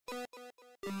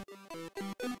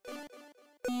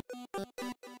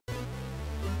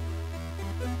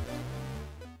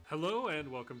Hello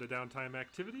and welcome to Downtime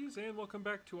Activities, and welcome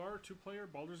back to our two-player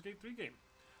Baldur's Gate 3 game.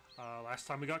 Last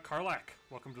time we got Karlach.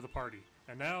 Welcome to the party.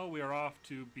 And now we are off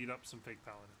to beat up some fake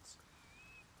Paladins.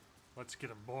 Let's get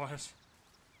them, boys.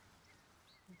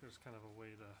 I think there's kind of a way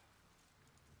to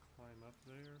climb up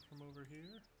there from over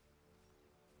here.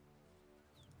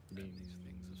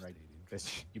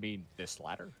 You mean this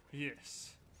ladder?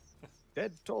 Yes.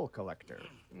 Dead toll collector.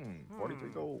 43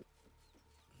 gold.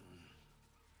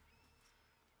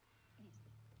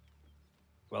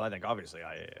 Well, I think obviously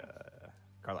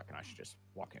Karlach and I should just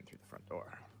walk in through the front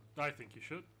door. I think you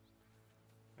should.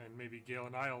 And maybe Gale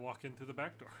and I will walk in through the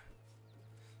back door.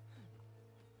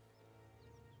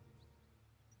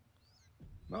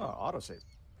 Oh, autosave.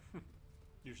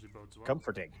 Usually bodes well.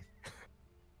 Comforting. I'm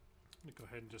gonna go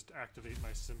ahead and just activate my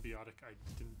symbiotic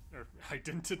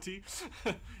identity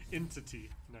entity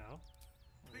now.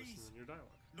 Please, in your dialogue.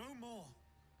 No more.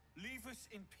 Leave us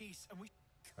in peace, and we.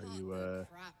 Are you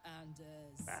crap,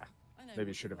 Anders. maybe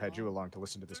I should have had you along to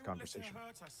listen to this conversation.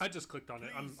 I just clicked on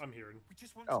it. I'm hearing. We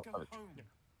just want Oh, to go perfect. home.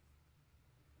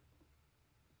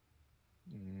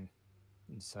 Yeah.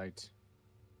 Insight.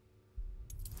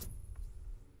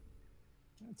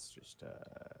 Let's just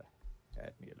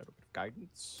add me a little bit of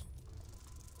guidance.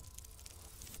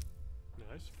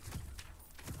 Nice.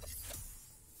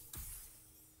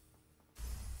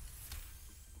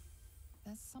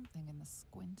 There's something in the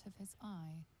squint of his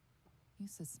eye. You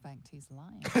suspect he's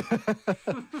lying.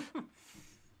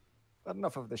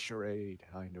 Enough of the charade.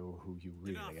 I know who you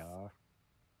really are.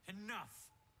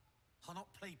 Enough. I'll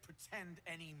not play pretend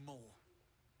anymore.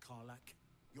 Karlach,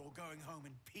 you're going home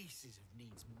in pieces if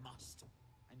needs must.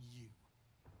 And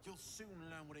you'll soon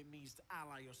learn what it means to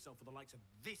ally yourself with the likes of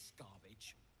this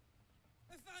garbage.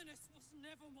 Avernus was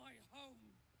never my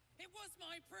home. It was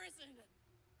my prison.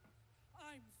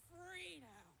 I'm free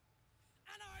now.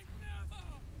 And I'm never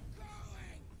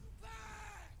going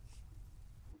back!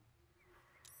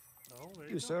 Oh, there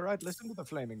You, you sir, I'd listen to the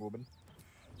flaming woman.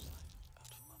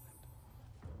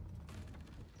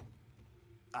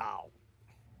 Ow.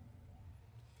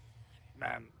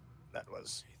 Man, that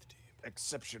was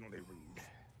exceptionally rude.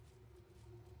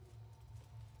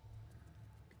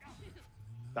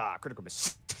 Ah, critical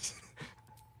miss.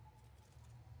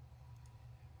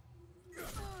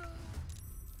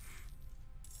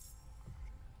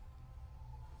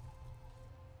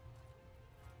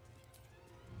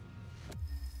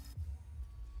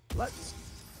 Let's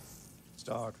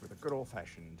start with a good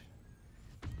old-fashioned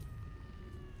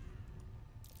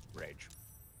rage.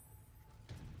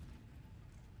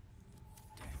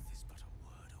 Death is but a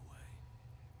word away.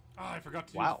 Ah, I forgot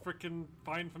to Wow. use frickin'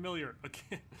 find familiar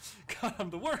again. God, I'm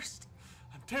the worst.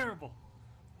 I'm terrible.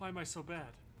 Why am I so bad?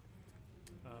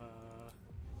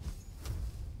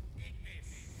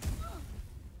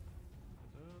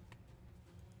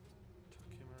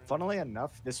 Funnily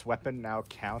enough, this weapon now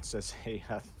counts as a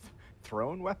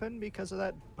thrown weapon because of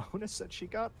that bonus that she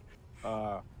got,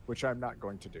 which I'm not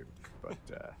going to do. But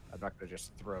I'm not going to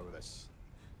just throw this.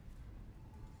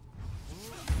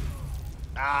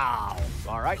 Ow!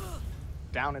 All right,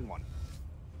 down in one.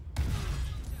 I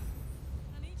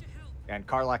need your help. And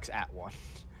Karlach's at one.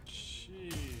 Jeez.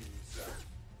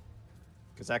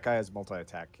 Because that guy has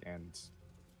multi-attack, and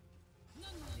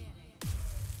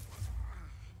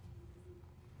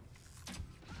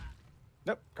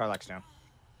nope, Karlach's down.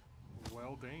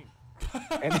 Well dang.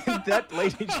 And then that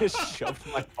lady just shoved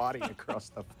my body across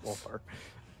the floor.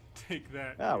 Take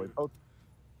that. Yeah, you. we both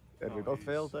Oh, he's-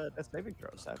 failed at saving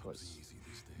throws. That was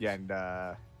yeah, and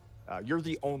you're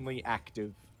the only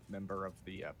active member of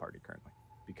the party currently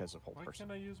because of hold Why person.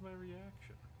 can't I use my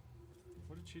reaction?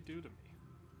 What did she do to me?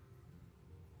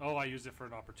 Oh, I used it for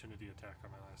an opportunity attack on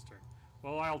my last turn.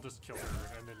 Well, I'll just kill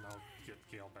her, and then I'll get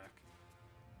Gale back.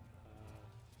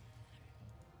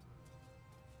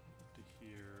 To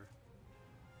here.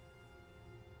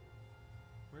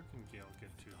 Where can Gale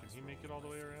get to? Can he make it all the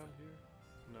way around here?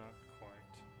 Not quite.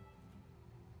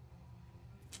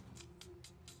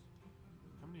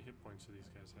 How many hit points do these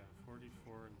guys have?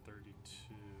 44 and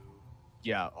 32.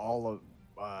 Yeah, all of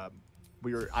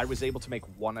I was able to make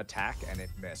one attack and it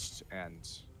missed, and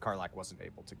Karlach wasn't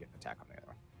able to get an attack on the other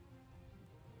one.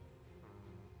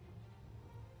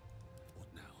 What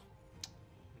now?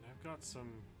 And I've got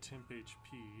some temp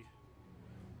HP.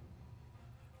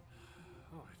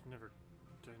 Oh, did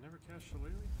I never cast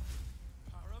Shillelagh?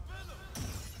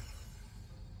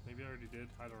 Maybe I already did.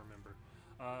 I don't remember.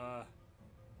 I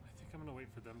think I'm gonna wait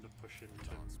for them to push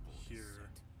into here.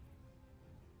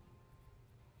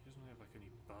 He doesn't have like any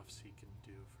buffs he can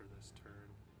do for this turn.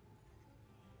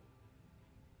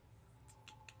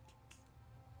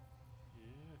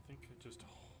 Yeah, I think I just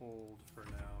hold for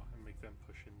now and make them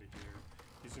push into here.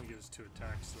 He's gonna get his 2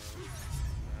 attacks though.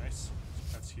 Nice.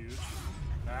 That's huge.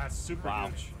 That's super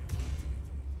huge.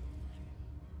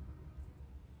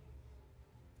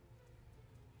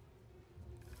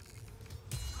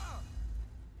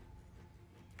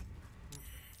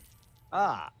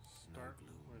 Ah, Start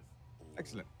with.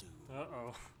 excellent.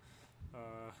 Uh-oh.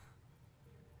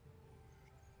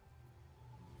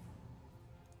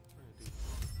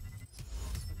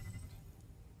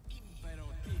 Trying to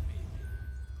do.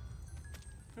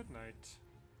 Good night.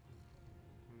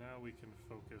 Now we can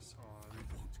focus on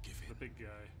the big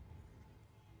guy.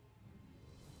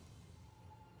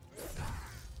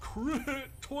 Crit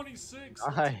 26.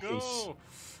 Nice. Let's go.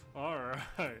 All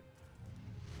right.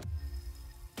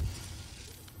 I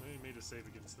made a save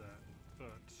against that, but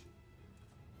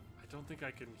I don't think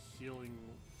I can healing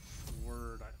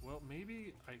word. Well,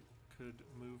 maybe I could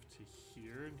move to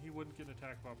here and he wouldn't get an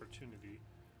attack of opportunity.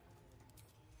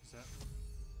 Does that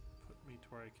put me to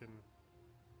where I can?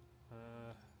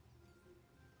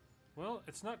 Well,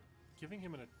 it's not giving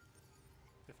him an.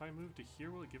 If I move to here,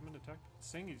 will it give him an attack? It's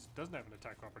saying he doesn't have an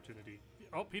attack opportunity.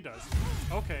 Oh, he does.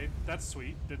 Okay, that's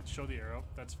sweet. Didn't show the arrow.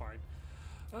 That's fine.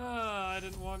 I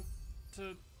didn't want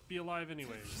to be alive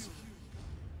anyways.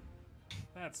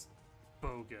 That's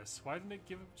bogus. Why didn't it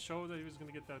show that he was going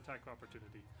to get that attack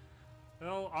opportunity?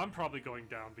 Well, I'm probably going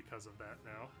down because of that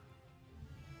now.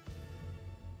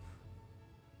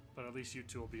 But at least you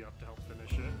two will be up to help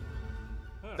finish it.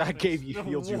 That gave you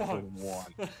healed you for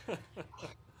 1.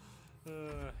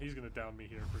 He's gonna down me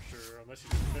here for sure, unless he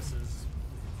just misses.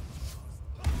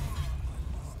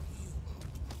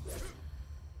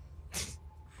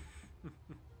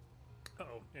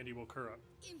 Uh-oh, and he woke her up.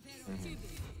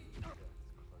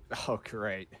 Oh,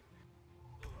 great.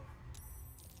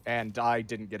 And I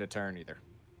didn't get a turn either,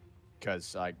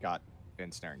 because I got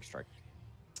ensnaring strike.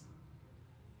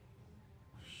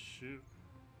 Shoot.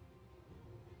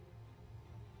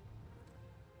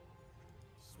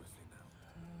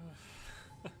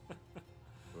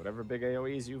 Whatever big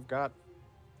AoEs you've got,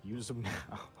 use them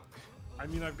now. I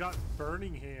mean, I've got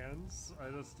burning hands. I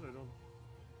don't.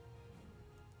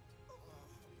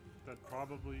 That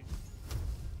probably.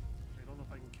 I don't know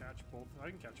if I can catch both.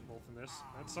 I can catch them both in this.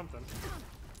 That's something.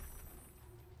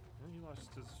 And he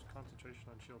lost his concentration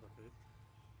on shield update.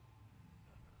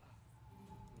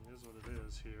 It is what it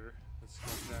is here. It's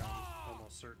going down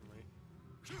almost certainly.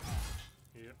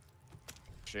 Yep.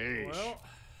 Sheesh. Well.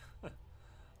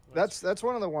 That's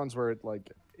one of the ones where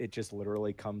it just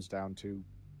literally comes down to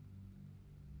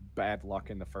bad luck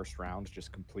in the first round,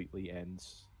 just completely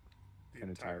ends an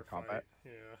entire combat.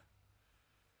 Yeah.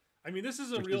 I mean, this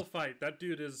is a real fight. That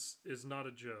dude is not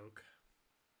a joke.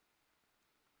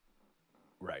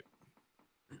 Right.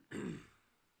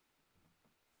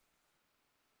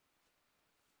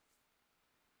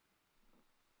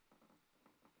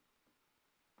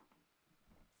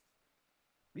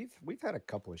 We've had a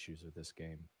couple issues with this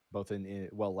game, both in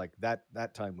well, like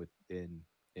that time with in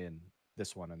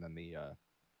this one, and then the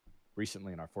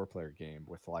recently in our 4-player game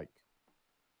with like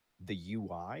the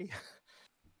UI.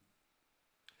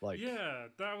 Like, yeah,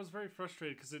 that was very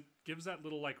frustrating because it gives that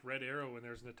little like red arrow when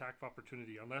there's an attack of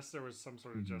opportunity, unless there was some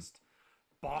sort of just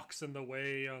box in the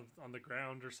way on the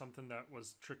ground or something that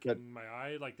was tricking my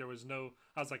eye. Like there was no.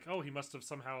 I was like, oh, he must have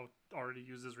somehow already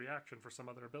used his reaction for some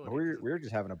other ability. we were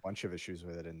just having a bunch of issues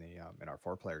with it in the in our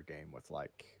 4-player game with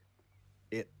like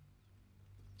it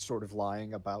sort of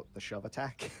lying about the shove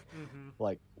attack,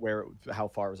 like how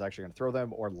far it was actually going to throw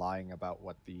them, or lying about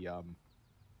what the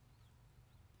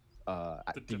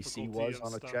DC was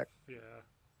on a check. Yeah.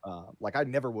 Like I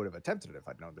never would have attempted it if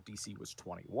I'd known the DC was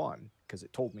 21 because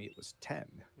it told me it was 10.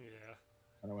 Yeah.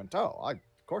 And I went, oh, of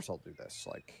course I'll do this.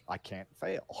 Like I can't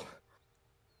fail.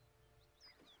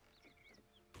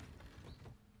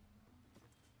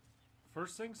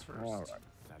 First things first. All right.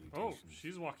 Oh,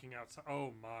 she's walking outside.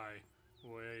 Oh my.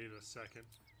 Wait a second.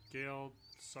 Gale,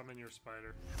 summon your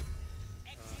spider.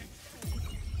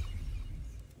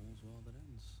 All's well that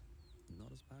ends.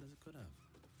 Not as bad as it could have.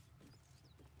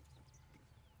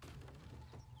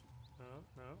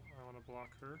 No, I want to block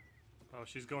her. Oh,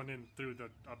 she's going in through the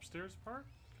upstairs part?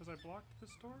 Because I blocked this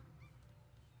door?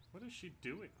 What is she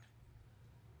doing?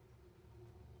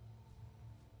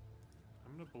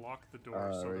 I'm going to block the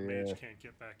door so the mage can't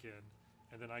get back in.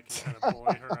 And then I can kind of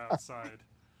bully her outside.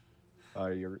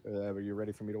 Are you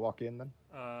ready for me to walk in then?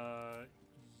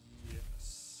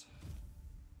 Yes.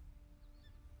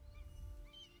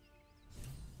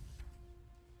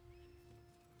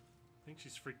 I think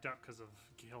she's freaked out because of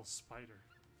Gale's spider.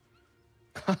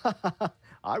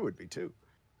 I would be too.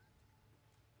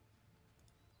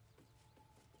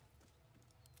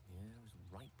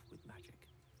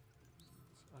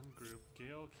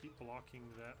 Gale, keep blocking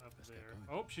that up Let's get there.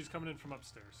 going. Oh, she's coming in from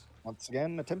upstairs. Once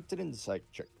again, attempted insight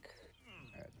check.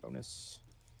 Add bonus.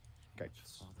 How Okay.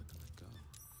 much farther can I go?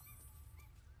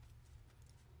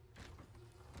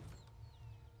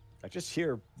 I just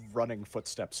hear running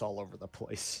footsteps all over the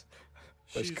place.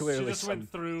 There's She clearly just some, went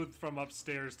through from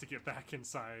upstairs to get back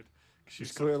inside. there's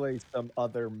She's clearly some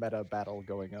other meta battle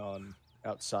going on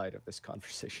outside of this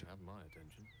conversation. Have my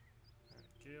attention. Alright,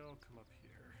 Gale, come up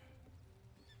here.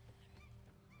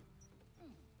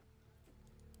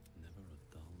 Never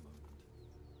a dull moment.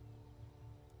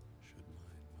 Should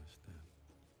mind my step.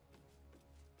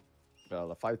 Well,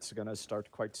 the fight's gonna start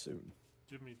quite soon.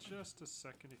 Give me just a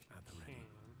second if you At the can ready.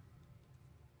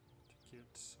 to get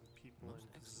some people Most in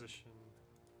excellent. position.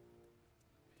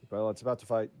 Well, it's about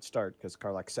to start because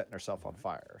Karlak's setting herself on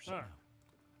fire. So. Ah,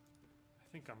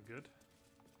 I think I'm good.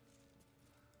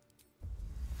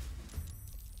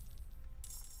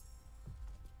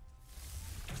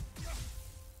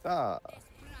 Ah,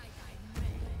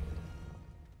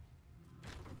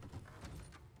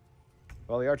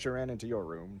 well, the archer ran into your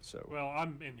room, so Well,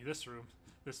 I'm in this room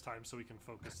this time so we can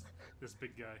focus this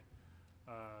big guy.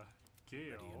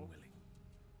 Ready and Gale. willing.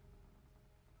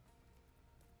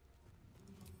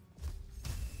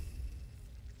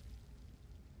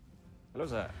 hello,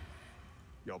 sir.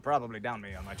 You'll probably down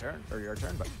me on my turn, or your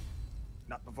turn, but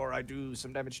not before I do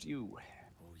some damage to you.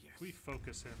 Oh yes. If we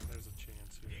focus him, there's a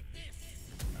chance here.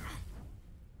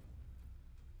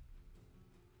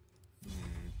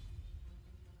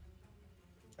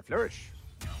 A flourish.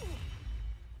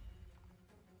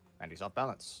 And he's off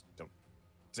balance. Don't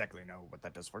exactly know what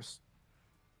that does for us.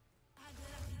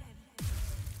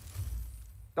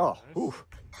 Oh, Nice. ooh.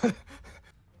 Alright.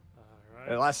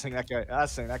 The last thing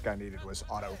that guy needed was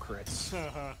auto crits.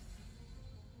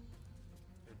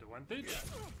 Advantage.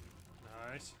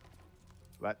 Nice.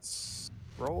 Let's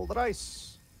roll the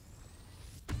dice.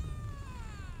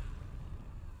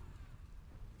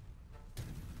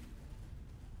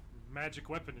 Magic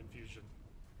weapon infusion.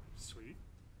 Sweet.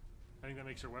 I think that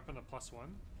makes your weapon a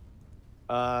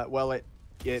 +1. Well, it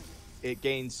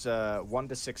gains 1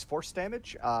 to 6 force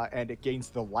damage, and it gains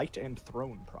the light and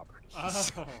throne properties.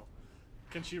 Oh.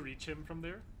 Can she reach him from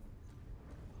there?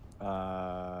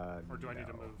 Or do I need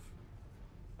to no. move?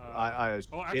 Oh,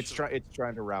 it's actually-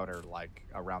 trying to route her like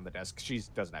around the desk. She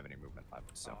doesn't have any movement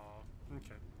left, so. Oh,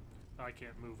 okay. I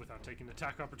can't move without taking an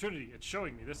attack opportunity. It's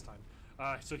showing me this time.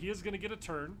 So he is going to get a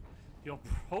turn. He'll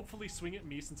hopefully swing at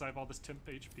me since I have all this temp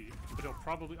HP. But he'll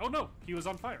probably... Oh, no! He was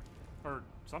on fire. Or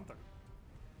something.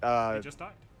 He just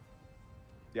died.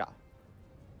 Yeah.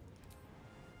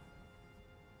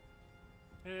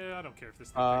 I don't care if this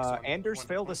thing takes one. Anders one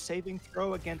failed a point. saving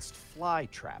throw against fly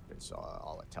trap. Is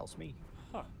all it tells me.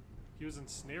 Huh. He was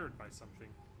ensnared by something.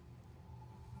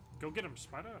 Go get him,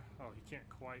 Spider. Oh, he can't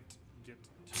quite get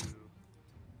to...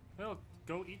 Well,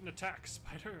 go eat an attack,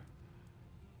 Spider.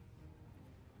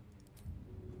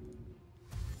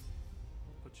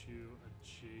 I'll put you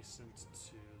adjacent to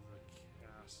the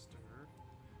caster.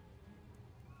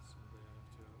 So they have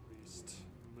to at least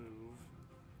move.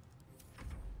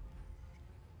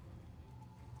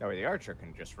 That way the archer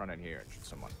can just run in here and shoot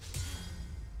someone.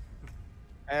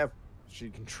 She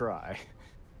can try.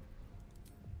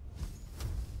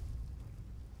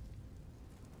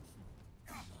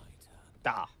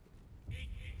 Da.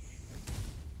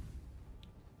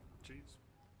 Jeez.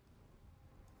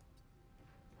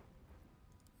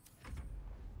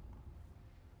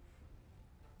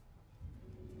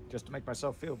 Just to make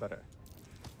myself feel better.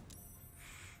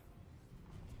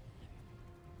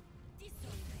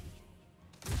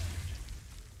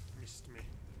 Missed me.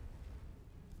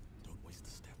 Don't waste a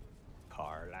step.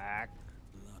 Karlak.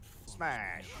 Blood follows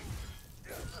Smash.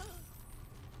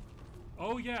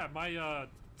 Oh yeah, my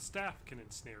staff can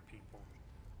ensnare people.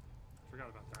 Forgot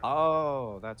about that.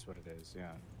 Oh, that's what it is.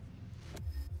 Yeah.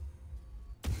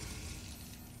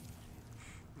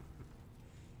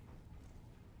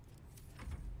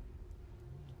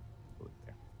 Put it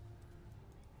there.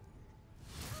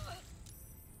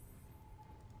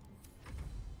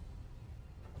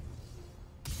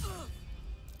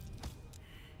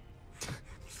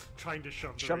 Trying to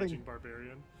shove the Shoving- raging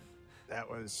barbarian. That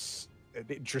was an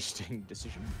interesting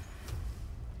decision.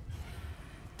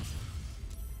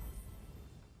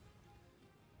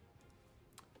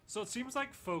 So it seems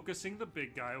like focusing the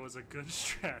big guy was a good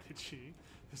strategy.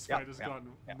 This Yep, fight has yep,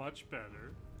 gone yep. much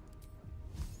better.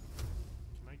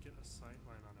 Can I get a sight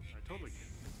line on him? I totally can.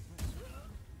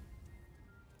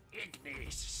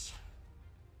 Ignis!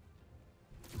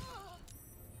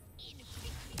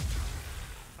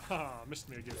 Ah, missed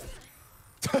me again.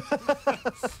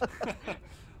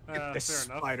 Get this fair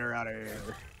enough. spider out of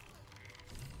here.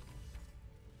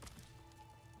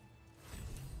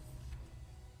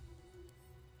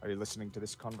 Are you listening to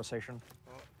this conversation?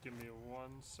 Oh, give me 1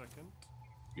 second.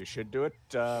 You should do it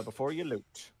before you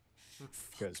loot.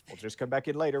 Because we'll just come back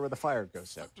in later when the fire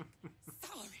goes out.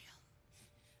 Thariel,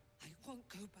 I won't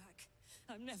go back.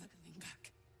 I'm never going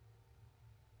back.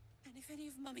 And if any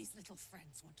of Mummy's little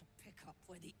friends want to pick up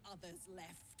where the others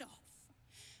left off,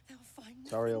 they'll find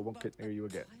Zariel nothing won't but get near a you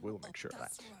again. pile We'll of- make sure of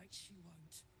That's that. right, she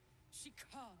won't. She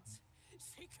can't.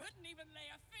 She couldn't even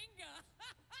lay a finger.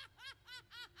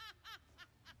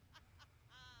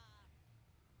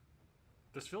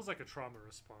 This feels like a trauma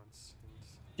response.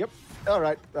 Yep. All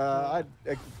right. I'd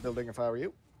exit the building if I were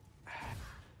you.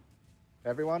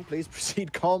 Everyone, please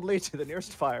proceed calmly to the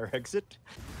nearest fire exit.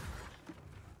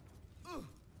 Oh,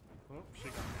 she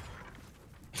got me.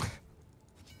 If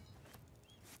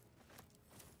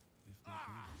not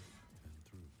me, then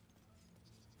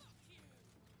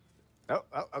through.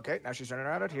 Oh, okay. Now she's running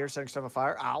around out here, setting stuff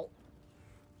afire. Ow.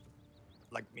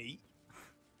 Like me.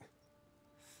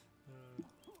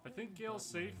 I think Gale's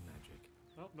safe. Magic.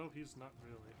 Oh, no, he's not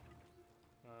really.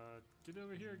 Get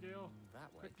over here, Gale.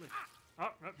 That way. Quickly.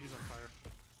 Oh, nope, he's on fire.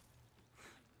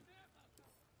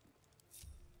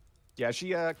 Yeah,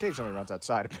 she occasionally runs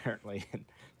outside, apparently, and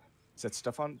sets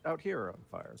stuff on out here on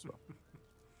fire as well.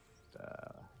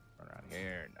 Run around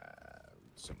here and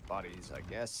some bodies, I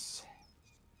guess.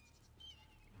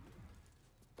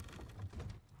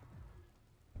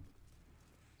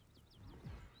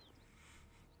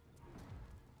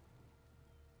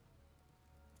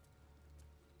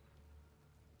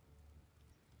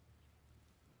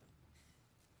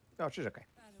 No, she's okay.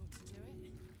 That ought to do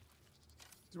it.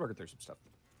 She's working through some stuff.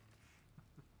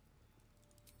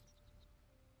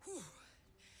 Whew.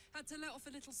 Had to let off a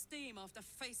little steam after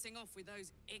facing off with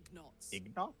those Ignots.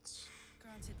 Ignots?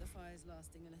 Granted, the fire's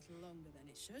lasting a little longer than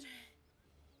it should.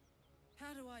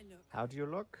 How do I look? How do you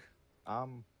look?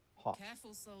 Hot.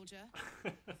 Careful, soldier.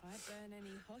 If I burn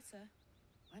any hotter,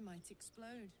 I might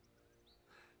explode.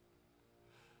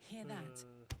 Hear that?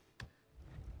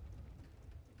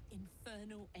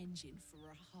 Infernal engine for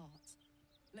a heart.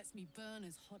 Lets me burn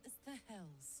as hot as the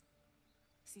hells.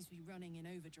 Seems to be running in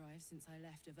overdrive since I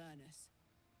left Avernus.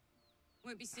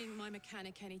 Won't be seeing my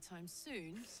mechanic anytime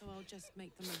soon, so I'll just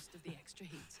make the most of the extra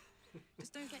heat.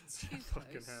 Just don't get too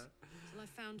Fucking close hat. till I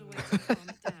found a way to calm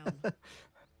it down.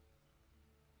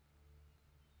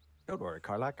 Don't worry,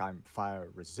 Karlak. I'm fire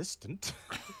resistant.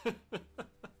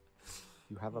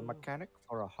 You have a mechanic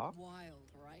for a hop?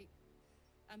 Wild, right?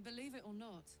 And believe it or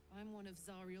not, I'm one of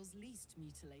Zariel's least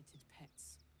mutilated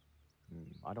pets.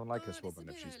 I don't like this But woman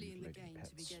if it's a she's bit early in the mutilating game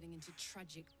to be pets. getting into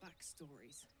tragic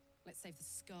backstories. Let's save the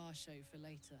scar show for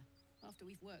later, after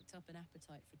we've worked up an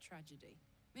appetite for tragedy.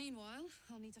 Meanwhile,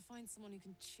 I'll need to find someone who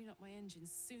can tune up my engine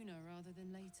sooner rather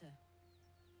than later.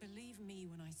 Believe me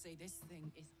when I say this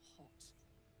thing is hot.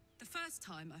 The first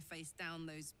time I faced down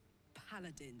those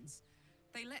Paladins,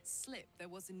 they let slip there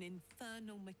was an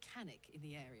infernal mechanic in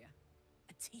the area.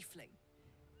 A tiefling.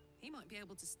 He might be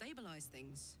able to stabilize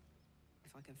things,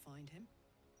 if I can find him.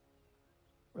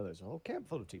 Well, there's a whole camp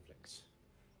full of tieflings.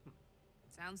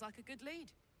 Sounds like a good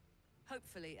lead.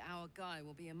 Hopefully our guy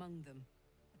will be among them.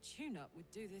 A tune-up would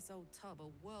do this old tub a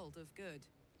world of good.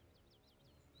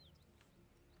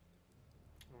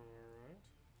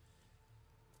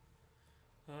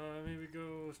 Alright. Maybe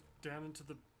go down into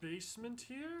the basement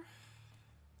here?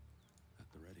 At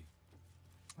the ready.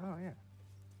 Oh, yeah.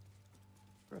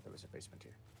 Forgot there was a basement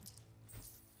here.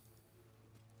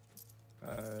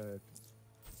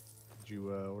 Did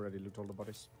you already loot all the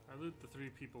bodies? I loot the 3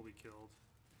 people we killed.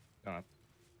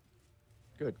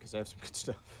 Good, because I have some good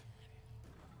stuff.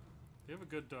 They have a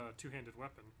good two-handed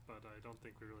weapon, but I don't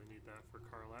think we really need that for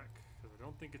Karlak, because I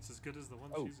don't think it's as good as the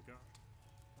one Oh. she's got.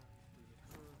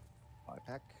 Buy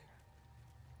pack.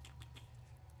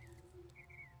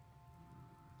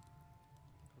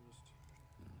 I'll just...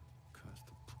 Cursed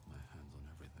to put my hands on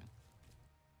everything.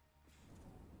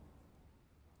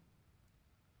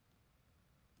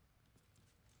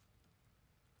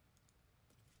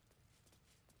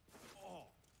 Oh,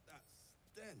 that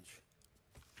stench.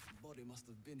 The body must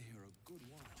have been here a good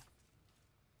while.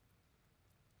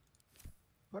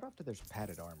 What after there's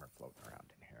padded armor floating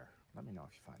around in here? Let me know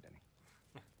if you find any.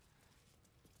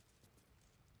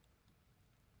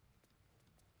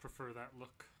 Prefer that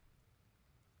look.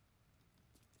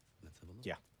 Let's have a look.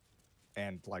 Yeah.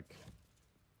 And, like,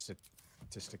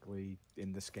 statistically,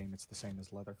 in this game, it's the same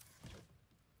as leather.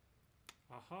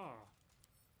 Aha!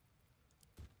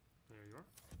 There you are.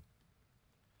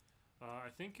 I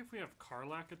think if we have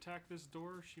Karlak attack this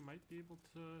door, she might be able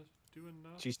to do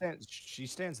enough. She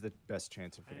stands the best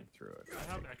chance of getting through it. I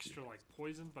have extra like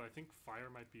poison, but I think fire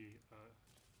might be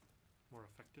more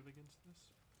effective against this.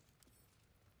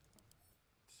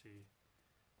 Let's see.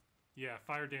 Yeah,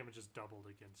 fire damage is doubled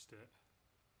against it.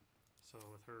 So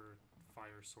with her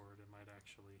fire sword, it might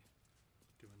actually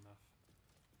do enough.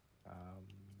 Are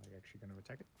you actually going to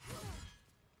attack it? Not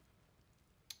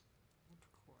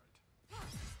quite.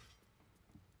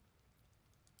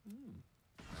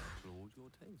 Lord, your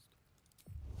taste.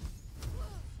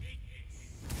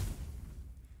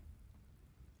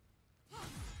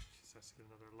 Just has to get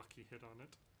another lucky hit on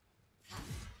it.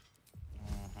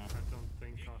 I don't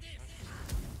think I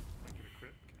get a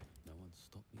crit. Okay. No one's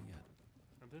stopped me yet.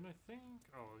 And then I think,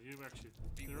 oh, you actually,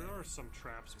 there are some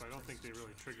traps, but I don't think they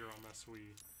really trigger unless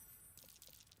we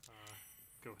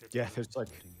go hit. Yeah, them. there's like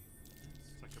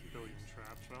It's like a billion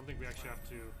traps, but I don't think we actually have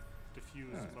to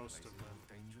defuse most of them.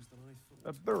 Dangerous than I thought.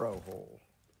 a burrow hole.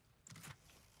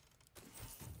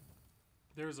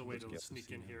 There's a way to Let's get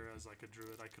sneak in here as like a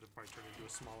druid. I could have probably turned into a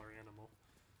smaller animal.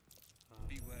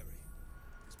 Be wary.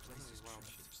 This place How many is wild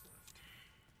trapped. shapes left?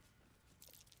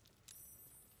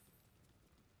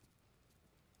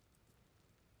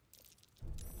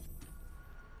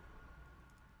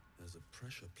 There's a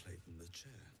pressure plate in the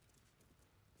chair,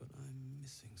 but I'm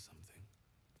missing something.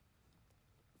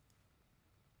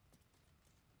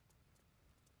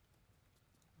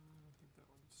 I think that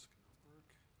one's gonna work.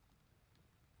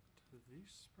 To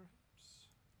these, perhaps?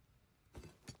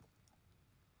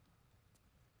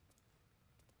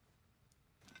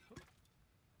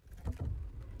 And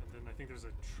then I think there's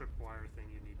a tripwire thing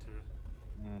you need to...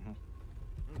 Mm-hmm.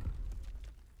 Ooh,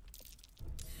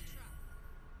 Trap.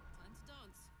 Time to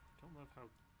dance. don't love how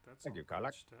that's Thank all you, Karlak.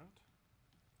 patched out.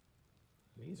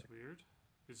 Amazing. It's weird.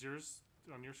 Is yours,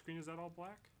 on your screen, is that all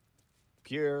black?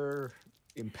 Pure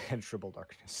impenetrable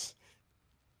darkness.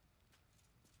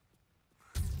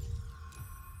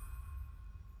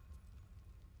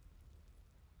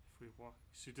 If we walk...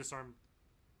 So you disarm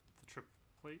the trip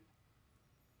plate?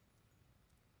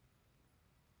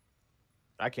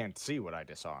 I can't see what I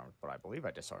disarmed, but I believe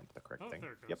I disarmed the correct Oh, thing.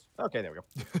 there it Yep. goes. Okay, there we go.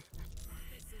 This'll be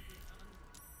fun.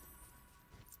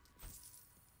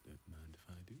 Don't mind if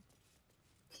I do.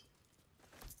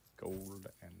 Gold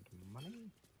and money.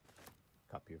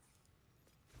 Copy of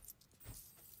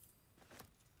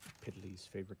Piddly's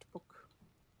favorite book.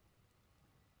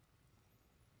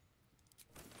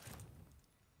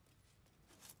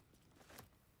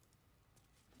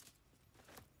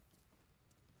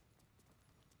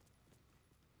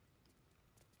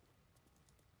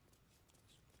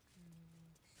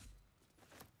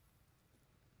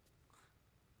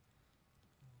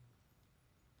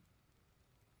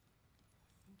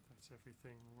 I think that's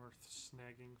everything worth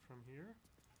snagging from here.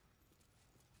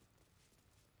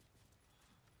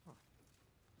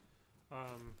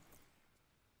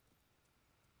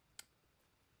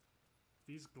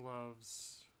 These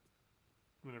gloves,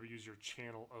 whenever you use your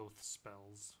channel oath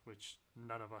spells, which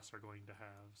none of us are going to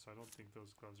have, so I don't think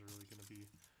those gloves are really going to be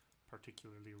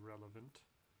particularly relevant.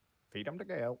 Feed him to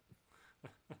Gale.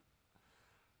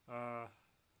 There's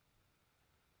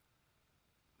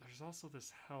also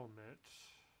this helmet.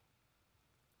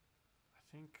 I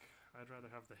think I'd rather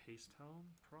have the haste helm,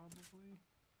 probably.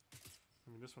 I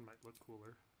mean, this one might look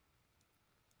cooler.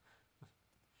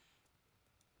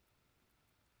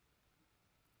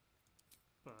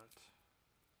 But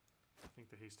I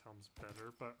think the haste helm's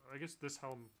better. But I guess this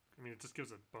helm, I mean, it just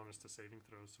gives a bonus to saving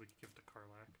throws, so we could give it to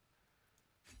Karlak.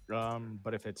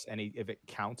 But if it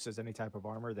counts as any type of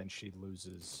armor, then she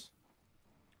loses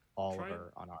all Try of it.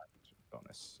 her unarmed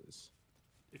bonuses.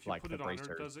 If you Like put the it on her,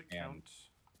 bracers does it and count?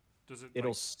 Does it?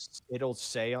 It'll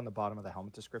say on the bottom of the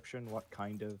helmet description what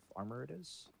kind of armor it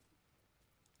is.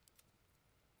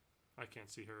 I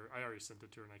can't see her. I already sent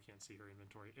it to her, and I can't see her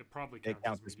inventory. It probably It counts,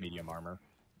 counts as medium armor.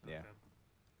 Yeah. Okay.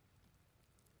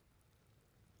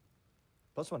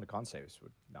 Plus 1 to con saves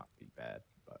would not be bad,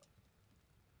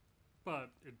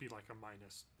 But it'd be like a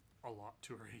minus a lot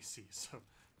to her AC, so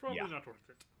probably Yeah. not worth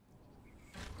it.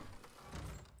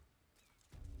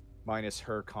 minus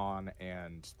her con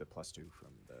and the +2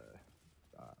 from the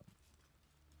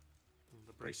And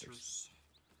the Bracers. bracers.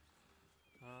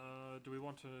 Do we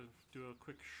want to do a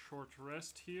quick short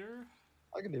rest here?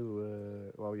 I can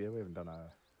do. Well, yeah, we haven't done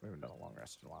a long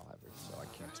rest in a while, have we? So I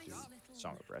can't do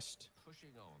Song of Rest.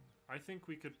 Pushing on. I think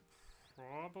we could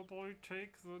probably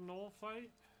take the Gnoll fight.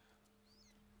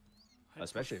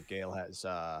 Especially if Gale has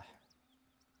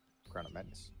Crown of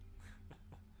Madness.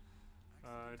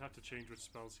 I'd have to change which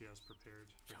spells he has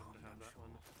prepared for him to have that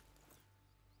one.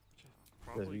 Which I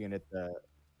Because if you probably.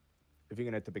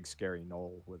 can hit the big scary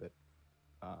Gnoll with it,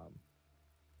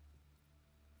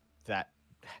 that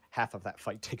half of that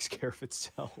fight takes care of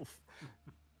itself.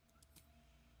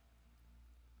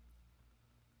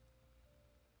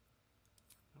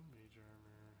 No mage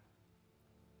armor.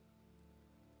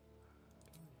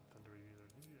 Don't need thunder either.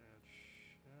 Maybe add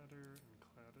shatter and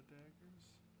cloud of daggers.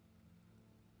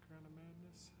 Crown of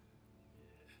madness.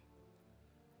 Yeah.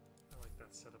 I like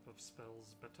that setup of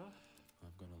spells better.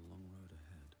 I've got a long road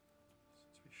ahead.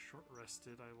 Since we short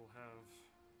rested, I will have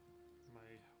my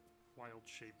wild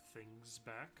shape things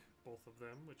back, both of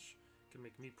them, which can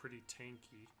make me pretty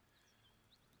tanky.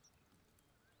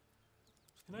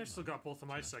 And I've still got both of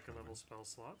my second level spell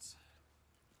slots.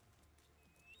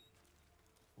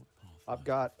 What path I've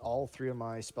got all 3 of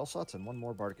my spell slots and 1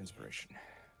 more Bardic Inspiration.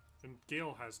 And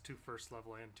Gale has 2 first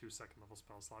level and 2 second level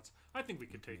spell slots. I think we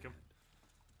could take him.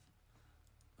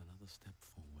 Another step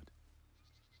forward.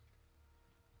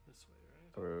 This way,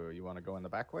 right? You want to go in the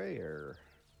back way, or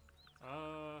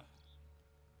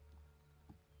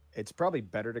it's probably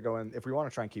better to go in if we want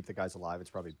to try and keep the guys alive. It's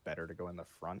probably better to go in the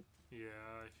front. yeah,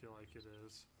 I feel like it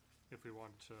is. If we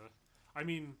want to, I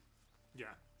mean,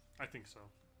 yeah, I think so.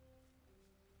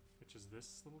 Which is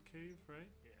this little cave, right?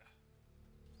 Yeah.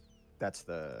 That's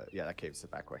the that cave's the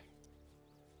back way.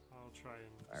 I'll try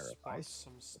and Fire of spot ice,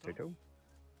 some stuff. potato,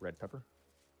 red pepper.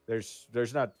 There's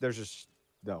just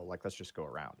no, like, let's just go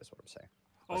around is what I'm saying.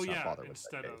 Oh Let's not yeah, bother with that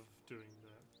instead cave. of doing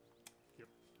that. Yep.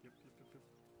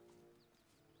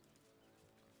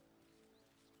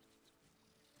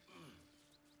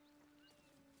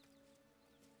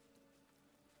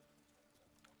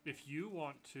 If you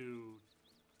want to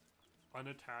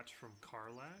unattach from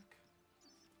Karlak,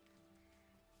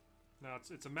 now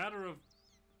it's a matter of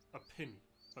opinion,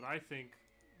 but I think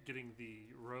getting the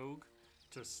rogue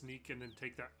to sneak and then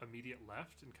take that immediate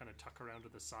left and kind of tuck around to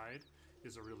the side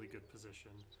is a really good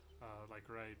position. Like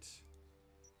right.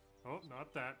 Oh,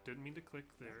 not that. Didn't mean to click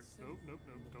there. Nope.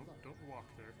 Don't walk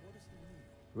there.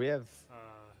 We have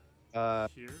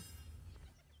Here,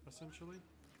 essentially.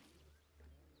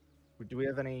 do we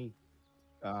have any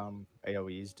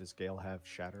AoEs? Does Gale have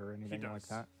shatter or He anything does. like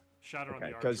that? Shatter on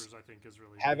Okay, the 'cause archers, I think, is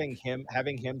really Having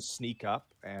big. him sneak up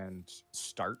and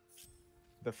start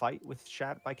the fight with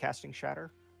by casting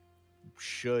shatter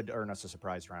should earn us a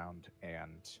surprise round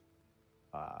and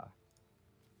I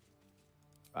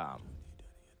don't need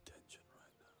any attention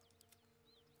right now.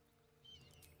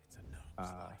 It's a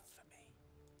gnome's life for me.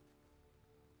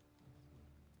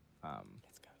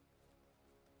 Let's go.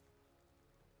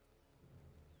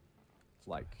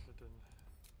 like Go ahead and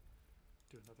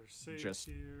do another save Just-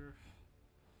 here,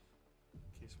 in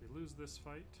case we lose this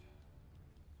fight,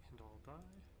 and all die.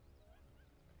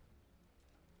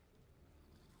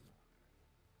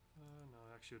 No,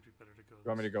 actually, it would be better to go. you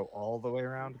want me to this- go all the way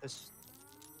around this?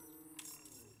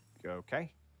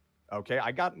 Okay. Okay,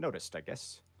 I got noticed, I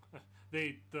guess.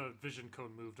 The vision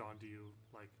cone moved onto you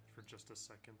like for just a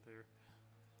second there.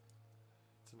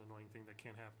 It's an annoying thing that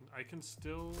can't happen. I can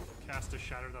still cast a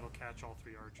shatter that'll catch all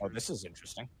 3 archers. Oh, this is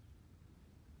interesting.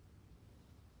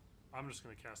 I'm just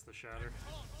gonna cast the shatter.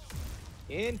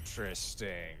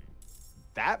 Interesting.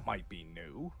 That might be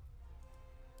new.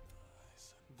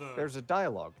 The There's a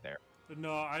dialogue there.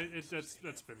 no,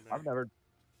 that's been there.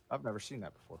 I've never seen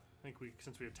that before. I think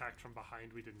since we attacked from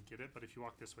behind, we didn't get it. But if you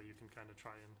walk this way, you can kind of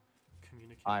try and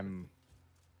communicate. I'm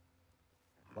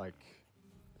like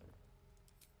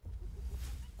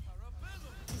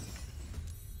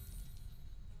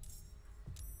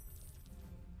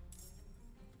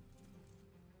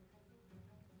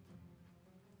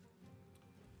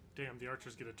Damn, the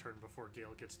archers get a turn before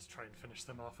Gale gets to try and finish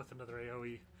them off with another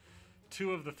AoE.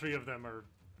 2 of the 3 of them are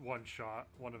one shot.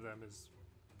 One of them is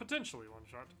potentially one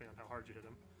shot, depending on how hard you hit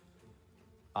him.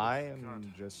 I am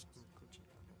God. just I'm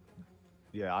glitching.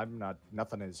 yeah, I'm not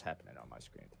nothing is happening on my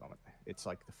screen at the moment. It's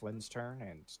like the Flynn's turn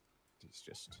and it's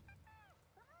just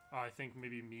I think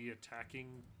maybe me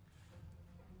attacking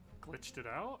glitched it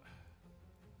out.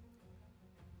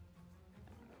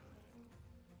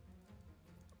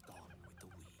 Gone with the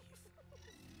weave.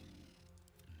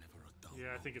 Never a dull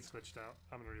Yeah, I think it's glitched out.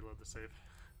 I'm gonna reload the save.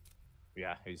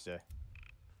 yeah, he's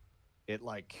it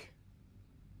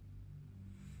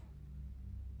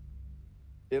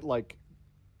like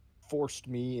forced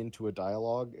me into a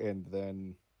dialogue and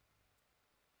then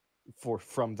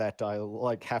from that dialogue,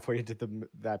 like halfway into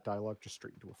that dialogue, just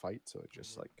straight into a fight. So it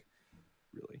just like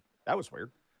really that was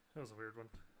weird. That was a weird one.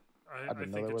 I I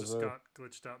didn't know think there it was just a- got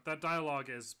glitched out. That dialogue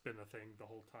has been a thing the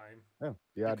whole time. Oh,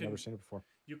 yeah, I'd can- never seen it before.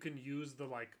 You can use the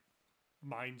like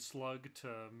mind slug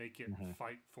to make it Mhm.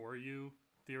 fight for you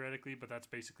theoretically, but that's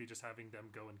basically just having them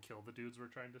go and kill the dudes we're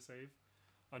trying to save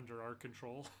under our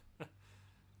control.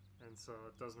 and so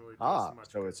it doesn't really do us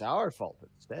much so good. it's our fault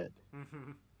instead.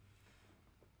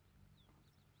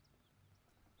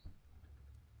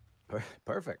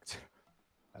 Perfect.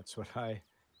 That's what I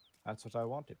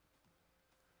wanted.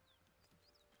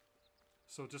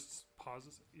 So just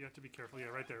pauses. You have to be careful. Yeah,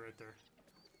 right there, right there.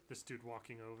 This dude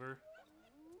walking over,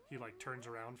 he like turns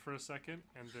around for a second,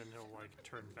 and then he'll like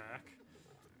turn back.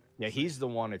 Yeah, he's the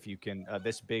one. If you can, the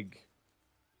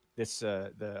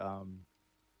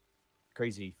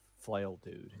crazy flail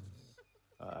dude.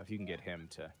 If you can get him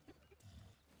to,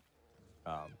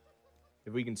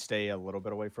 if we can stay a little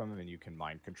bit away from him and you can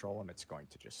mind control him, it's going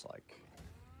to just like.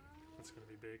 It's gonna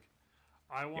be big.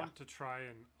 I want to try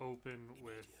and open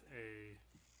with a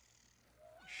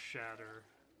shatter.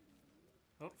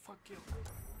 Oh fuck you!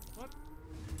 What?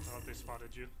 Oh, they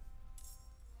spotted you.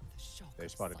 The shock They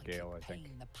of spotted psychic Gale, I think.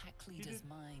 pain, the pack leader's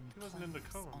mind he wasn't in the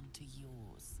clamps cone. onto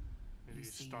yours. Maybe You he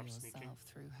see stopped yourself sneaking.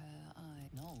 through her eye.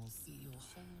 Gnolls see your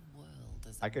whole world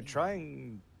as a I could mirror. try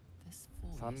and This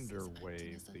voice thunder is acting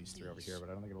wave as a these three over leash, here, but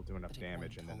I don't think it'll do enough but it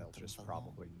damage, won't and then hold they'll them just for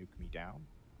probably nuke me down.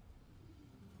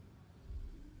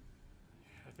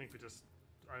 I think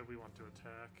we want to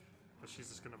attack, but she's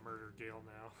just gonna murder Gale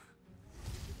now.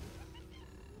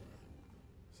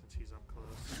 Since he's up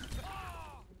close.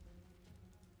 I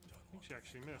think she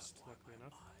actually missed, luckily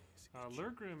enough.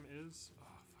 Lurgrim is... Oh,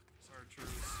 fuck, these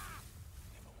archers.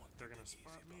 They're gonna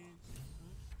spot me.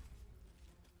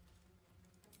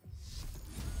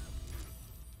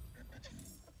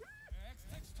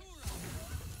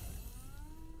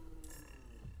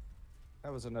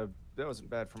 That wasn't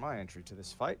bad for my entry to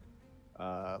this fight.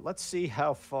 Let's see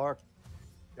how far.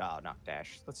 Oh, not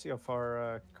dash. Let's see how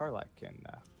far Karlak can.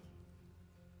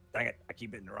 Dang it! I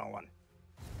keep hitting the wrong one.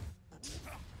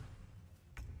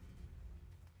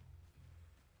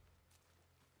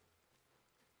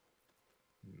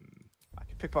 I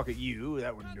could pickpocket you.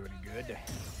 That wouldn't do any good.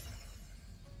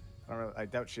 I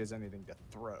doubt she has anything to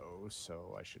throw,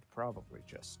 so I should probably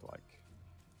just like.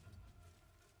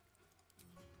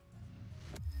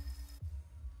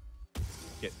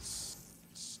 Get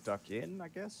stuck in, I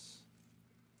guess.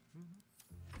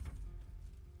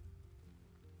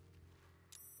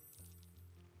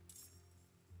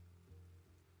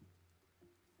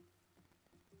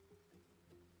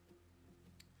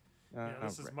 Yeah,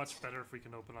 this is much better if we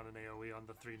can open on an AoE on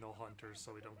the 3 Gnoll Hunters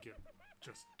so we don't get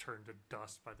just turned to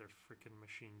dust by their freaking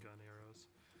machine gun arrows.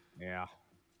 Yeah.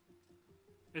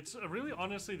 It's really,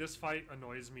 honestly, this fight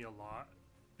annoys me a lot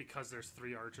because there's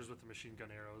 3 archers with the machine gun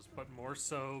arrows, but more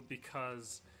so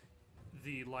because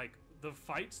the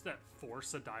fights that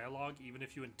force a dialogue, even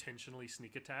if you intentionally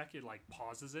sneak attack, it like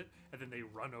pauses it and then they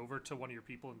run over to one of your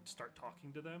people and start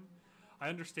talking to them. I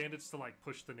understand it's to like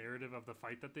push the narrative of the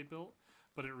fight that they built,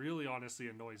 but it really honestly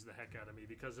annoys the heck out of me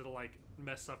because it'll like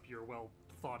mess up your well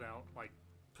thought out like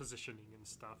positioning and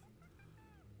stuff.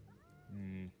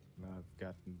 I've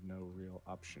got no real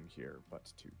option here but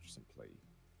to simply.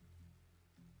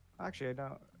 Actually, I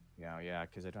don't. Yeah,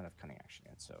 because I don't have cunning action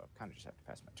yet, so I kind of just have to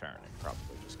pass my turn and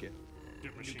probably just get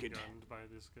machine nuked. gunned by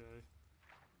this guy.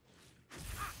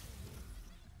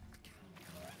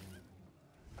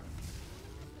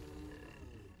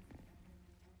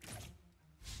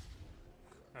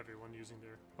 Everyone using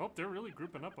their... Oh, they're really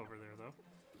grouping up over there, though.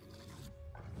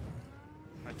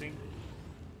 I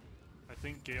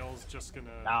think Gale's just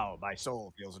gonna... Now my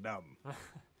soul feels dumb.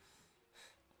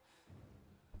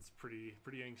 It's pretty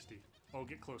angsty. Oh,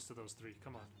 get close to those 3.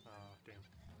 Come on. Oh, damn.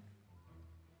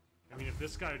 I mean, if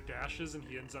this guy dashes and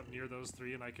he ends up near those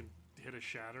 3 and I can hit a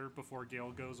shatter before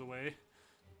Gale goes away...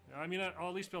 I mean, I'll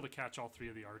at least be able to catch all 3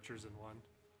 of the archers in one.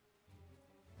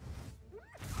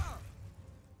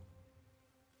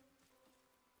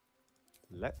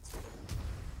 Let's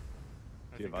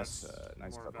give us a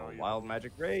nice more couple valuable. wild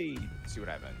magic raid. See what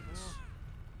happens. Well,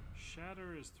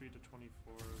 shatter is 3 to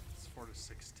 24. It's 4 to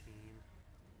 16.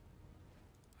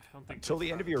 I don't think Until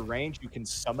the end of your range, you can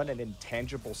summon an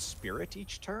intangible spirit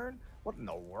each turn? What in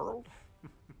the world?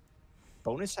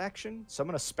 Bonus action?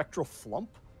 Summon a spectral flump?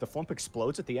 The flump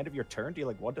explodes at the end of your turn,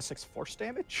 dealing 1 to 6 force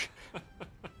damage?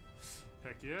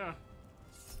 Heck yeah.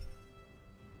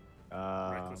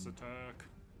 Reckless attack.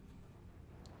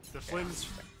 The Flynn's...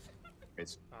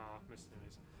 It's... missed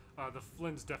anyways. The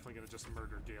Flynn's definitely going to just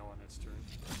murder Gale on its turn.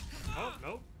 Oh,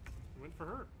 nope. Went for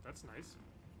her. That's nice.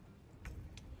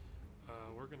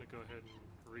 We're going to go ahead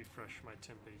and refresh my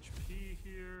temp HP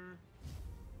here.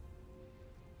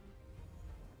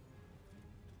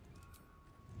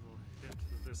 We'll hit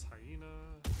this hyena.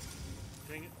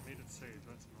 Dang it, made it save.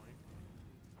 That's annoying.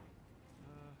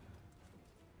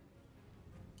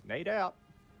 Nade out.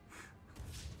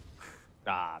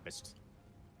 Missed.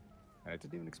 And it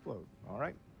didn't even explode. All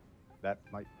right. That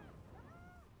might...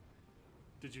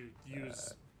 Did you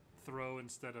use throw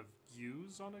instead of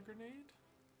use on a grenade?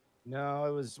 No,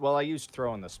 it was... Well, I used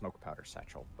throw in the smoke powder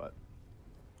satchel, but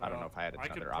I don't know if I had I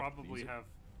could another option to probably use it. have...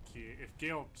 If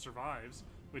Gale survives,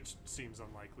 which seems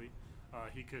unlikely,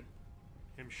 he could...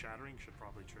 Him shattering should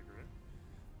probably trigger it.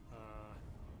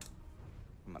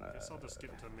 I'm gonna... I guess I'll just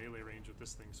get into melee range with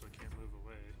this thing so it can't move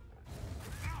away.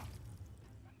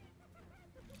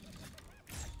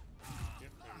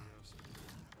 Yep, there he goes.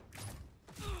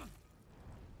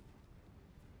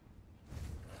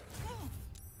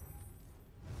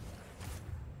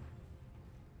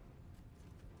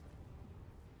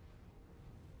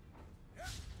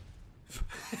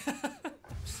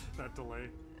 That delay. They're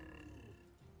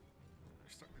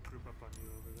starting to group up on you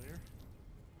over there.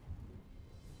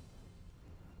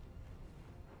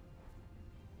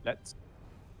 Let's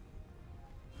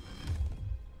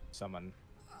summon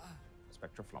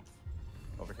Spectral Flump.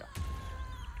 Over here.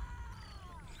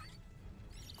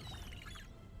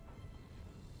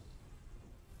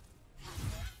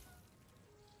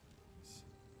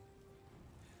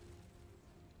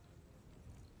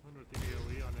 Wonder what the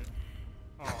AoE on it.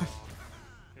 Oh,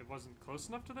 it wasn't close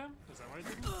enough to them? Is that why it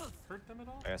didn't hurt them at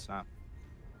all? I guess not.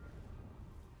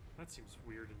 That seems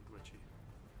weird and glitchy.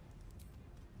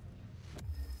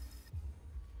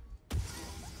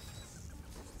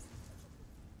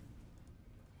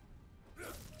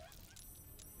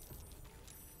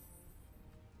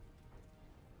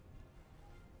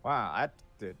 Wow, that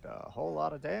did a whole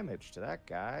lot of damage to that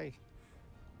guy.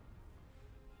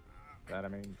 That, I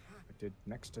mean, it did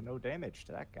next to no damage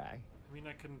to that guy. I mean,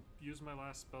 I can use my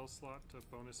last spell slot to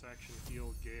bonus action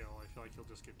heal Gale. I feel like he'll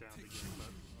just get down again, but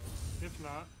if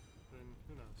not, then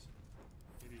who knows?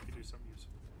 Maybe you could do something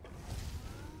useful.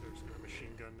 There's a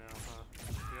machine gun now, huh?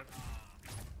 Yep.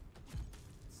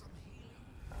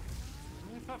 I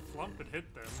mean, if that flump had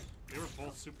hit them, they were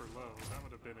both super low. That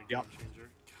would have been a game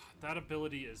changer. God, that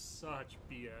ability is such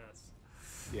BS.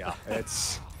 Yeah,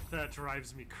 it's... That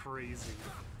drives me crazy.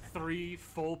 3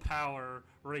 full power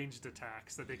ranged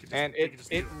attacks that they could just, and they could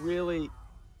just it do.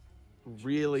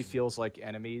 really feels like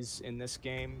enemies in this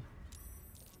game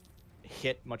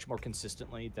hit much more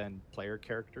consistently than player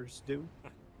characters do.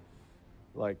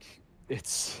 Like,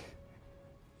 it's...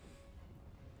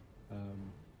 I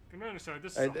can understand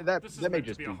this that is may meant to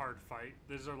just be be a hard fight.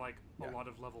 These are like Yeah. a lot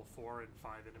of level 4 and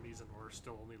 5 enemies, and we're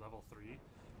still only level 3.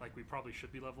 Like, we probably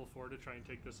should be level 4 to try and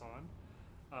take this on.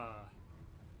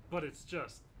 But it's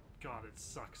just, God, it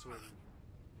sucks when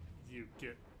you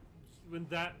get when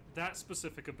that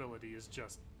specific ability is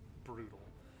just brutal.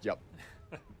 Yep.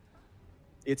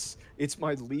 It's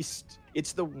my least...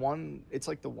 It's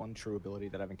like the one true ability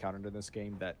that I've encountered in this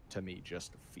game that, to me,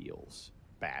 just feels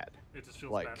bad. It just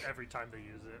feels Like, bad every time they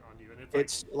use it on you, and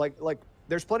it's like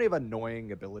there's plenty of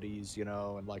annoying abilities, you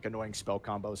know, and like annoying spell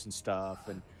combos and stuff.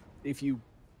 And if you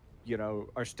know,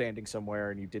 are standing somewhere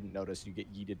and you didn't notice, you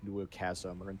get yeeted into a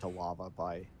chasm or into lava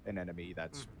by an enemy.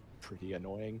 That's pretty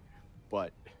annoying,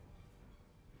 but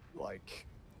like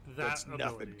that's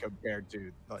nothing compared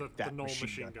to like that Gnoll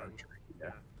machine gun. archery. Yeah,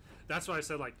 that's why I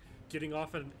said like getting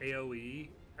off an AOE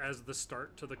as the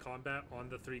start to the combat on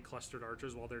the 3 clustered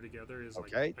archers while they're together is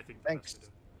Okay, like I think the thanks. best to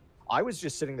do. I was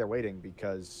just sitting there waiting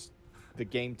because the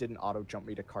game didn't auto jump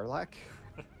me to Karlach.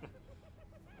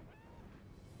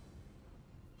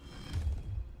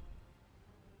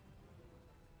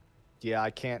 Yeah,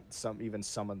 I can't even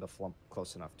summon the flump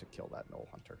close enough to kill that Gnoll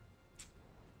hunter.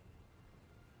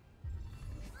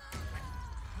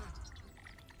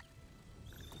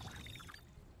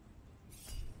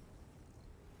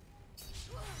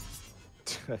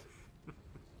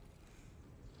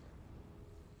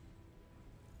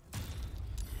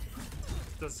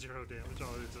 Does 0 damage.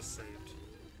 Oh, it just saved.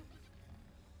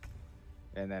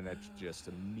 And then it's just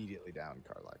immediately down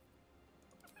Karlach.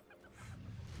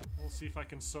 We'll see if I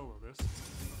can solo this.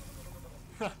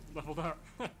 Leveled up.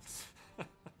 I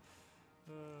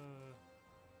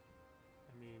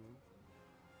mean,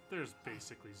 there's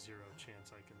basically 0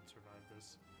 chance I can survive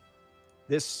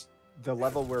this. The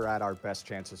level we're at, our best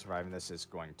chance of surviving this is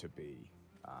going to be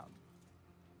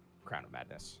Crown of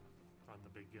Madness. On the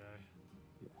big guy.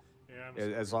 Yeah, I'm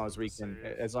as long as we can,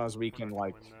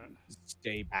 like win that.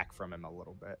 stay back from him a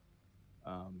little bit,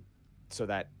 so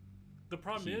that. The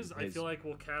problem is, I feel like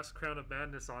we'll cast Crown of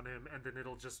Madness on him, and then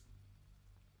it'll just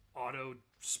auto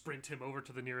sprint him over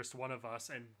to the nearest one of us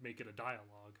and make it a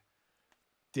dialogue.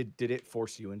 Did it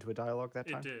force you into a dialogue that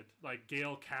time? It did. Like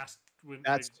Gale cast when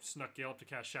I snuck Gale up to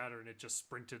cast Shatter, and it just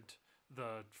sprinted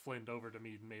the Flint over to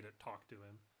me and made it talk to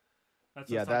him.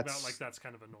 That's what I'm talking about. Like that's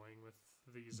kind of annoying with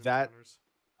these encounters.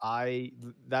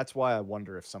 That's why I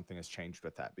wonder if something has changed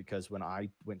with that, because when I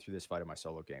went through this fight in my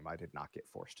solo game, I did not get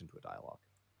forced into a dialogue.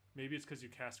 Maybe it's because you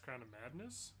cast Crown of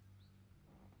Madness.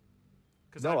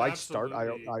 No, I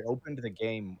opened the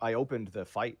game. I opened the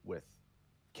fight with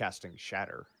casting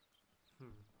Shatter.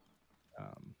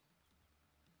 Um,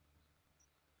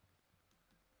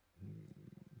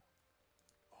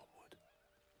 Onward.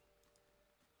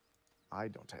 I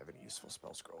don't have any useful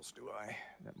spell scrolls, do I?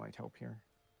 That might help here.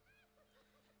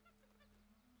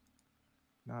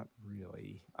 Not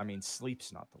really. I mean,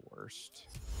 sleep's not the worst.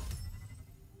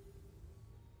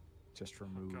 Just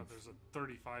remove. Oh God, there's a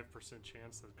 35%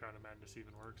 chance that Crown of Madness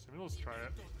even works. I mean, let's try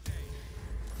it.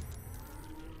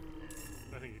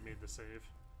 I think he made the save.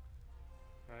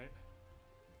 Right?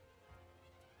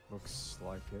 Looks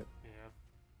like it.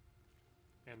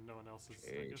 Yeah. And no one else is.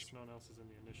 I guess no one else is in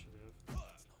the initiative.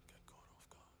 Let's not get caught off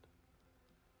guard.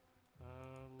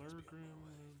 Lurgrim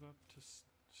move up to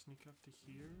sneak up to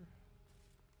here.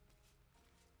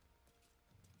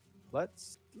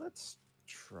 Let's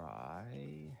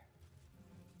try.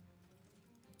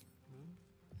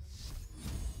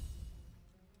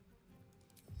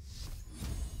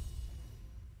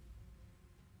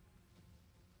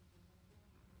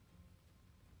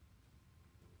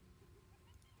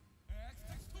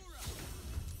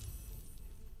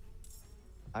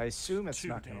 I assume it's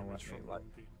not going to let me like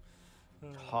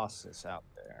toss this out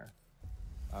there.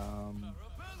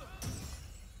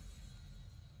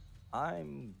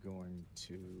 I'm going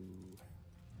to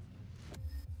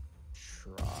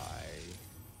try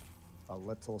a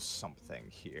little something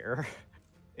here.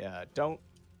 Yeah, don't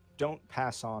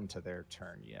pass on to their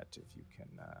turn yet if you can.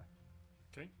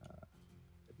 Okay.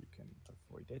 If you can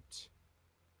avoid it.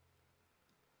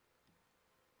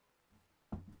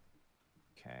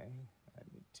 Okay, I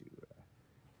need to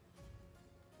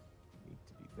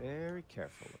be very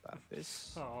careful about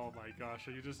this. Oh my gosh,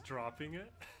 are you just dropping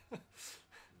it?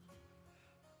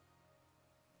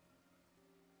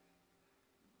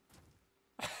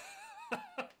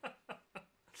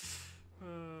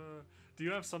 Do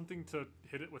you have something to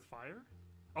hit it with fire?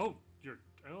 Oh, your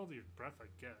breath, I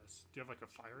guess. Do you have like a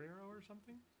fire arrow or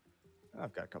something?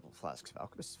 I've got a couple of flasks of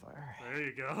alchemist fire. There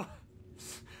you go.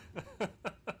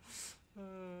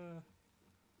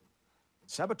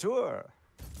 Saboteur.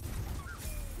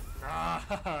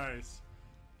 Nice.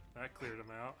 That cleared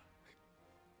him out.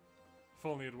 If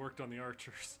only it worked on the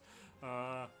archers.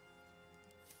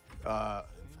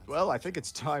 Well, I think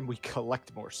it's time we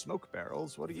collect more smoke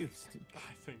barrels. What do you think?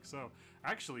 I think so.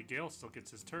 Actually, Gale still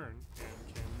gets his turn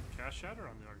and can cast Shatter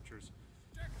on the archers.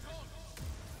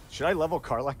 Should I level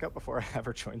Karlach up before I have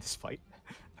her join this fight?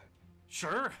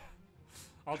 Sure.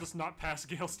 I'll just not pass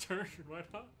Gale's turn. Why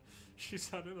not?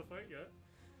 She's not in the fight yet.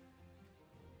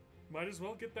 Might as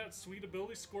well get that sweet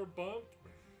ability score bump.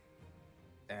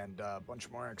 And a bunch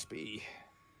more XP.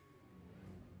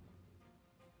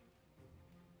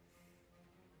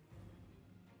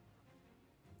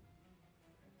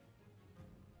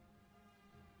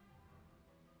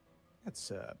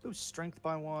 Let's boost strength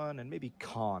by 1 and maybe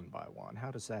con by 1.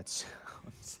 How does that sound?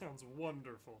 Sounds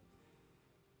wonderful.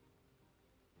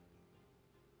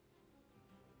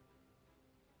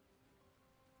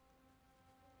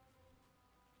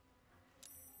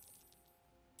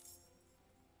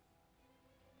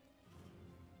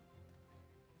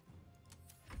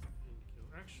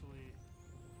 Actually,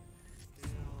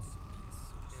 Gale,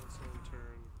 cancel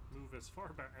turn, move as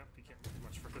far back. Oh, he can't move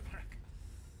much further back.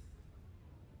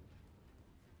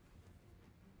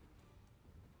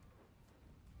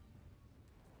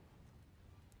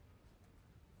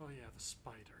 Oh yeah, the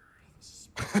spider.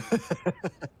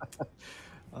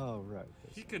 Oh, right.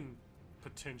 He can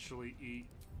potentially eat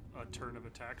a turn of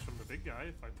attacks from the big guy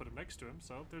if I put him next to him,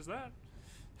 so there's that.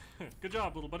 Good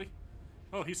job, little buddy.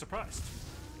 Oh, he's surprised.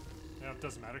 Yeah, it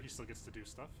doesn't matter, he still gets to do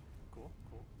stuff. Cool,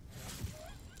 cool.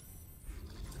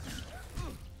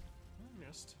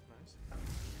 Missed, nice.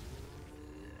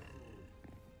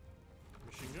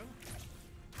 Machine gun?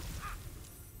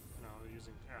 No, they're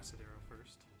using acid arrow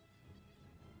first.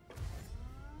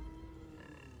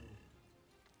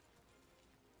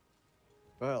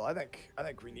 Well, I think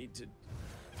we need to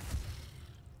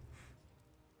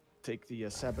take the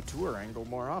saboteur angle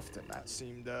more often. That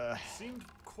seemed seemed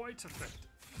quite effective.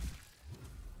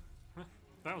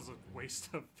 That was a waste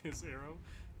of his arrow.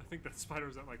 I think that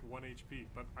spider's at like 1 HP,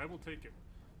 but I will take it.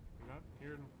 I'm not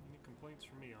hearing any complaints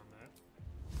from me on that.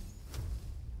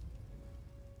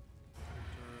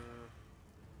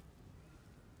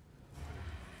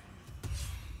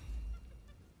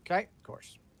 Okay, of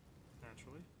course.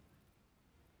 Naturally.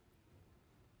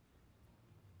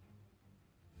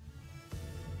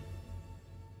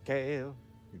 Gale,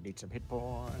 you need some hit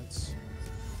points.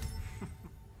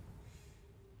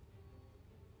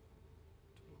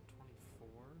 Total 24.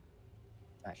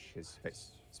 Smash his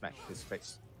face. Smash his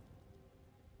face.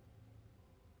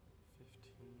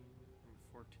 15 and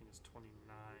 14 is 29.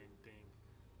 Dang.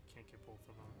 Can't get both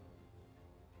of them.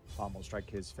 Pommel strike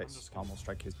his face. just gonna- Pommel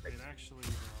strike his face. Wait, actually,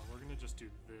 no. We're going to just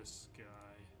do this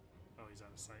guy. Oh, he's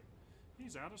out of sight.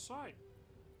 He's out of sight.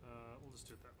 We'll just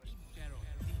do it that way.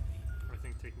 I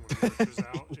think taking one of the archers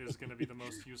out is going to be the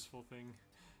most useful thing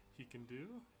he can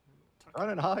do. Tuck Run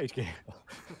and hide, Gale.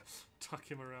 tuck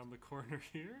him around the corner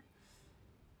here.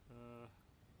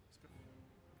 He's got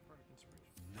bardic inspiration.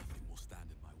 Nothing will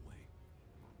stand in my way.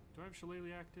 Do I have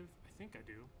Shillelagh active? I think I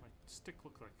do. My stick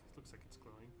looks like it's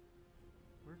glowing.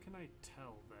 Where can I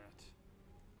tell that?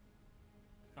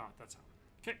 Ah, that's how.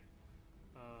 Okay.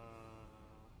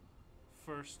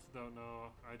 First, though,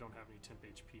 no, I don't have any temp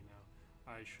HP now.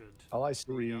 I should. All I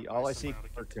re-up see, my all I see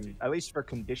symbiotic for entity. at least for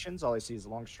conditions, all I see is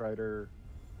long strider,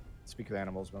 speak with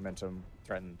animals, momentum,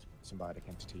 threatened, symbiotic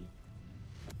entity.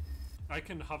 I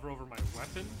can hover over my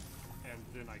weapon, and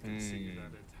then I can see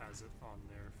that it has it on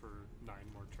there for 9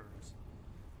 more turns.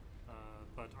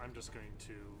 But I'm just going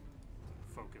to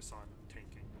focus on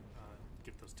tanking,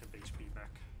 get those temp HP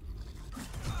back.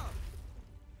 Huh.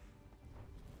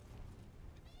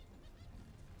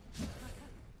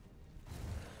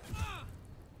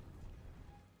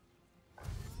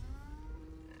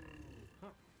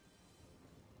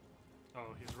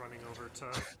 Oh, he's running over to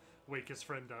wake his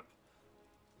friend up.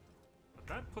 But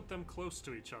that put them close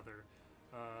to each other.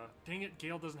 Dang it,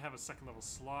 Gale doesn't have a second level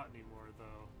slot anymore,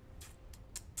 though.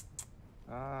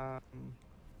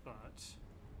 But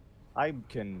I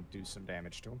can do some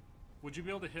damage to him. would you be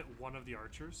able to hit one of the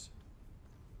archers?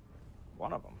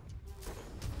 One of them.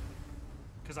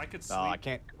 Because I could sleep. I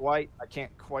can't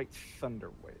quite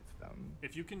thunderwave them.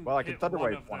 If you can Well, I can hit one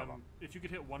thunderwave of one of them, them. if you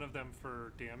could hit one of them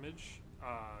for damage,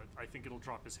 I think it'll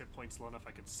drop his hit points low enough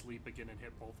I could sleep again and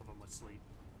hit both of them with sleep.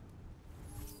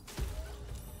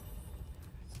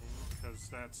 Because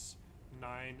that's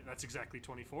 9. That's exactly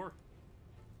 24.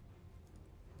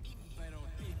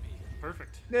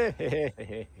 Perfect. Nothing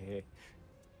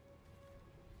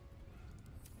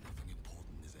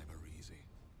important is ever easy.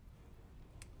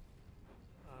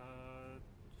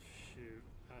 Shoot.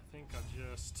 I think I'll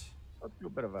just. Let's do a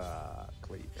bit of a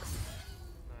cleave.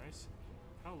 Nice.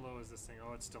 How low is this thing?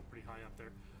 Oh, it's still pretty high up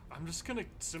there. I'm just gonna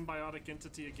symbiotic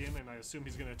entity again, and I assume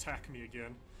he's gonna attack me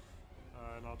again.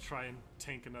 And I'll try and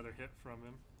tank another hit from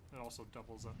him. It also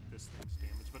doubles up this thing's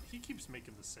damage, but he keeps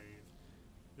making the save.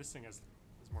 This thing is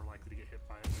more likely to get hit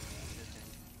by it than to hit him.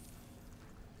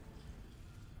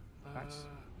 Nice.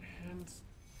 And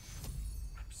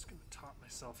I'm just gonna top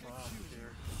myself off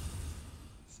here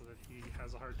so that he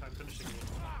has a hard time finishing me.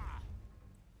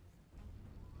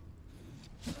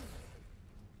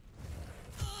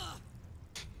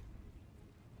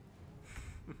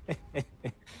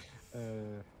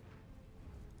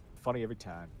 Funny every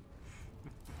time.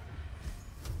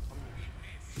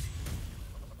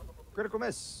 Critical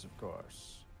miss, of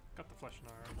course. Got the flesh and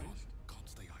armor at least. Can't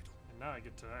stay idle. And now I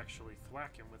get to actually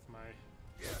thwack him with my...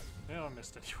 Yeah, I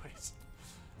missed anyways.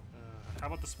 How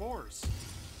about the spores?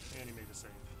 And he made a save.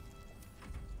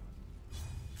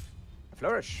 A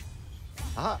flourish.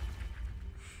 Aha.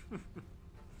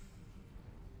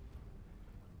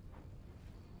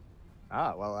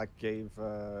 Well,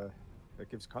 that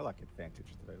gives Karlak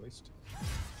advantage at the very least.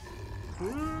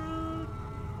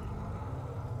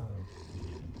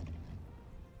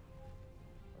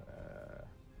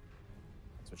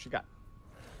 That's what she got.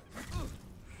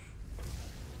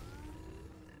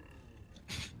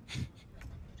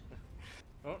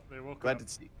 Oh, they woke Glad up. to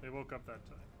see. They woke up that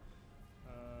time.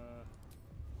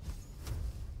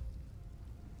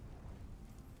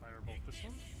 Firebolt this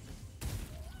one.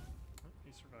 Oh,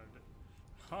 he survived it.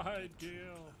 Hide,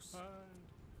 Gale. Hide.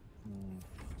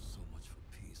 So much for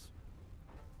peace.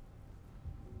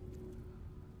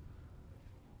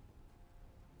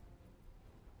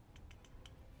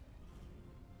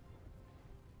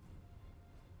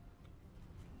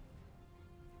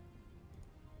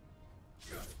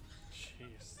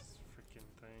 Jeez, this freaking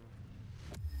thing.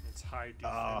 It's high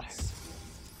defense.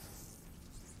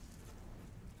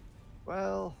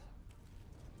 Well,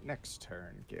 next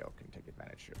turn, Gale can take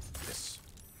advantage of this.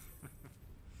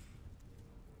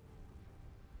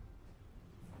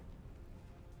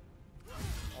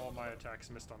 All my attacks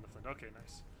missed on the flint. Okay,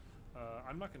 nice.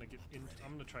 I'm not gonna get in.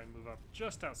 I'm gonna try and move up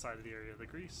just outside of the area of the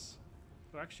grease.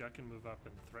 Oh, actually, I can move up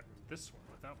and threaten this one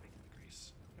without making the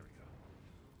grease. There we go.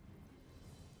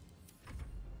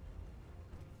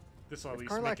 This will at If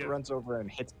least make Karlak it. runs over and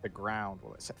hits the ground,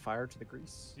 will it set fire to the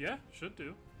grease? Yeah, should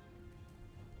do.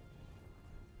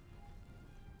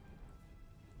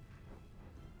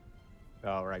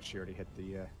 Oh, right. She already hit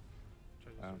the.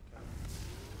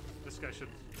 This guy should.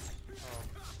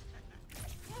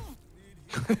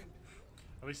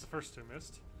 At least the first two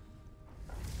missed.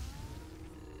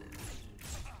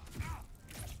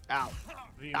 Ow!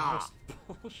 The most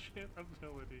bullshit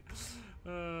ability.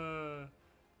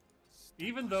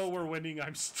 Even though we're winning,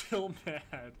 I'm still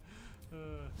mad.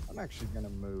 I'm actually gonna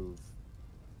move. Do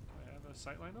I have a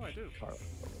sightline? Oh, I do. Karlak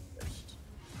first.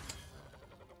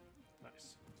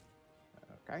 Nice.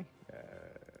 Okay. I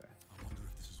wonder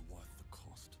if this is worth the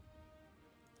cost.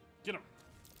 Get him.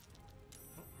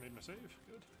 Oh, made my save.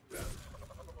 Good.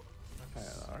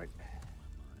 All right. My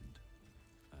mind.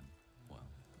 And, well,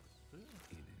 in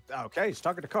it. Okay, he's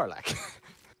talking to Karlak.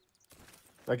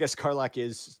 I guess Karlak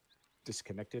is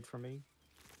disconnected from me.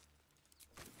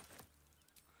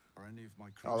 Are any of my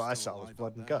crew All I still saw was alive blood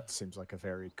up and there? guts. Seems like a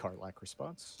very Karlak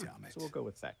response. Damn it. So we'll go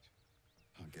with that.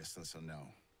 I guess that's a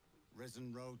no.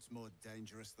 Risen Road's more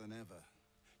dangerous than ever.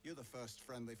 You're the first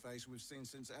friendly face we've seen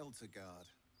since Eltergard.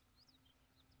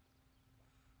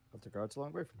 But the guard's a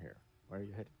long way from here. Where are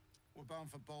you headed? We're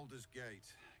bound for Baldur's Gate.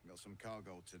 Got some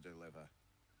cargo to deliver.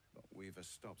 But we've a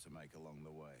stop to make along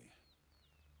the way.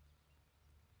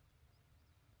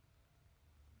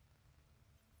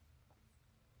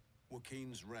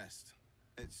 Joaquin's Rest.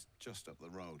 It's just up the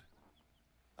road.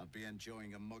 I'd be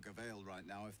enjoying a mug of ale right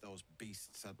now if those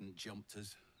beasts hadn't jumped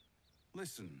us.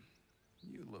 Listen,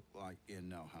 you look like you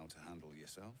know how to handle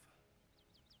yourself.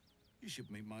 You should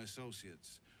meet my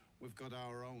associates. We've got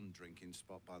our own drinking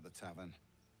spot by the tavern.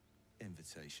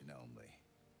 Invitation only.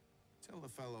 Tell the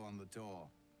fellow on the door.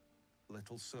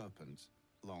 Little Serpent,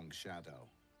 Long Shadow.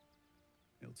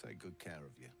 He'll take good care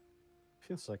of you.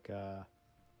 Feels like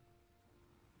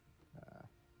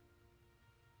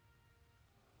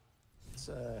it's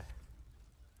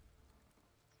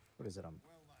what is it? On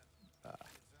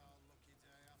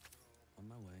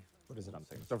my way. What is it? I'm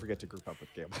thinking. Don't forget to group up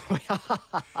with Gale.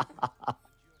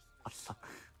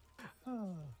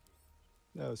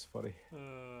 That was funny.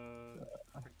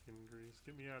 Freaking grease.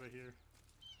 Get me out of here.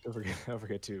 Don't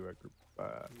forget to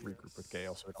regroup with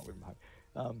Gale so we don't leave him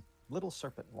behind. Little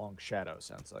Serpent, Long Shadow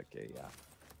sounds like a.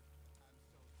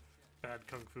 Bad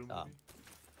kung fu movie.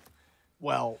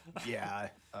 Well, yeah.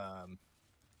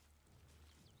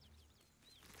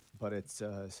 But it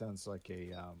sounds like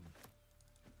a.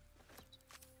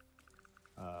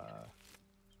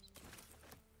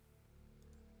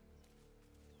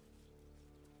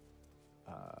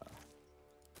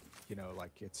 You know,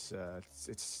 like it's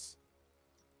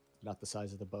not the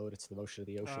size of the boat; it's the motion of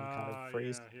the ocean kind of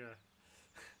phrase. Yeah.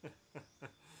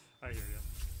 I hear you.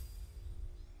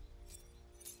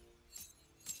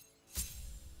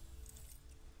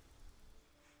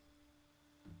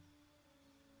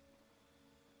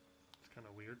 It's kind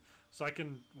of weird. So I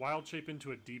can wild shape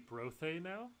into a deep Rothe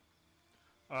now,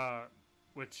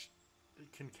 which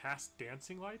can cast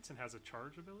dancing lights and has a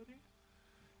charge ability.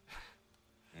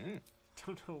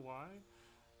 Don't know why.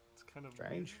 It's kind of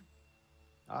Strange. weird.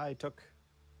 I took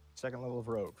second level of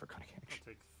rogue for cutting I'll action.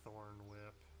 take Thorn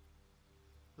Whip.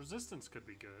 Resistance could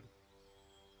be good.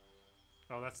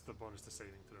 Oh, that's the bonus to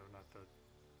saving throw, not the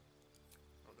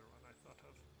other one I thought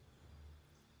of.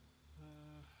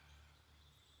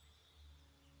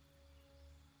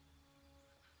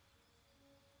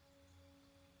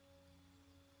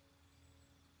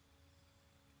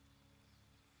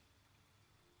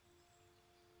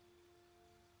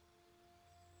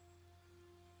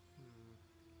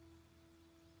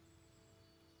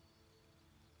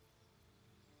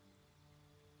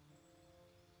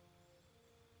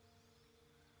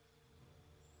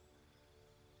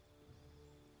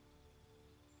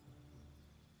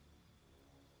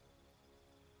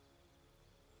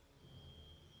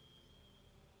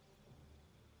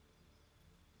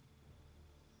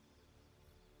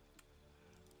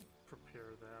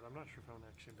 Prepare that. I'm not sure if I'm gonna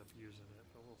actually end up using it,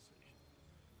 but we'll see.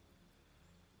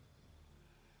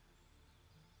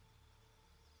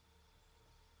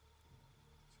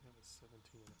 So we have a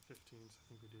 17 and a 15, so I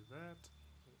think we do that.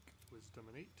 Make Wisdom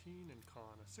an 18 and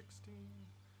Con a 16.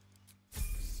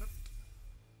 Accept.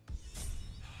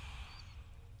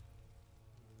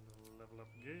 And level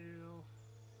up Gale.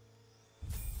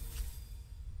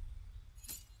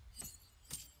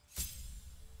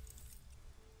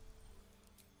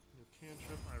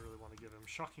 Cantrip. I really want to give him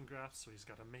Shocking Grasp, so he's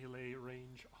got a melee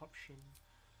range option.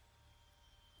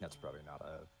 That's probably not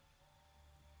a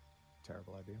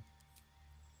terrible idea.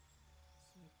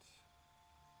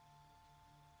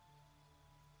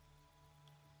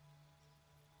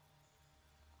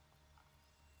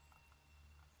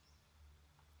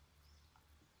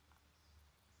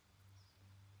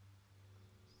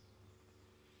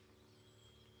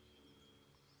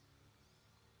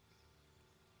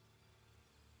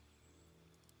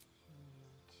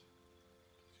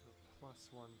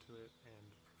 +1 to it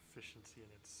and proficiency in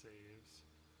its saves.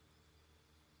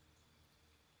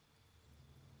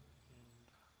 And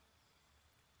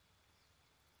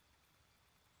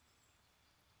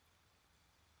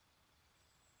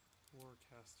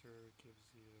Warcaster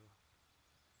gives you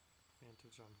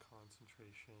advantage on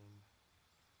concentration.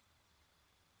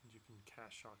 And you can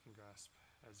cast Shocking Grasp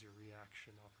as your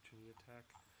reaction opportunity attack.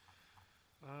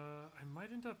 I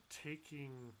might end up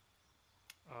taking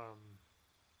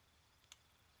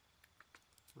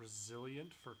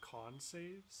Resilient for con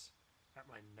saves at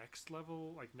my next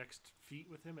level, like next feat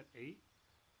with him at 8.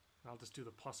 And I'll just do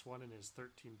the +1 in his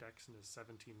 13 dex and his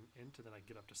 17 int, and then I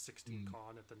get up to 16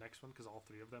 con at the next one because all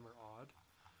 3 of them are odd.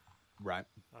 Right.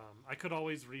 I could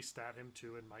always restat him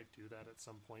too and might do that at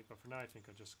some point, but for now I think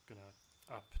I'm just going to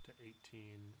up to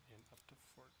 18 and up to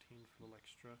 14 for a little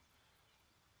extra.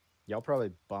 Yeah, I'll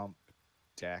probably bump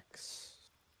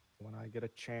dex when I get a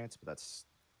chance, but that's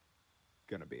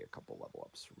going to be a couple level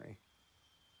ups for me.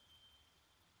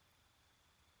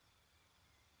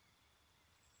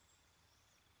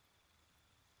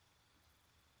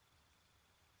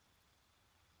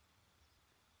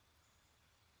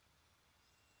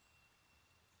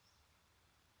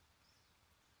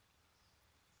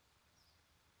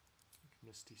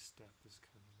 Misty Step is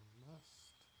kind of a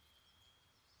must.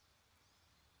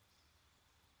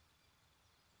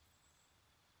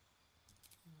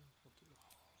 We'll do a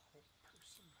whole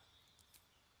person.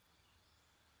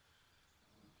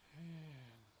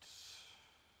 And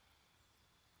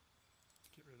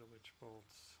get rid of Witch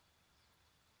Bolts.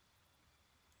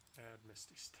 Add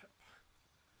Misty Step.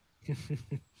 Yes.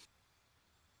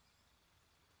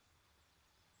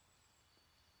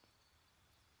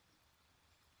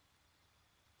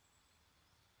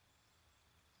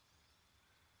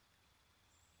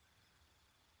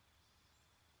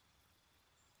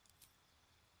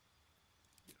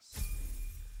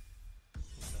 And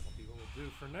that'll be what we'll do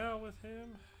for now with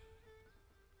him.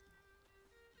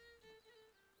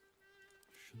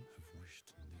 Shouldn't have wished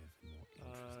to live in more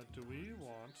interesting Do we times.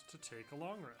 want to take a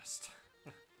long rest?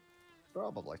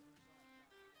 Probably.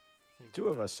 Think Two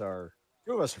of us are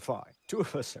fine. 2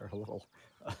 of us are a little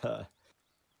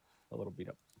beat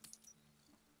up.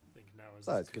 think now is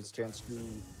But as it good gives a a chance time.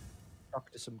 to talk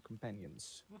to some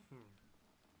companions. Looks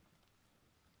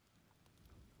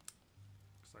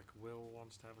like Will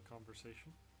wants to have a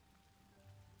conversation.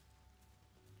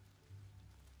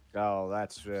 Oh,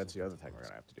 that's the other thing we're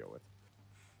gonna have to deal with.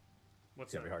 What's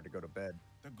It's gonna that? be hard to go to bed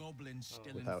The goblins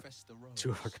still without infest the roads.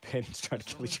 2 of our companions trying to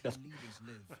As kill long as each their other. leaders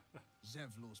live,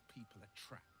 Zevlor's people are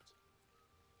trapped.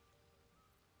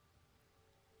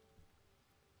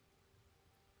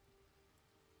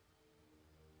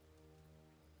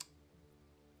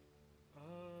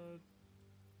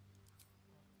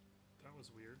 That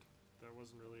was weird. That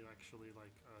wasn't really actually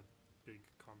like a big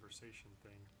conversation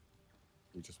thing.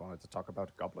 We just wanted to talk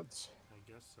about goblins. I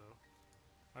guess so.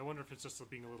 I wonder if it's just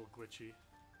being a little glitchy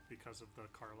because of the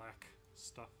Karlak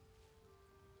stuff.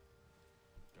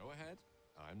 Go ahead.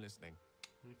 I'm listening.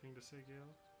 Anything to say,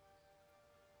 Gale?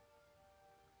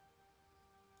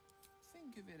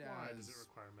 Think of it Why as does it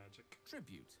require magic?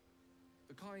 tribute.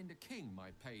 The kind a king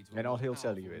might pay to And a all more he'll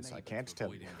tell you powerful is, "I neighbor can't to tell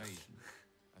avoid you." invasion.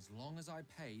 As long as I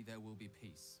pay, there will be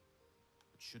peace.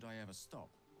 But should I ever stop,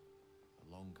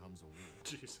 along comes a war.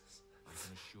 Jesus. I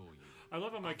can assure you. I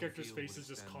love how my character's Battlefield face would is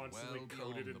just extend constantly well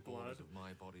coated beyond in the borders blood, of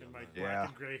my body and my alone. black Yeah.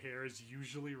 and gray hair is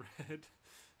usually red.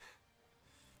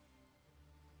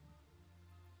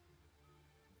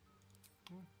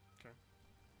 Okay.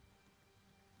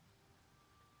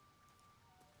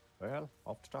 Well,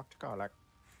 off to talk to Karlak.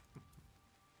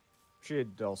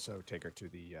 Should also take her to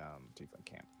the Tiefling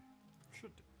camp.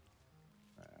 Should do.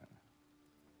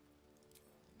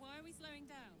 Why are we slowing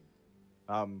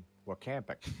down? We're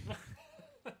camping.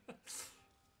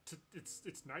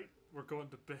 It's night. We're going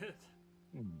to bed.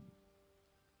 Let's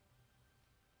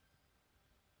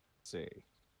see.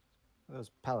 Those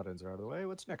paladins are out of the way.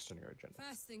 What's next on your agenda?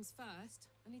 First things first,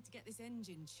 I need to get this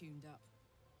engine tuned up.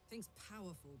 Thing's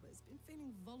powerful, but it's been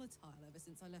feeling volatile ever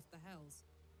since I left the Hells.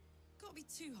 Can't be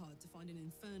too hard to find an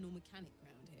infernal mechanic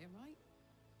round here, right?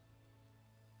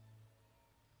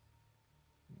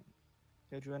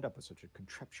 How'd you end up with such a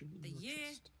contraption in The your year?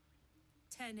 chest?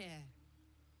 10 air.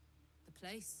 The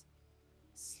place?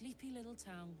 Sleepy little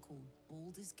town called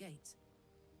Baldur's Gate.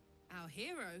 Our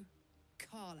hero?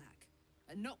 Karlak.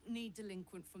 A knock-kneed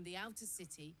delinquent from the outer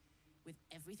city with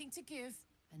everything to give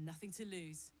and nothing to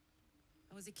lose.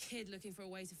 I was a kid looking for a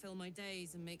way to fill my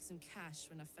days and make some cash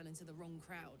when I fell into the wrong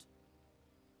crowd.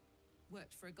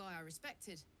 Worked for a guy I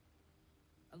respected.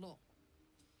 A lot.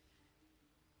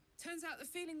 Turns out the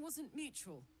feeling wasn't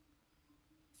mutual.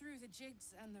 through the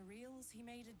jigs and the reels, he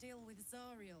made a deal with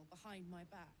Zariel behind my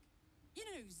back. You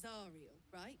know Zariel,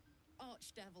 right?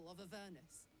 Archdevil of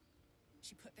Avernus.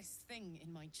 She put this thing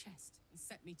in my chest and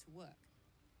set me to work.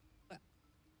 Well,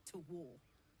 to war.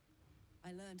 I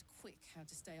learned quick how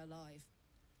to stay alive.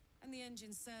 And the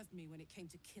engine served me when it came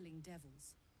to killing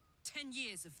devils. 10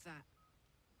 years of that.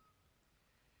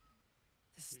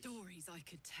 The stories I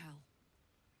could tell.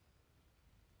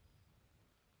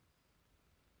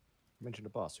 You mentioned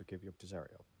a boss who gave you up to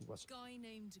Zariel. Who was it? Guy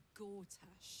named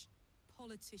Gortash.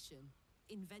 Politician.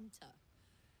 Inventor.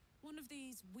 One of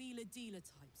these wheeler-dealer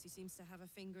types who seems to have a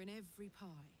finger in every pie.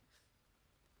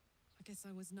 I guess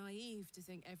I was naive to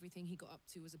think everything he got up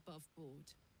to was above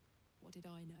board. What did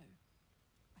I know?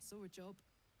 I saw a job.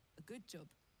 A good job.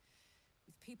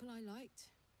 With people I liked.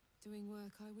 Doing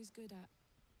work I was good at.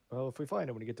 Well, if we find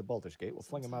him when we get to Baldur's Gate, we'll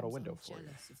fling him out a window for you.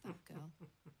 Jealous of that girl.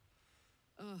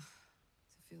 Ugh.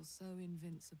 To feel so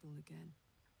invincible again.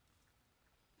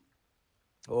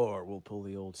 Or we'll pull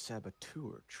the old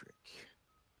saboteur trick.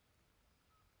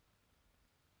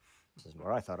 This isn't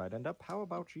where I thought I'd end up. How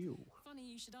about you? Funny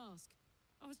you should ask.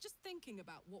 I was just thinking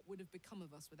about what would have become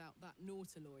of us without that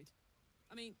Nautiloid.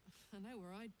 I mean, I know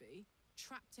where I'd be.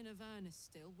 Trapped in Avernus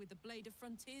still, with the Blade of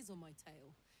Frontiers on my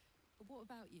tail. But what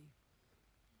about you?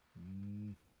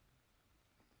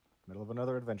 Middle of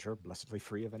another adventure, blessedly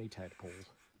free of any tadpole.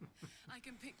 I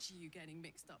can picture you getting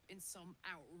mixed up in some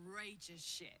outrageous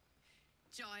shit.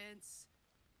 Giants,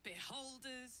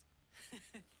 beholders,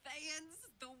 Thayans,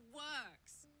 the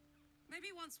works. Maybe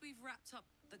once we've wrapped up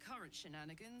the current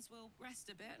shenanigans, we'll rest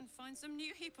a bit and find some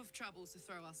new heap of troubles to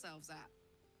throw ourselves at.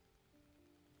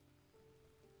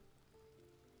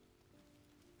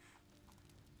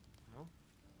 Well,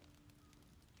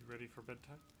 you ready for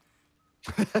bedtime?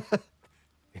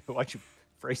 Why'd you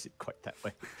phrase it quite that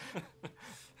way?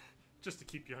 Just to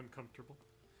keep you uncomfortable.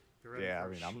 You ready Yeah, for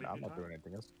I mean, I'm not doing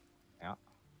anything else. Yeah.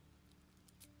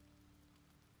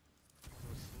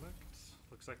 Select.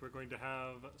 Looks like we're going to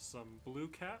have some blue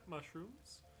cat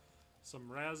mushrooms,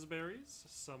 some raspberries,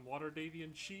 some water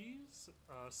Davian cheese,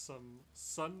 some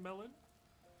sun melon,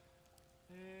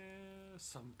 and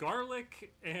some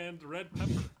garlic and red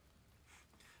pepper.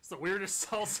 It's the weirdest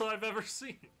salsa I've ever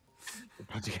seen. You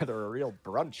put together a real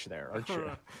brunch there, aren't you?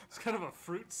 It's kind of a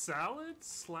fruit salad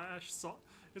slash salt.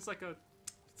 It's like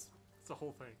it's a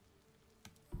whole thing.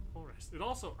 Whole rest. It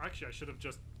also, actually, I should have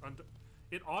just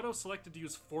it auto-selected to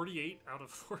use 48 out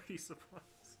of 40 supplies.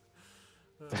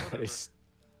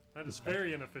 That is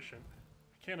very inefficient.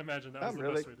 I can't imagine that was the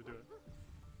best way to do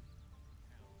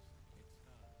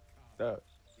it.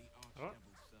 Oh.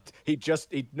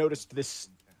 He noticed this.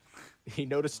 He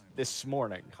noticed this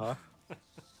morning, huh?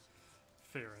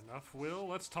 Fair enough, Will.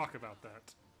 Let's talk about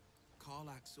that.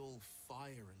 Karlak's all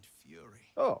fire and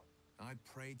fury. Oh. I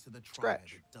pray to the triad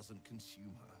Scratch. it doesn't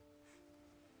consume her.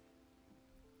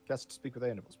 Has to speak with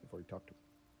animals before you talk to him.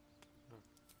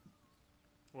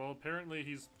 Well, apparently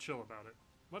he's chill about it.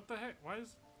 What the heck? Why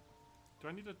is? Do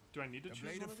I need to The choose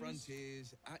Blade one of of these?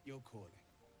 Frontiers at your calling.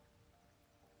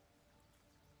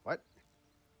 What?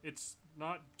 It's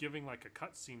not giving like a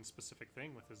cutscene specific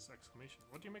thing with his exclamation.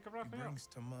 What do you make of He Raphael? brings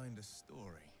to mind a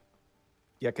story.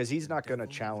 Yeah, because he's not going to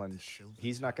Devil challenge. with the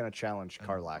He's not going to challenge An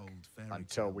Karlak old fairy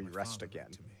until tale we my rest father again.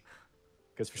 read to me.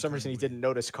 Because for The some reason he penguin, didn't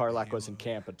notice Karlak the was in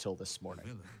hero, camp until this A morning.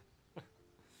 villain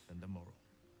and a moral.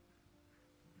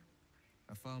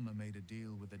 A farmer made a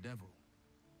deal with the devil,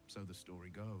 so the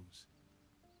story goes.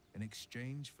 In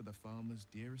exchange for the farmer's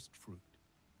dearest fruit,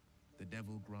 the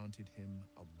devil granted him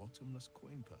a bottomless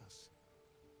coin purse.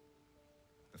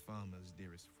 The farmer's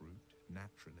dearest fruit,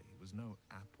 naturally, was no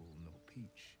apple nor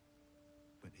peach,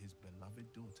 but his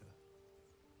beloved daughter.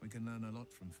 We can learn a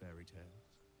lot from fairy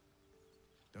tales,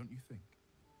 don't you think?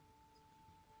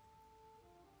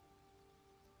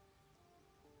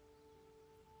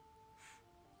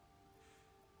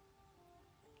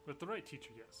 With the right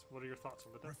teacher, yes. What are your thoughts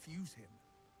on the devil? Refuse him,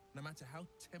 no matter how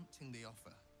tempting the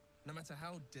offer, no matter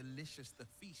how delicious the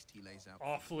feast he lays out.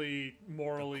 Awfully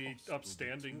morally cost will be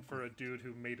upstanding too for a great. dude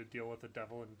who made a deal with the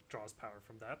devil and draws power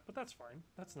from that, but that's fine.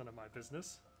 That's none of my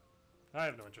business. I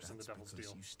have no interest in the That's devil's because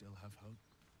deal. you still have hope.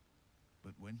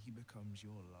 But when he becomes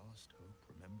your last hope,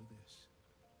 remember this.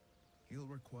 He'll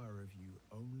require of you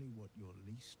only what you're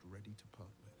least ready to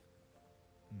part with,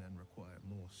 and then require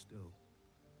more still.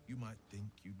 You might think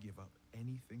you'd give up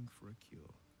anything for a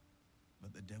cure,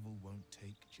 but the devil won't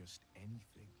take just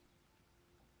anything.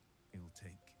 He'll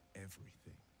take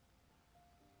everything.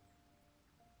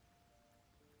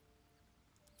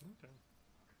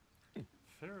 Okay.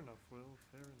 Fair enough, Will.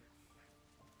 Fair enough.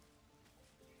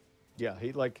 Yeah,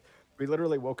 he like We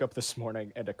literally woke up this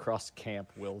morning and across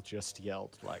camp, Will just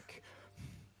yelled like,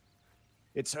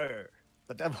 "It's her,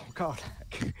 the devil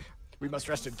Karlak. We must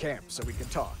rest in camp so we can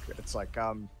talk." And it's like,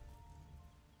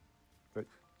 but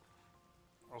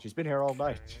she's been here all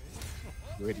night.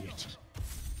 You idiot.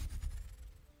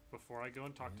 Before I go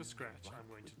and talk to Scratch, I'm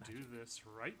going to do this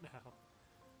right now.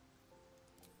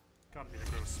 Gotta be a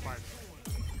gross spider.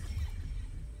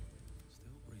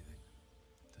 Still breathing,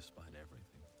 despite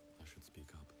everything. I should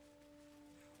speak up.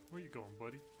 Where you going,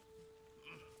 buddy?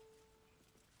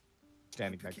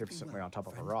 Standing Hope you're keeping magnificently well, on top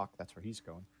of a friend. rock, that's where he's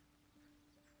going.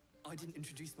 I didn't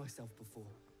introduce myself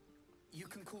before. You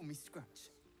can call me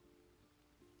Scratch.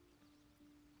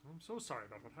 I'm so sorry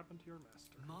about what happened to your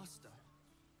master. Master.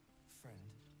 Friend.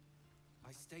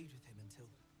 I stayed with him until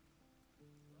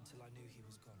I knew he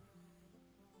was gone.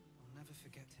 I'll never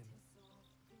forget him.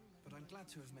 But I'm glad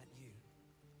to have met you.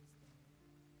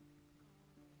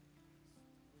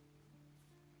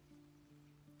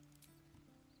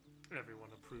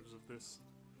 Everyone approves of this.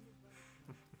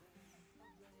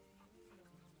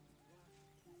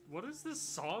 What is this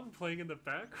song playing in the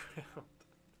background?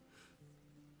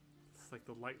 It's like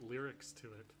the light lyrics to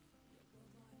it.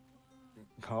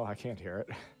 Oh, I can't hear it.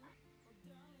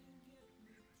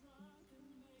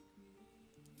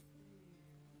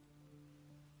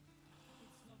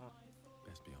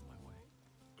 Best be on my way.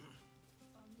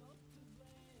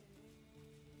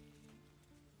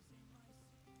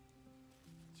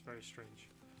 It's very strange.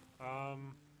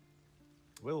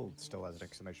 Will still has an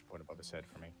exclamation point above his head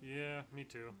for me. Yeah, me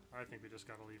too. I think we just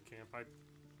gotta leave camp.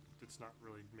 It's not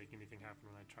really making anything happen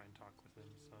when I try and talk with him,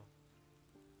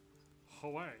 so.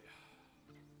 Away.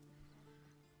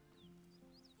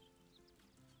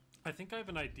 I think I have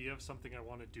an idea of something I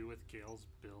want to do with Gale's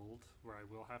build, where I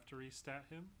will have to restat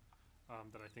him,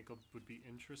 that I think would be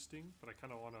interesting, but I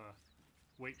kind of want to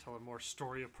wait till a more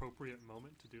story-appropriate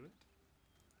moment to do it.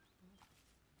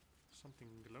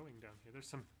 Something glowing down here. There's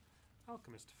some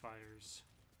alchemist fires,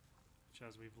 which,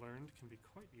 as we've learned, can be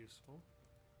quite useful.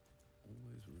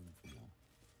 Always room for more.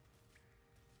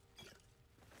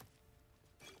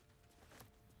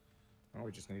 Oh,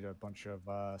 we just need a bunch of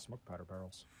smoke powder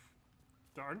barrels.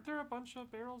 Aren't there a bunch of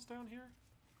barrels down here?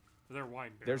 Or they're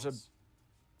wine barrels.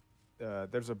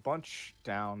 There's a bunch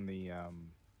down the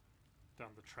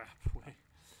down the trap way.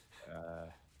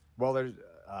 well, there's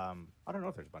I don't know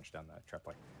if there's a bunch down that trap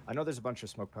way. I know there's a bunch of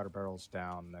smoke powder barrels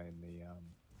down in the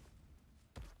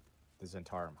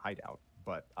Zentarum hideout,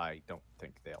 but I don't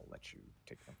think they'll let you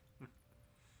take them.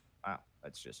 Wow,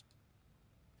 that's just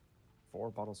 4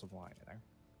 bottles of wine in there.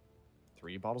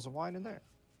 3 bottles of wine in there.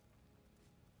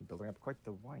 You're building up quite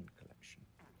the wine collection.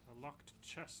 A locked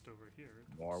chest over here.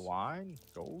 More wine,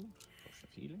 gold, potion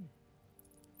of healing.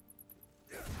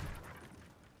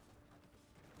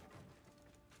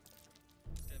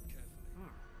 Step carefully.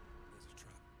 There's a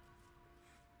trap.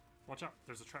 Watch out,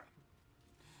 there's a trap.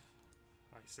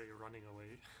 I say running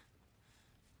away.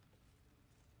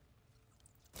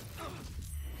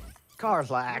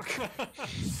 Karlak!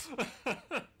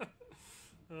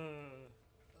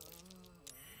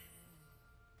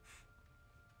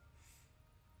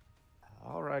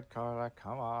 All right, Karlak,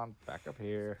 come on, back up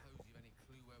here. Suppose you've any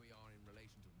clue where we are in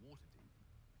relation to Waterdeep?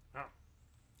 Oh.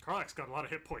 Karlak's got a lot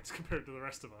of hit points compared to the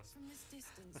rest of us. From this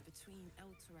distance between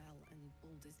Elturel and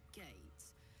Baldur's Gate,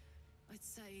 I'd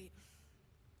say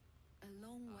a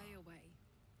long way away.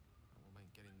 That will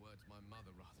make getting word to my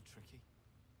mother rather tricky.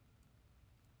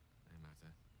 No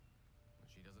matter. What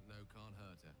she doesn't know can't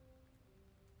hurt her.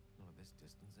 Not at this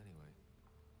distance, anyway.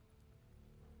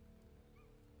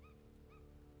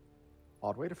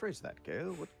 Odd way to phrase that,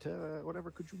 Gale. Whatever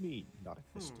could you mean? Not at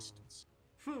this distance.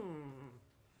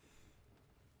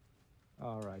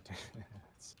 All right.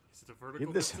 Is it a vertical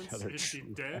Give this distance? another Is she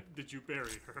try. dead? Did you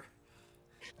bury her?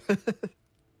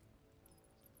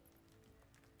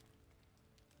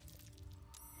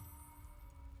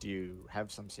 Do you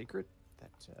have some secret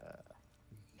that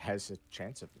has a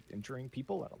chance of injuring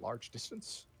people at a large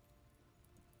distance?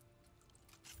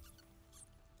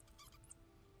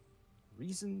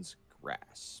 Reason's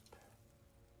Grasp.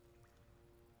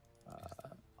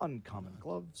 Uncommon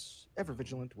gloves. Ever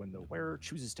vigilant when the wearer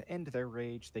chooses to end their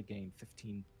rage, they gain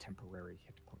 15 temporary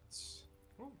hit points.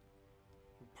 Oh.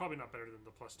 Probably not better than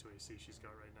the +2 AC she's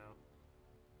got right now.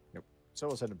 Nope. So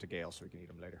we'll send them to Gale so we can eat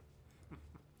them later.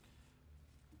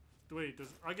 Wait,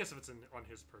 I guess if it's on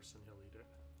his person, he'll eat it.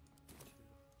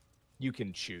 You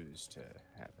can choose to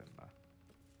have him.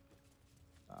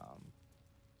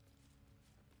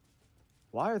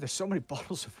 Why are there so many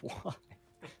bottles of wine?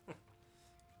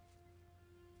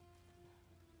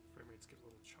 Frame rates get a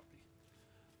little choppy.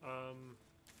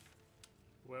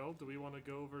 Well, do we want to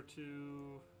go over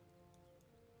to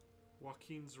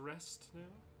Joaquin's Rest now?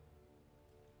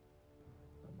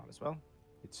 Might as well.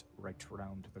 It's right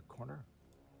around the corner.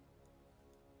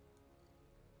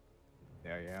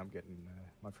 Yeah, I'm getting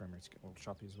my frame rate's getting a little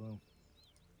choppy as well.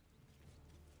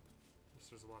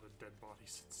 There's a lot of dead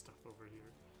bodies and stuff over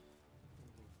here. I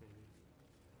think maybe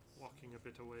walking a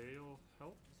bit away will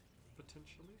help,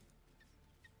 potentially.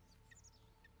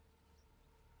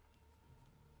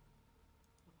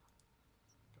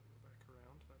 Gotta go back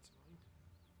around, that's annoying.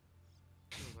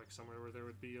 Feels like somewhere where there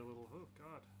would be a little, oh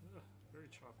god, very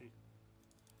choppy.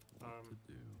 What to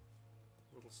do?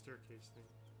 Little staircase thing.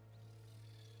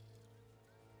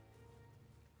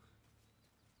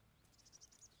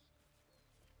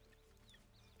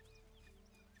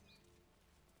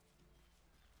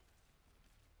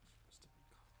 Supposed to be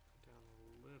down a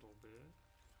little bit.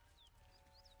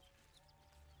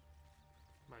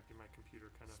 Might be my computer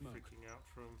kind of Smoke. freaking out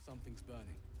from Something's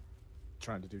burning.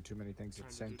 Trying to do too many things at trying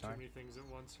the to same do too time. many things at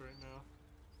once right now.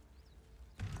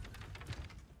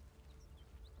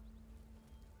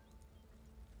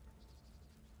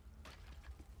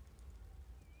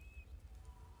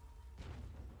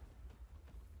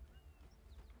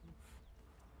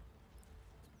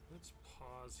 Let's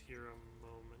pause here a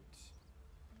moment.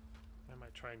 I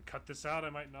might try and cut this out, I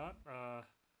might not. Is there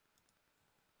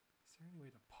any way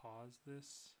to pause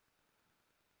this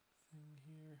thing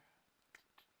here?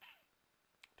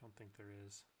 Don't think there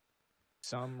is.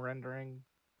 Some rendering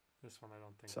This one I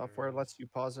don't think software there lets is. you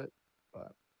pause it,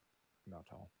 but not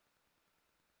all.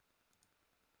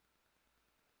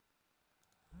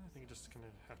 I think it's just gonna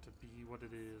have to be what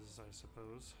it is, I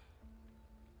suppose.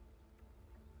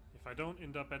 If I don't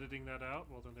end up editing that out,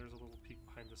 well then there's a little peek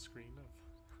behind the screen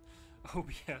of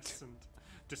OBS and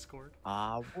Discord.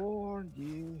 I warned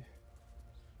you.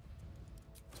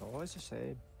 It's always the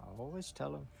same. I always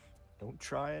tell them, don't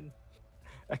try and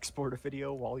export a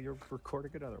video while you're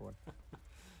recording another one.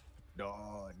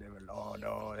 No, never. Oh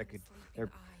no,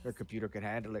 their computer can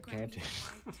handle it, can't it?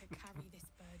 To carry this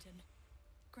burden.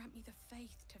 Grant me the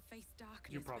faith to face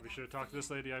darkness. You probably without should have talked to fear. this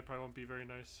lady. I probably won't be very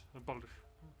nice. Baldur.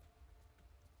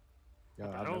 Yeah,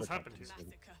 What the I've hell's never happened talked to here? this lady.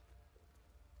 Massacre.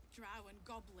 Drow and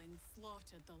goblins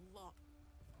slaughtered the lot.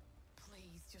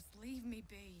 Please, just leave me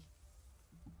be.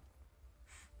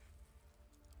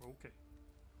 Okay.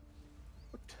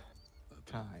 What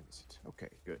time is it? Okay,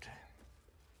 good.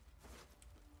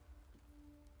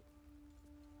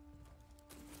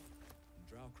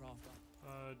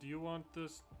 Drowcraft. Do you want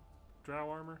this drow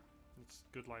armor? It's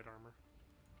good light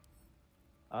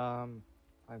armor.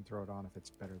 I'd throw it on if it's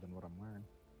better than what I'm wearing.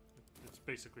 It's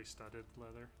basically studded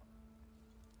leather.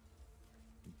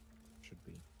 Should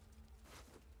be.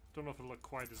 Don't know if it'll look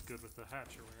quite as good with the hat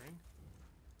you're wearing.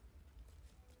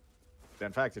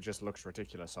 In fact, it just looks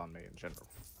ridiculous on me in general.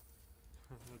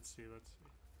 Let's see.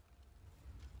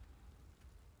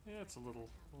 Yeah, it's a little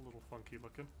funky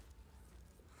looking.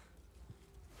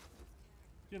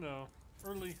 You know,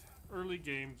 early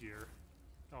game gear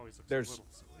always looks a There's little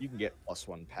silly. you can get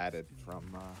 +1 padded from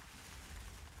Oh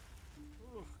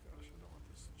gosh, I don't want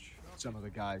this choppy. some of the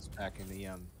guys back in the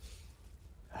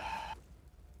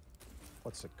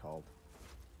what's it called?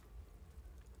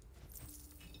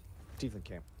 Tiefling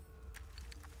camp.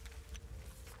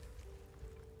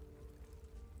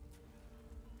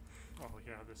 Oh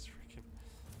yeah, this freaking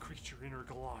creature inner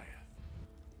Goliath.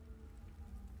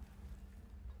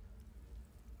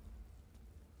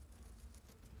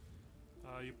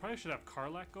 You probably should have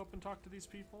Karlak go up and talk to these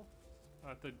people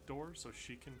at the door so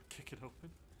she can kick it open.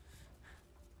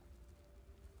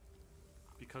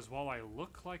 Because while I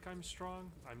look like I'm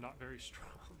strong, I'm not very strong.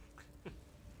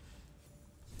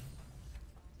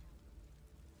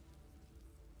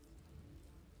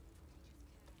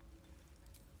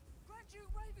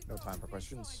 No time for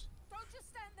questions. Don't just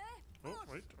stand there. Oh,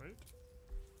 wait.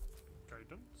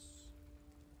 Guidance.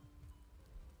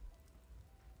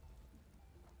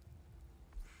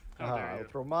 Oh, there I'll you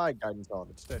throw my guidance on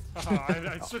instead.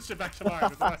 I switched it back to mine.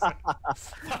 With what I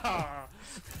said.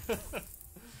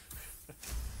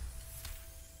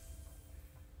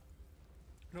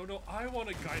 No, I want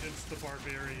to guidance the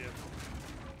barbarian.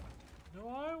 No,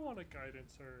 I want to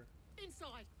guidance her.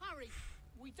 Inside, hurry.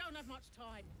 We don't have much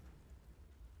time.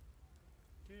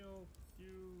 Gale,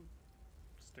 you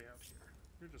stay out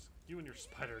here. You and your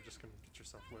spider are just gonna get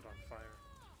yourself lit on fire.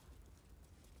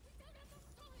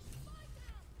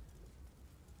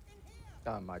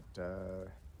 I might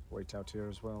wait out here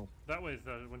as well. That way,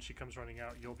 when she comes running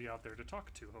out, you'll be out there to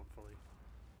talk to, hopefully.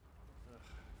 Ugh,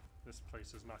 this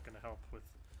place is not going to help with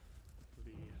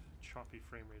the choppy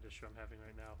frame rate issue I'm having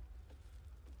right now.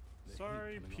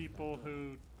 Sorry, people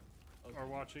who are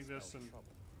watching this and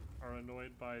are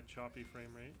annoyed by choppy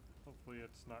frame rate. Hopefully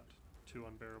it's not too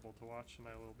unbearable to watch, and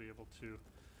I will be able to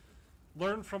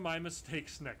learn from my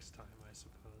mistakes next time, I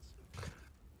suppose.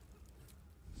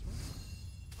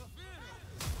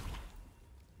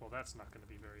 Well, that's not going to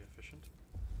be very efficient.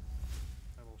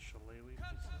 I will shillelagh this.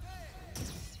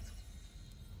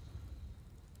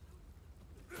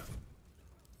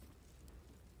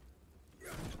 There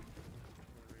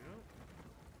we go.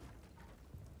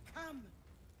 Come.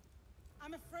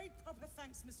 I'm afraid proper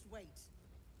thanks must wait.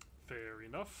 Fair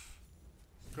enough.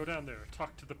 Go down there,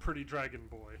 talk to the pretty dragon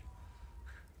boy.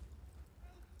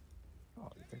 Oh,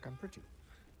 you think I'm pretty?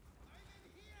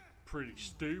 Pretty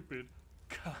stupid.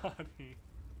 Connie.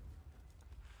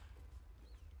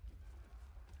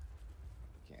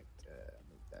 Can't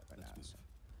move that right now. So.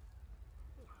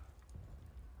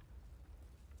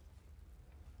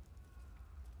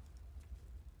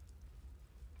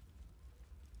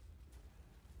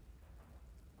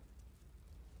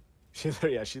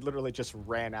 She literally just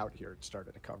ran out here and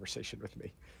started a conversation with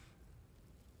me.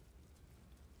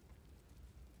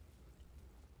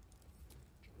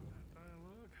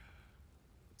 Dialogue.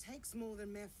 It takes more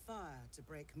than mere fire to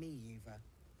break me, Yuva.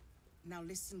 Now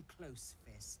listen close,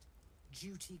 Fist.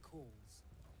 Duty calls.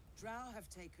 Drow have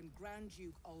taken Grand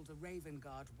Duke Alder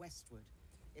Ravengard westward,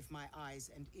 if my eyes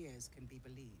and ears can be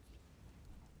believed.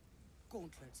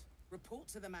 Gauntlet, report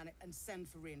to the man and send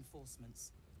for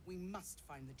reinforcements. We must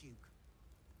find the Duke.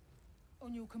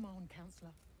 On your command,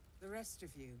 Counselor. The rest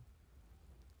of you,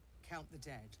 count the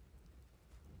dead.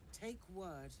 Take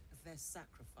word of their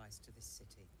sacrifice to this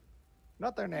city.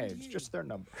 Not their And names, you? just their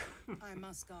number. I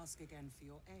must ask again for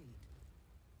your aid.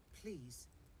 Please,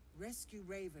 rescue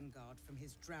Ravengard from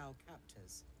his drow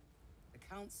captors. The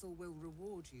Council will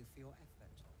reward you for your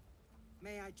effort.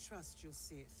 May I trust you'll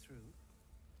see it through?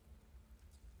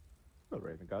 Well,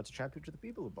 Ravengard's a champion to the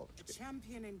people of Baldur's A Gate.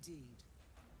 champion indeed.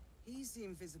 He's the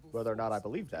invisible Whether or not I force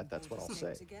believe that, keeping that's what I'll Baldur's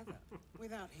Gate say. Together.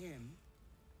 Without him,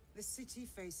 the city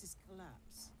faces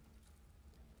collapse.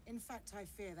 In fact, I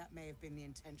fear that may have been the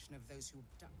intention of those who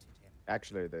abducted him.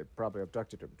 Actually, they probably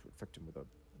abducted him to infect him with a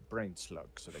brain slug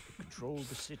so they could control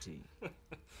the city.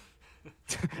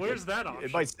 Where's that option?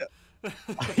 It might.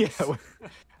 Yeah.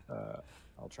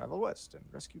 I'll travel west and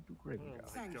rescue Duke Ravengard.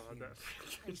 Thank God, you. that-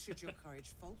 And should your courage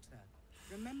falter,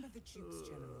 remember the Duke's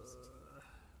generosity.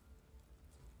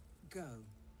 Go.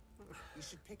 You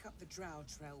should pick up the Drow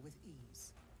trail with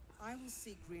ease. I will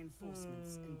seek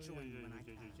reinforcements and join you when I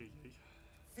can.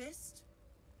 Fist,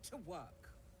 to work.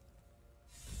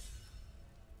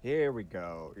 Here we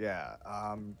go. Yeah.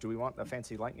 Do we want a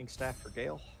fancy lightning staff for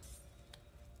Gale?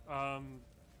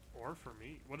 Or for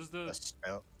me. What is the...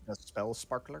 The spell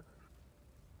sparkler.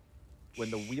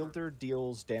 When the wielder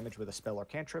deals damage with a spell or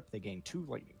cantrip, they gain 2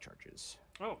 lightning charges.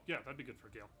 Oh, yeah, that'd be good for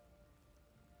Gale.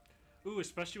 Ooh,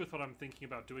 especially with what I'm thinking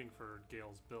about doing for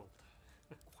Gale's build.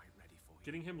 Quite ready for you.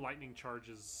 Getting him lightning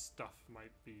charges stuff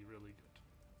might be really good.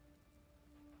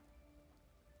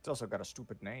 It's also got a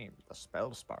stupid name, the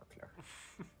spell sparkler.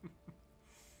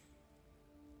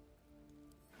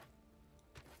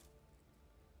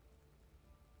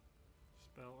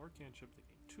 Spell or cantrip, they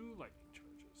gain 2 lightning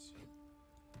charges.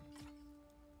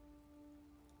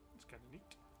 That's kind of neat.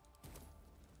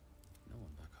 No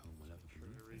one back home will ever Should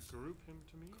believe I this. regroup him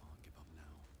to me? Can't give up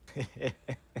now.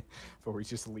 Before we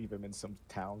just leave him in some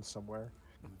town somewhere.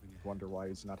 Moving ahead. Wonder why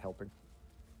he's not helping. Do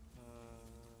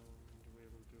we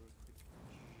ever do a quick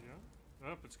jump?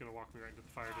 Oh, it's going to walk me right into the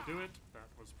fire to do it. That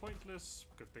was pointless.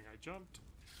 Good thing I jumped.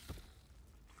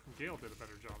 Gale did a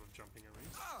better job of jumping at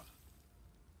least.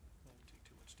 Didn't take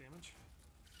too much damage.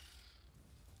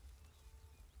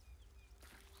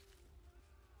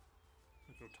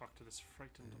 I'll go talk to this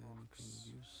frightened ox.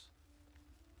 Anything of use?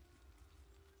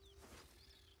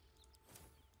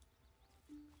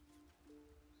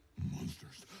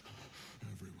 Monsters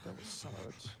everywhere. That was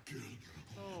solid.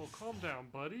 Oh, calm down,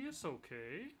 buddy. It's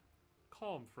okay.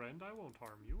 Calm, friend. I won't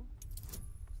harm you.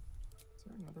 Is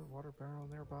there another water barrel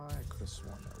nearby? I could have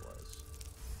sworn there was.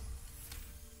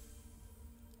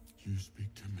 You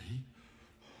speak to me?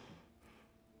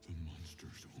 The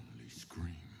monsters only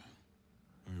scream.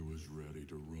 I was ready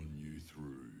to run you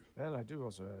through, Well, I do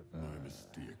also have my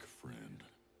mistake friend.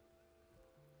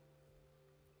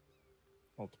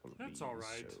 multiple That's bees, all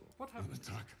right. so- What An happened?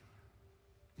 attack.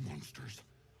 Monsters.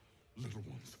 Little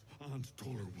ones and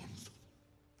taller ones.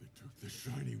 They took the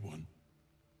shiny one.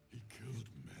 He killed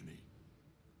many.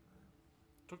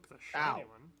 Took the shiny Ow.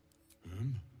 one.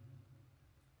 Him?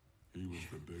 He was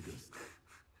the biggest.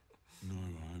 Now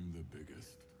I'm the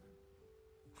biggest.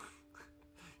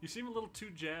 You seem a little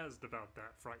too jazzed about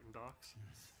that, Frightened Ox.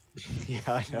 Yeah,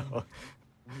 I know.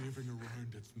 Waving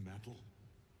around its metal,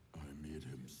 I made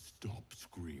him stop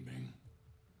screaming.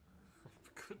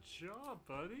 Good job,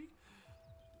 buddy.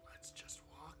 Let's just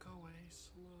walk away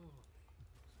slowly.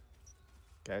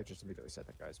 Okay, I just immediately set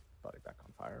that guy's body back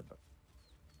on fire, but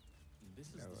This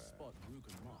is No, the spot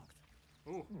Rugen marked.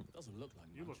 Ooh, Doesn't look like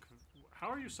you much. look. How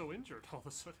are you so injured all of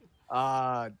a sudden?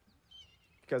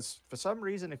 because for some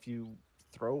reason, if you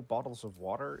throw bottles of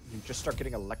water, you just start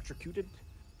getting electrocuted.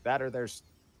 That or there's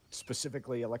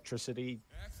specifically electricity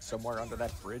somewhere under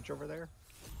that bridge over there.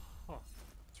 Huh.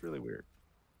 It's really weird.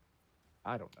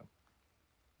 I don't know.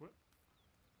 What?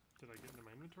 Did I get into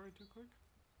my inventory too quick?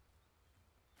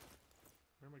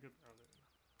 Where am I good? Oh, there we go.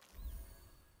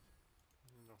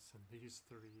 And I'll send these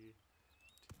 3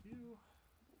 to you.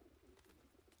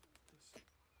 This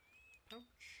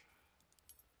pouch.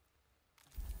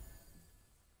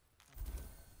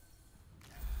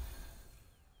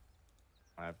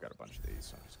 I've got a bunch of these,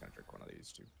 so I'm just gonna drink one of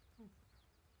these too.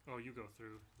 Oh, you go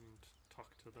through and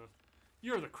talk to the...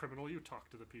 You're the criminal, you talk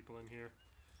to the people in here.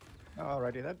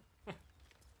 Alrighty then.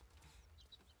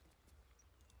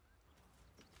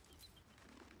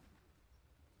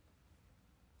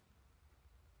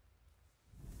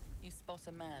 You spot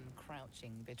a man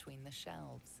crouching between the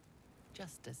shelves,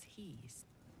 just as he's...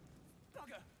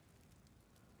 Bugger!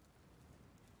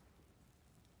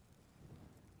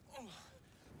 Oh,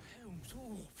 hell,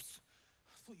 dwarfs!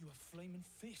 I thought you were Flaming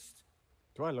Fist.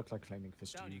 Do I look like Flaming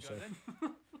Fist to Down you, you go sir?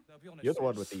 then. They'll be on You're its the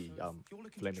one face, with the so if you're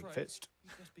looking to Flaming trade, Fist.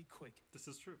 you best be quick. This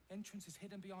is true. Entrance is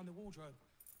hidden behind the wardrobe.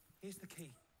 Here's the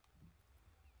key.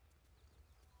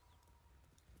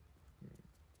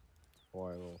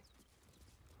 Oil.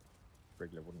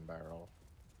 Regular wooden barrel.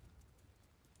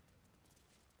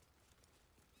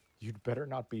 You'd better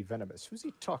not be venomous. Who's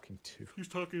he talking to? He's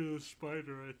talking to the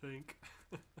spider, I think.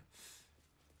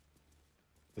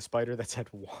 The spider that's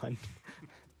at 1.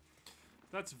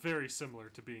 That's very similar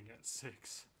to being at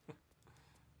 6.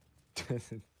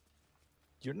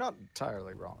 You're not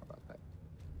entirely wrong about that.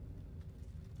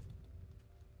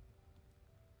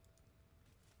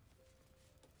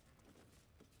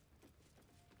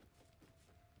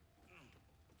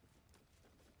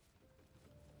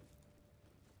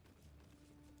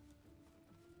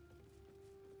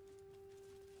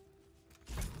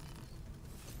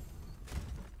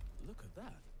 Look at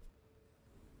that.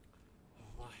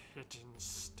 The hidden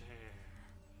stair.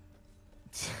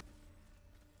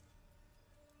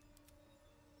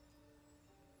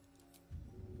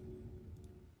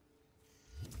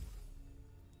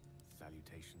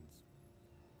 Salutations.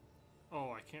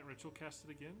 Oh, I can't ritual cast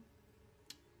it again?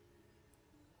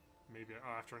 Maybe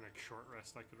after a next short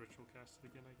rest I could ritual cast it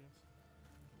again, I guess.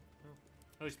 Well,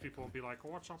 at least people will be like,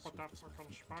 what's up with that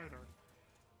fucking spider?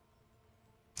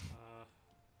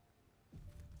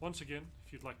 Once again,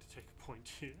 if you'd like to take a point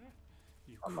here,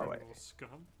 you On my way. criminal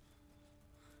scum.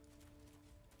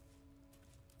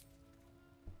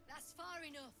 That's far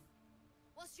enough.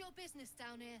 What's your business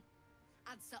down here?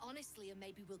 Answer honestly and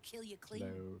maybe we'll kill you clean.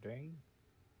 Loading.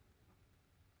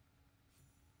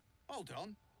 Hold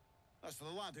on. That's the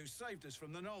lad who saved us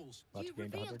from the Gnolls. About to You gain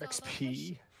revealed 100 our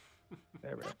XP.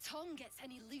 There we go. That tongue gets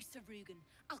any looser, Rugen.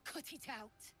 I'll cut it out.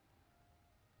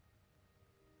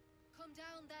 Come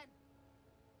down then.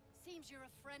 Seems you're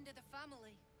a friend of the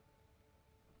family.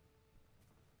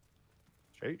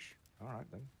 Sheesh. Alright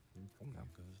then. Calm down.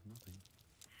 Goes nothing.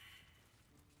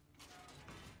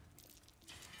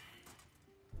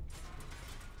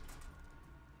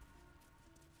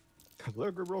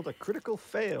 Lurger rolled a critical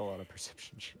fail on a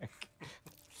perception check.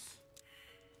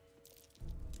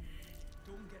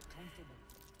 Don't get comfortable.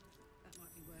 That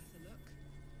might be worth a look.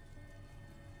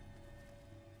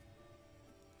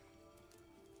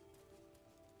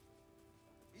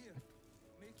 Here,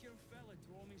 make your fella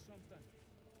throw me something.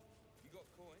 You got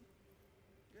coin?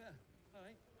 Yeah,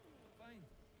 alright, fine.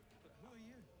 But who are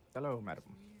you? Hello, madam.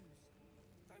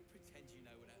 Don't pretend you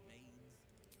know what that means.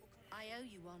 I owe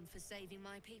you one for saving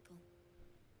my people.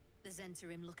 The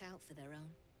Zentarim look out for their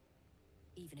own.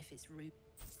 Even if it's rude.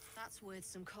 That's worth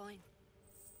some coin.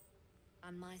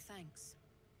 And my thanks.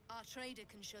 Our trader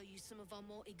can show you some of our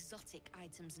more exotic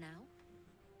items now.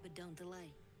 But don't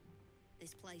delay.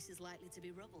 This place is likely to be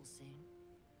rubble soon.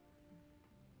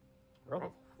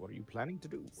 Well, what are you planning to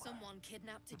do? Someone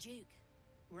kidnapped a duke.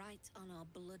 Right on our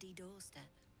bloody doorstep.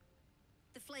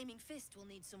 The Flaming Fist will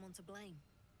need someone to blame.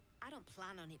 I don't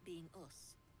plan on it being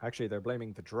us. Actually, they're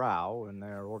blaming the drow, and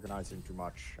they're organizing too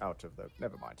much out of the...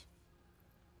 Never mind.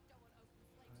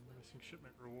 Missing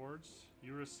shipment rewards.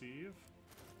 You receive...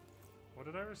 What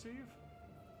did I receive?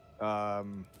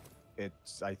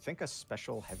 It's, I think, a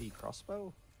special heavy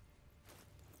crossbow.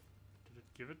 Did it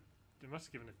give it? It must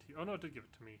have given it to you. Oh no, it did give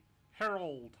it to me.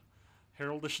 Herald,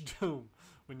 Heraldish Doom.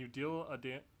 When you deal a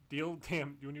damage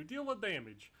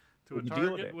to a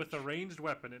target with a ranged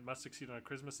weapon, it must succeed on a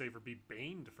charisma save or be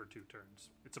baned for 2 turns.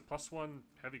 It's a +1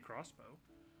 heavy crossbow.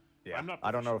 Yeah, I'm not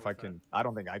I don't know if I proficient can. I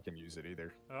don't think I can use it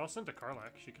either. I'll send to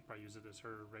Karlak. She could probably use it as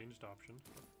her ranged option.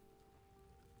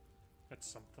 That's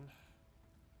something.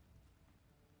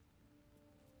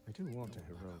 I do want a Oh,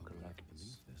 heroic how will I likeness.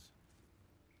 believe this?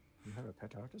 You have a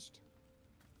pet artist?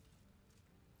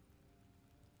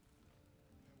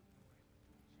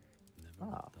 Never a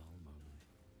dull moment.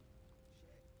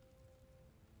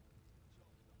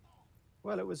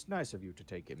 Well, it was nice of you to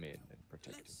take him in and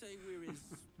protect Let's him. say we're his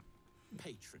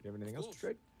patron. You have anything of else to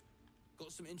course. trade?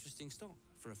 Got some interesting stock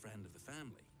for a friend of the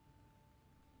family.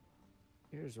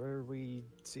 Here's where we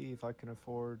see if I can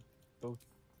afford both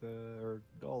or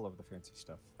all of the fancy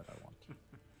stuff that I want.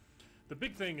 The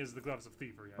big thing is the Gloves of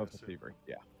Thievery. I Both of assume. thievery,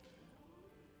 yeah.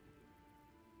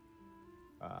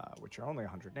 Which are only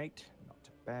 108, not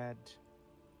too bad.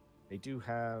 They do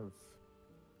have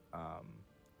a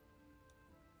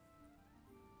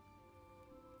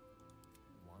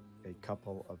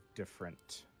couple of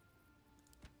different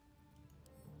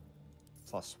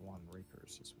 +1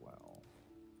 reapers as well.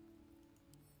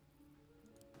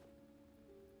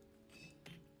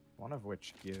 One of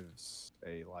which gives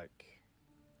a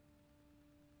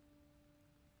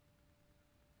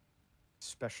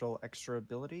special extra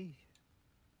ability.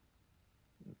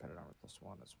 Pet armor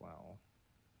 +1 as well.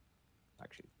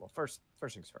 Actually, well, first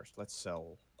things first. Let's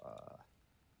sell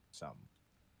some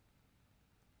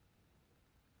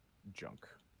junk.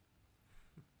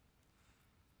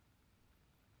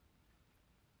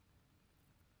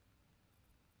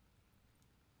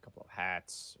 A couple of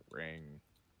hats, a ring,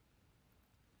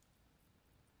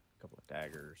 a couple of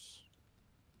daggers.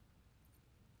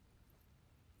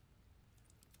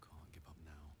 Can't give up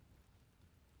now.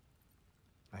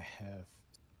 I have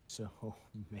so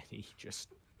many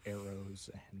just arrows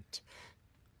and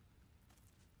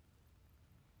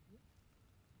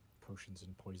potions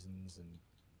and poisons and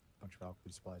a bunch of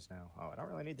alchemy supplies now. Oh, I don't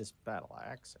really need this battle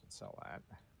axe. I can sell that.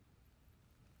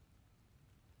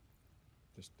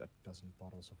 Just a dozen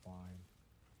bottles of wine.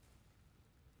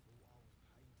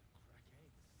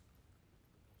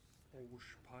 Oh,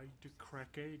 paid to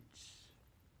crackheads.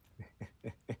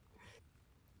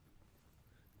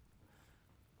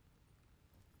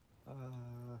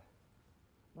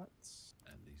 Let's.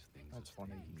 And these things. That's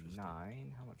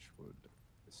 189. How much would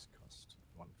this cost?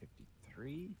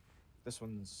 153. This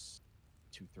one's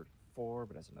 234,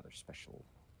 but has another special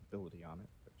ability on it,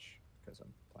 which, because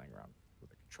I'm playing around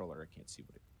with a controller, I can't see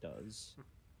what it does.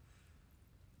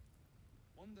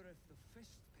 Wonder if the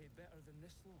fish pay better than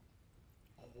this lot.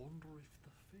 I wonder if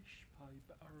the fish pay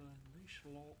better than this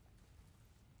lot.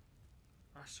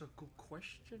 That's a good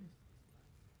question.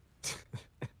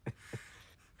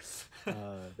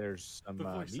 There's some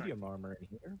medium armor in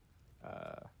here.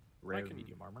 Rare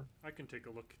medium armor. I can take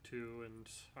a look too, and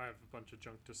I have a bunch of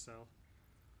junk to sell.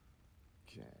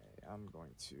 Okay, I'm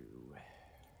going to.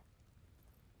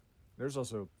 There's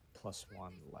also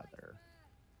 +1 leather.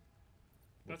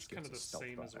 That's kind of the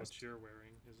same as bonus. what you're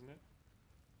wearing, isn't it?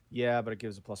 Yeah, but it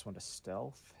gives a +1 to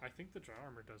stealth. I think the drow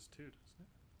armor does too, doesn't it?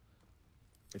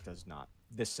 It does not.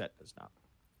 This set does not.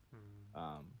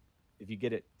 If you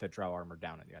get it, the drow armor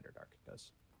down in the Underdark, it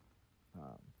does.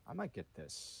 I might get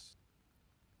this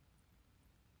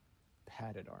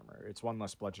padded armor. It's 1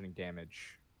 less bludgeoning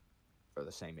damage for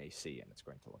the same AC, and it's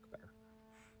going to look better.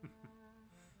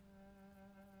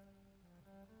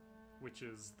 Which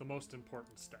is the most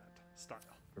important style.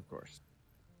 Of course.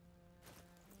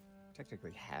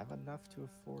 Technically have enough to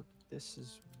afford this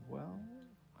as well.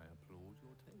 I applaud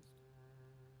your taste.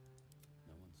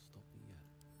 No one's stopped me yet.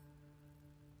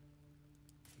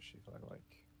 Especially if I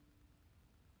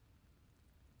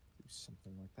do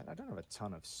something like that. I don't have a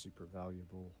ton of super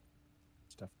valuable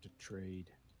stuff to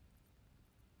trade.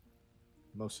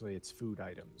 Mostly it's food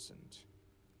items and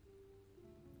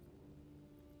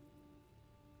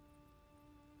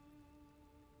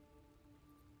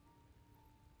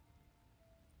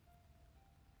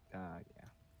yeah,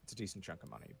 it's a decent chunk of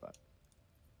money, but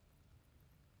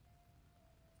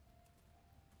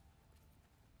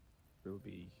it would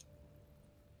be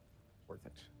worth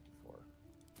it for.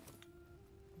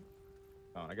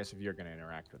 Oh, I guess if you're going to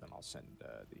interact with them, I'll send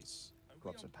these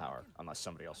gloves of power, unless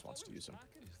somebody else wants to use them.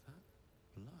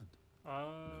 Is that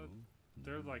blood?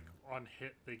 They're like on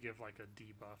hit. They give like a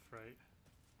debuff, right?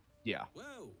 Yeah.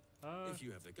 Well, if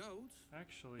you have the gold,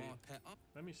 actually, my pet up.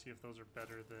 Let me see if those are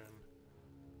better than.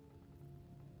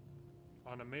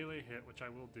 On a melee hit, which I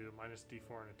will do, minus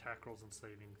D4 on attack rolls and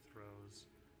saving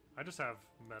throws. I just have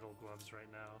metal gloves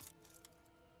right now,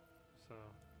 so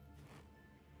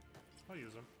I'll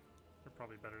use them. They're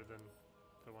probably better than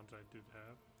the ones I did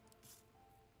have.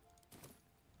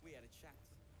 We had a chat.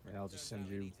 And I'll just send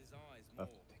you a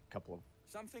couple of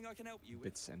Something I can help you with.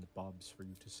 bits and bobs for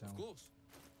you to sell. Of course.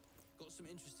 Got some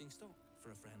interesting stock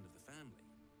for a friend of the family.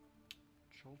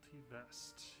 Jolty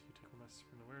Vest. You take one less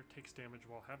from the wearer, takes damage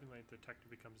while having light. The attacker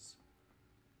becomes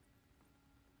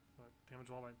damage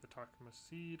while light. The attacker must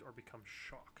seed or become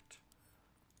shocked.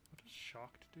 What does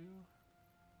shocked do?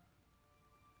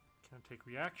 Can take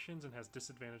reactions and has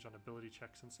disadvantage on ability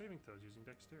checks and saving throws using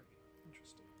dexterity.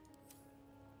 Interesting.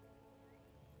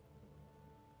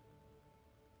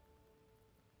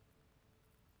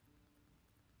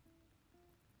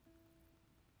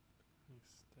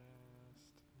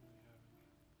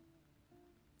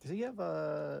 Does he have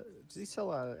does he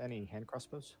sell any hand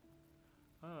crossbows?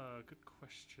 Good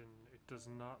question. It does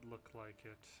not look like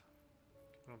it.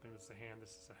 I don't think this is a hand, this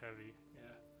is a heavy. Yeah.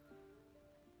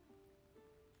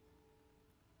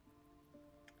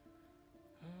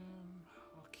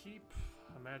 I'll keep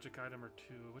a magic item or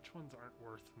two. Which ones aren't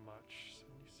worth much?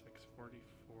 76,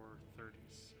 44,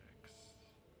 36,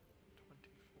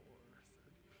 24,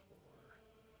 34.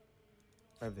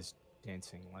 I have this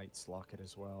dancing lights locket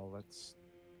as well. That's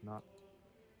not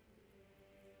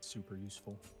super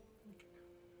useful. Okay.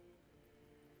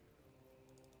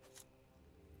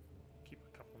 Keep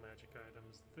a couple magic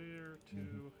items there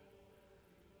to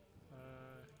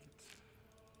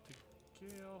get to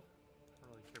Gale. I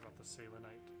don't really care about the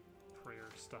Selenite prayer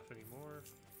stuff anymore.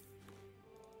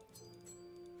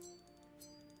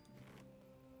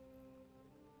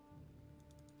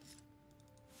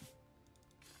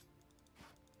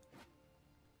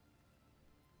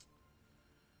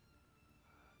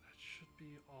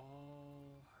 Be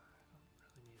all. I don't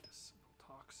really need this simple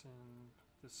toxin.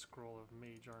 This scroll of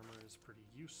mage armor is pretty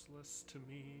useless to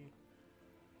me.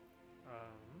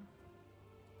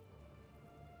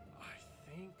 I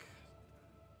think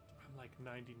I'm like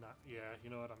 99. Yeah,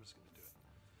 you know what? I'm just gonna do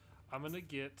it. I'm gonna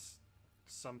get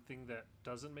something that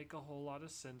doesn't make a whole lot of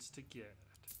sense to get,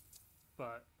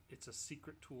 but it's a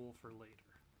secret tool for later.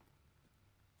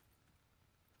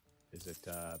 Is it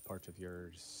part of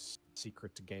your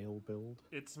secret Gale build?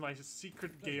 It's my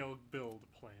secret Gale build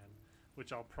plan,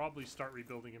 which I'll probably start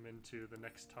rebuilding him into the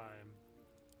next time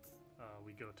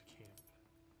we go to camp.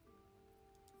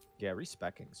 Yeah,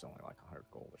 respeccing is only like 100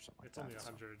 gold or something It's like only that.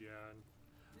 100, yeah. And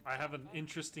I have an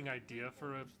interesting idea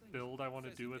for a build I want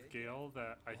to do with Gale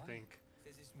that I think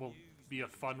will be a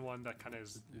fun one that kind of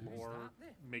lore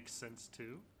makes sense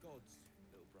too. God's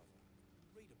little brother.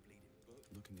 Read a bleeding book.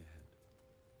 Looking ahead.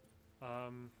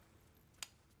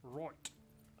 Right.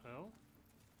 Well,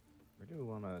 We do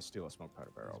want to steal a smoke powder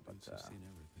barrel, but Seen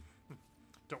everything.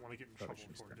 don't want to get in trouble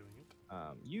should for start. doing it.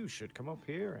 you should come up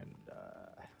here and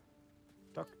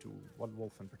talk to one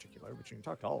wolf in particular, but you can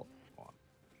talk to all of them if you want.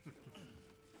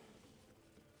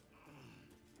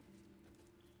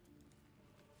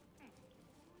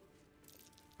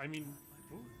 I mean,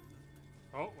 ooh.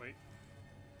 Oh wait!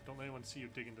 Don't let anyone see you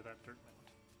dig into that dirt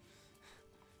mound.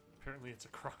 Apparently, it's a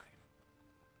crime.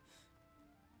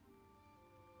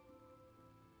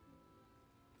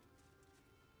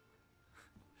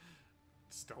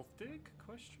 Stealth dig?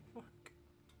 Question mark.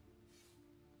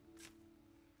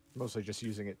 Mostly just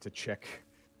using it to check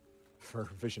for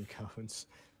vision cones.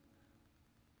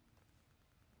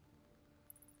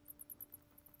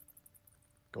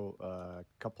 Go a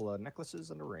couple of necklaces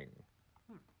and a ring.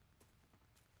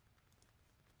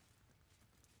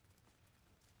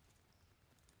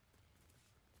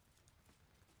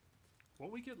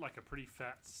 Won't we get like a pretty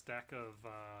fat stack of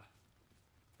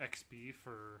XP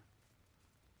for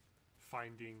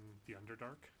finding the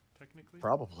Underdark, technically?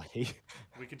 Probably.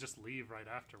 We can just leave right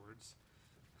afterwards.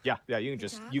 Yeah, you can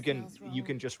just That you can feels you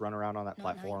can wrong. just run around on that Not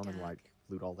like platform and that. like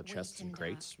loot all the chests and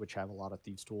Waiting crates, which have a lot of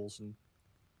thieves' tools and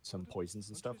some poisons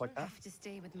and stuff like that. Have to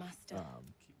stay with Master.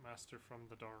 Keep Master from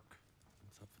the dark.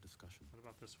 What's up for discussion? What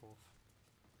about this wolf?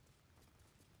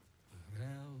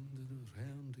 Around and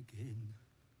around again.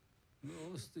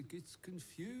 Master gets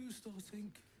confused, I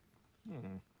think.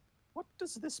 What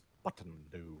does this button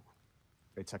do?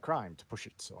 It's a crime to push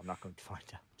it, so I'm not going to find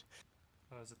out.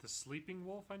 Is it the sleeping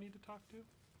wolf I need to talk to?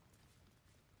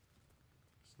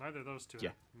 'Cause neither of those two Yeah.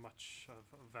 have much of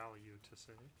value to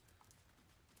say.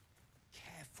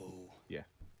 Careful. Yeah.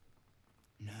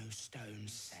 No stone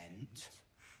scent.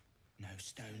 No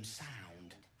stone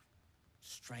sound.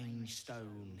 Strange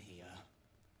stone here.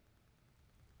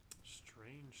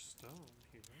 Strange stone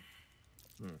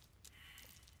here.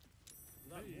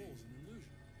 That Hey. wall's an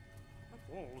illusion. That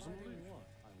wall's an Hiding illusion. what,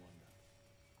 I wonder?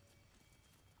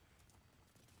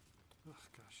 Ugh,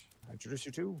 gosh. I introduce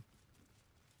you to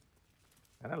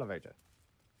an elevator.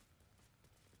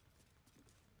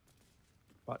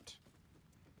 But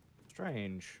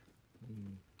strange.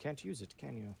 Can't use it,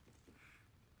 can you?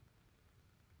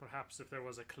 Perhaps if there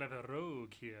was a clever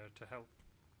rogue here to help.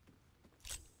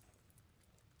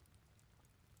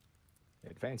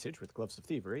 Advantage with Gloves of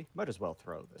Thievery. Might as well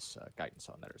throw this guidance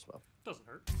on there as well. Doesn't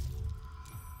hurt.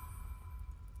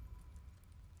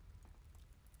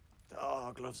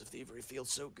 Oh, Gloves of Thievery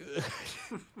feels so good.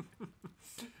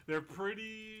 They're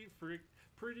pretty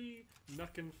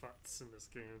knuck and futz in this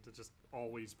game to just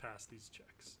always pass these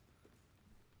checks.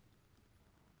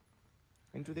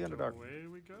 Into the Underdark. Away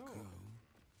we go.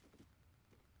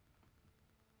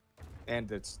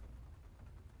 And it's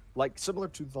like similar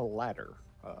to the ladder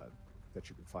that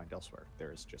you can find elsewhere.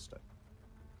 There is just a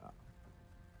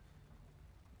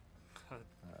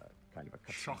kind of a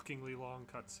cutscene. Shockingly long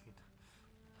cutscene.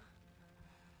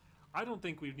 I don't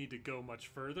think we need to go much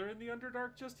further in the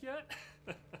Underdark just yet.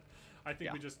 I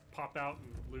think we just pop out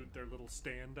and loot their little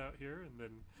stand out here and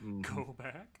then go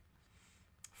back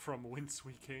from whence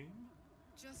we came.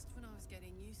 Just when I was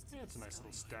getting used to Yeah, it's a this nice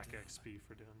little stuff. stack XP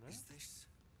for doing that. Is this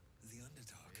the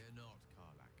Underdark? Fear not,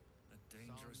 Karlak. A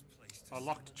dangerous place to A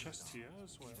locked chest here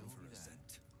as well. for a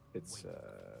cent. It's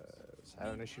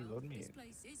had an issue loading me This in.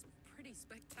 place is pretty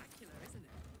spectacular, isn't it?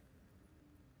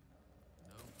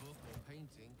 No book or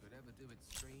painting could ever do its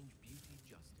strange beauty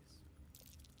justice.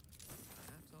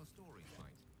 Perhaps our stories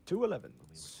might. 2 11s. When we return to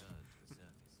the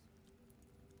surface.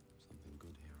 Something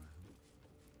good here, I hope.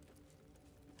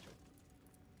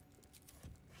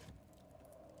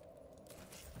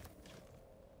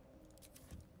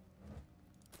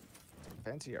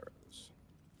 Fancy arrows.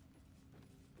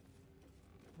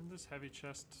 And this heavy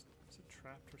chest, is it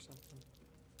trapped or something?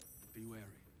 Be wary.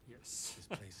 Yes. This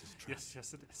place is trapped.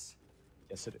 Yes, it is.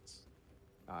 Yes, it is.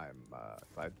 I'm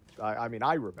glad. I mean,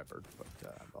 I remembered, but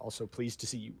I'm also pleased to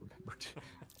see you remembered.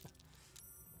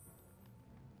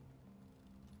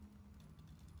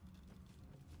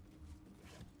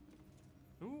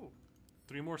 Ooh,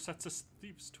 3 more sets of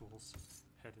thieves' tools.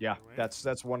 Headed Yeah, your way.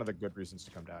 that's one of the good reasons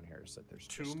to come down here is that there's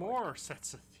 2 just, more like,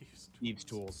 sets of thieves' tools. thieves'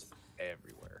 tools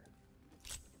everywhere.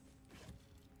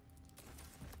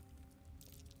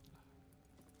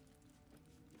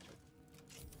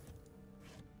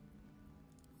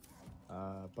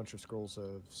 A bunch of scrolls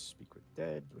of Speak with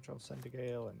Dead, which I'll send to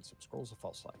Gale, and some scrolls of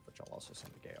False Life, which I'll also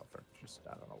send to Gale for just,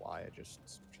 I don't know why,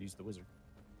 she's the wizard.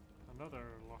 Another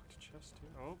locked chest here.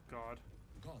 Oh, God.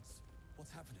 Gods,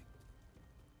 what's happening?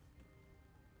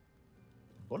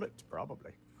 Bullet,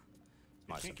 probably.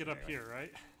 You can't get up here,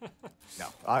 right? No,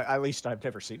 at least I've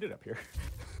never seen it up here.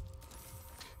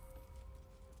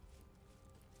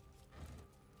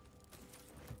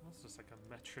 That's just like a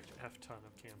metric F-ton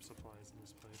of camp supplies in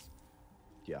this place.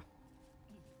 Yeah.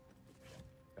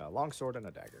 A long sword and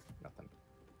a dagger. Nothing.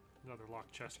 Another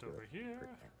locked chest Good. over here. Great.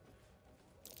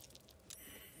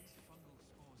 These fungal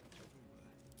spores are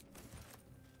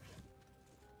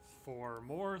everywhere. 4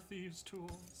 more thieves'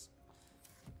 tools.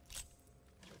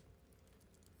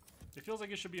 It feels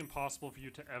like it should be impossible for you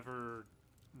to ever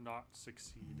not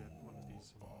succeed at one of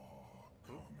these.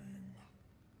 Oh.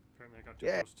 Apparently I got too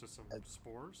close to some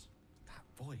spores. That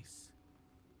voice.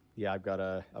 Yeah, I've got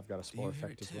a spore you hear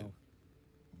effect it as too? well.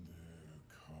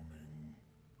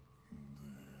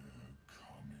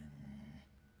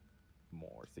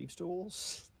 More thieves'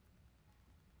 tools.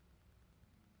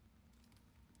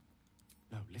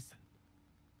 No, listen.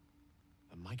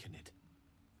 A myconid.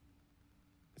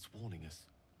 It's warning us.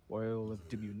 Oil of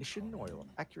diminution, oil of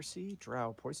accuracy,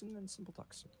 drow poison, and simple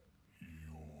toxin.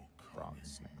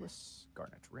 Bronze necklace,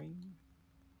 garnet ring.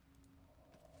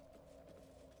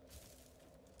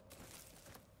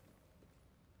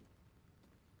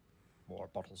 More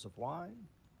bottles of wine.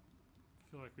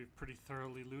 I feel like we've pretty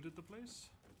thoroughly looted the place.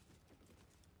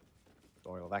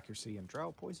 Oil of accuracy and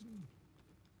drow poison.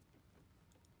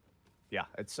 Yeah,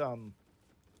 it's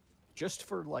just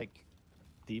for like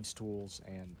thieves' tools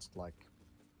and like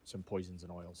some poisons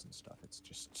and oils and stuff. It's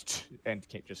just and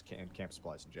camp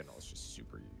supplies in general. It's just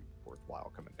super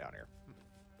worthwhile coming down here.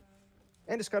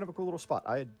 And it's kind of a cool little spot.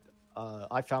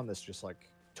 I found this just like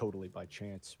totally by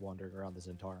chance wandering around the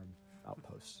Zentarum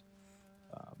outpost.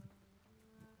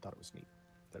 Thought it was neat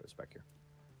that it was back here.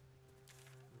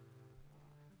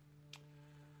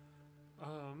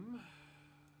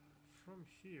 From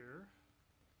here,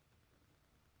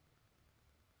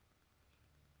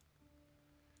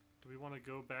 do we want to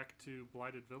go back to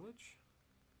Blighted Village?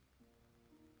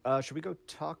 Should we go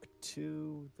talk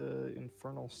to the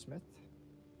Infernal Smith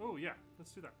Oh yeah,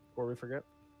 let's do that. before we forget?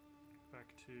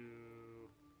 Back to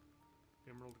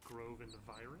Emerald Grove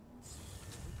Environs.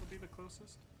 I think will be the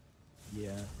closest.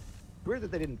 Yeah. Weird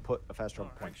that they didn't put a fast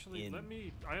travel point Actually, in.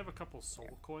 I have a couple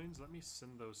soul coins. Let me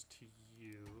send those to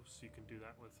you so you can do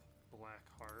that with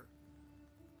Blackheart.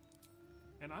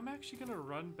 And I'm actually gonna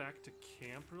run back to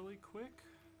camp really quick.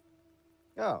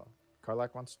 Oh,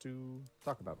 Karlak wants to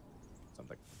talk about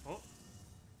something. Oh,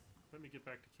 let me get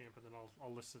back to camp and then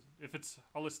I'll listen.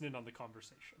 I'll listen in on the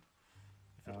conversation.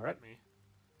 If it'll All right. let me.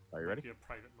 Are you Might ready? be a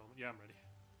private moment. Yeah, I'm ready.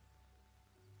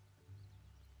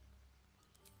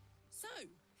 So,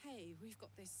 hey, we've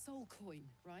got this soul coin,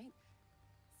 right?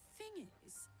 Thing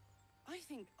is, I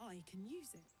think I can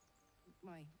use it.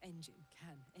 My engine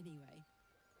can, anyway.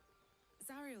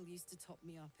 Zariel used to top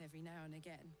me up every now and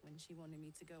again when she wanted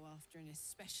me to go after an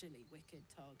especially wicked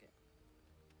target.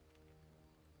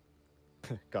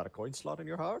 Got a coin slot in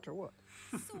your heart, or what?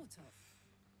 Sort of.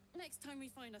 Next time we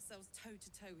find ourselves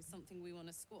toe-to-toe with something we want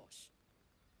to squash,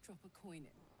 drop a coin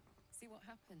in. See what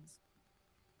happens.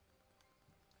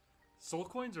 Soul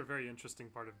coins are a very interesting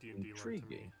part of D&D lore to me.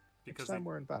 Intriguing. Because Next time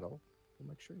we're in battle, we'll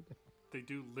make sure you get them. they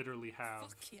do literally have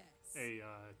Fuck yes.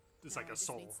 it's Now like I a just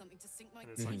soul. need something to sink my And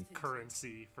it's teeth like into.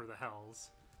 currency for the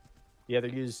hells. Yeah,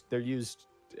 they're used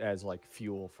as like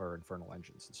fuel for infernal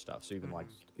engines and stuff. So even like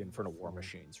infernal war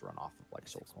machines run off of like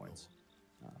soul coins,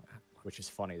 which is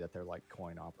funny that they're like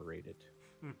coin operated.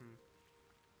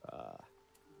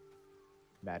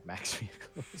 Mad Max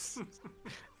vehicles.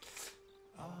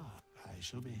 I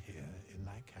shall be here in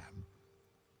thy camp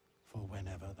for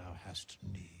whenever thou hast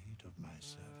need of my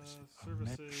services.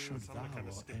 Services, Should I'm gonna thou kinda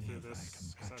or skip any through of thy this,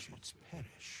 'cause I have compatriots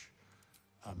perish,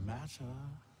 a matter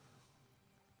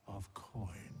of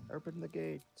coin. Open the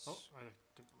gates. Oh, I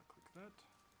didn't want to click that.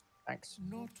 Thanks.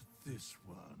 Not this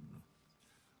one,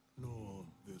 nor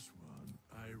this one.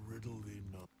 I riddle thee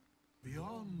not.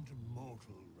 Beyond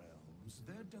mortal realms,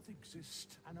 there doth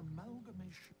exist an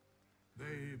amalgamation.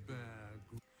 They bear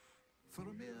for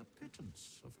a mere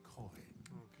pittance of coin.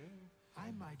 Okay.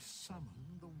 I might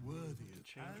summon the worthiest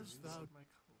Change as reset thou. my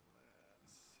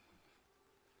class.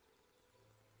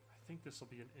 I think this will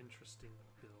be an interesting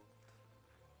build.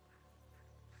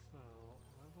 So,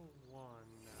 level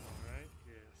 1 now, right?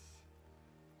 Yes.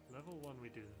 Level 1 we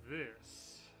do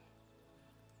this.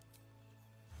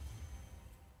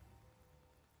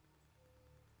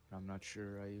 I'm not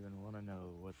sure I even want to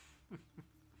know what.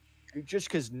 Just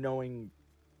because knowing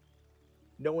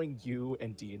you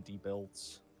and D&D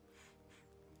builds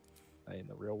in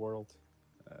the real world,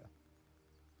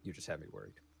 you just have me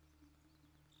worried.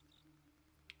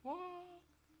 What?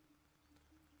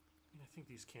 I think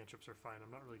these cantrips are fine.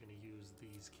 I'm not really going to use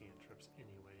these cantrips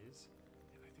anyways.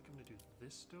 And I think I'm going to do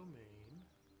this domain.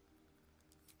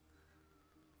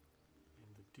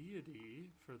 And the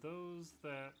deity, for those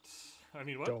that... I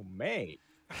mean, what? Domain?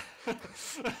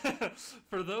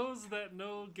 For those that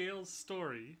know Gale's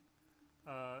story,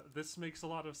 this makes a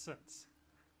lot of sense.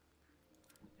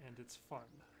 And it's fun.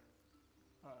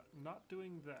 Not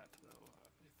doing that, though.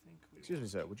 I think we Excuse me,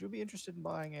 sir. Would you be interested in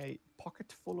buying a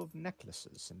pocket full of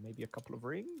necklaces and maybe a couple of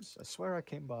rings? I swear I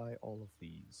came by all of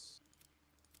these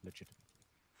legitimately.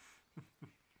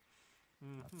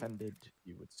 Offended,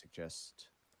 you would suggest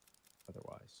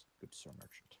otherwise. Good sir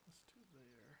merchant. Let's do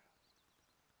there.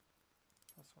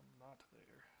 Plus one not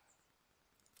there.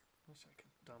 Wish I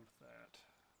could dump that.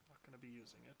 Not going to be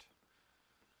using it.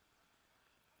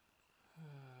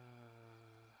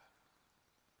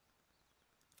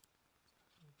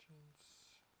 Agents.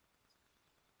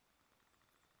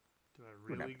 Do I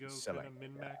We're not really go kind selling of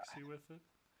min-maxy with it?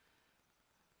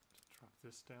 Drop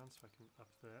this down so I can up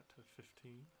that to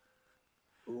 15.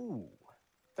 Ooh.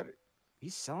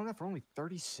 He's selling that for only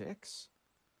 36?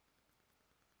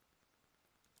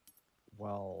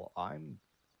 Well, I'm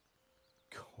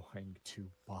going to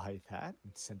buy that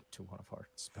and send it to one of our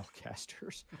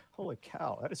spellcasters. Holy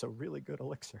cow, that is a really good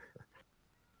elixir.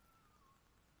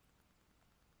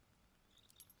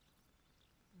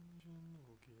 Engine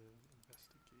will give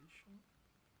investigation.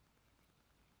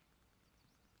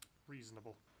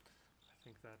 Reasonable. I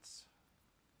think that's...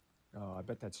 Oh, I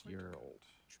bet that's your old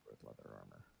short leather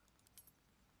armor.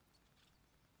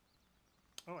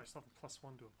 Oh, I still have a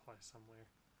 +1 to apply somewhere.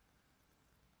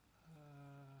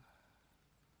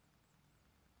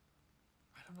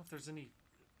 I don't know if there's any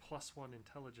 +1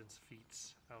 intelligence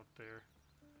feats out there.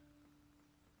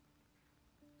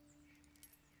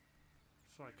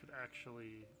 So I could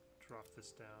actually drop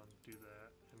this down, do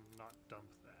that, and not dump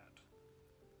that.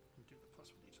 And do the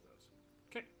 +1 each of those.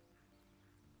 Okay.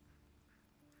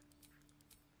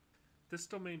 This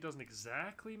domain doesn't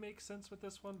exactly make sense with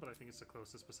this one, but I think it's the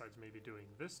closest besides maybe doing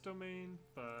this domain,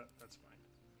 but that's fine.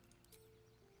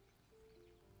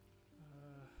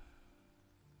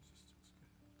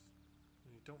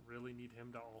 You don't really need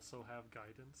him to also have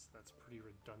guidance. That's pretty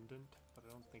redundant, but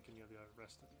I don't think any of the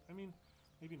rest of the... I mean,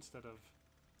 maybe instead of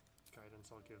guidance,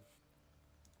 I'll give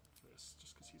this,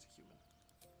 just because he's a human.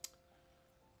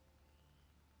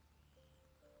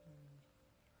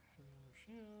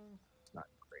 It's not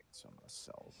great, so I'm going to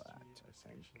sell that, I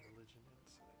think. Religion,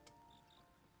 insight.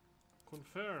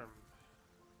 Confirm.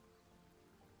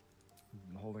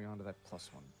 I'm holding on to that +1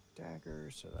 dagger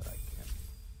so that I can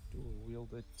dual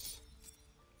wield it.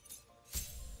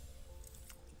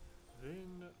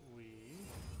 Then we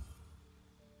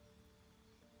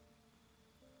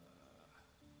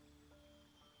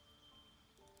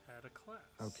add a class.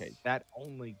 Okay, that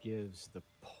only gives the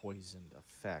poisoned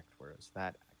effect, whereas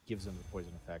that gives them the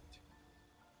poison effect.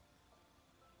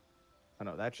 Oh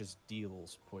no, that just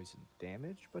deals poison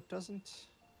damage, but doesn't.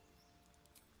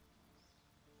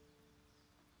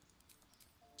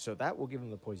 So that will give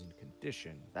them the poison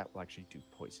condition. That will actually do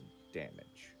poison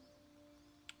damage.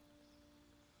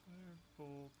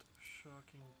 Firebolt,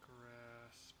 shocking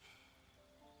grasp.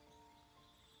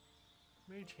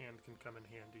 Mage hand can come in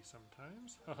handy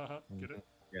sometimes. Get it?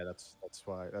 Yeah, that's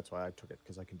why I took it,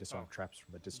 because I can disarm traps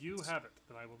from a distance. You have it,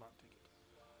 then I will not take it.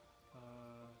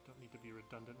 Don't need to be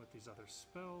redundant with these other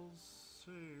spells,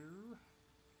 so...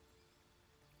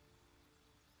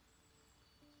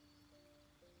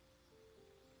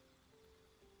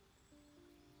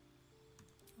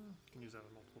 Can use that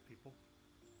on multiple people.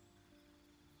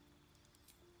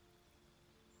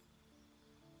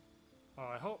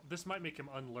 I hope this might make him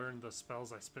unlearn the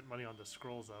spells I spent money on the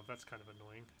scrolls of. That's kind of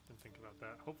annoying. Didn't think about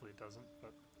that. Hopefully it doesn't,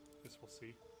 but I guess we'll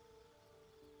see.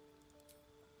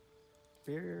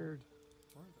 Weird.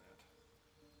 Or that.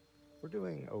 We're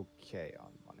doing okay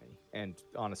on money, and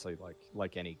honestly,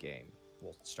 like any game,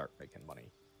 we'll start making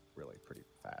money really pretty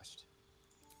fast,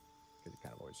 because you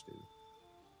kind of always do.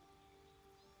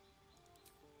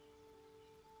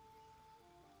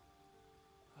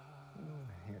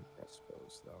 Hand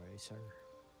crossbows, though, eh, sir?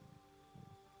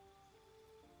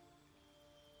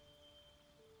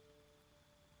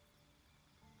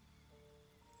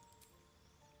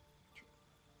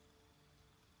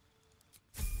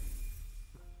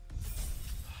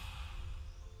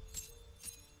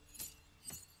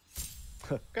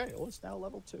 Gale is now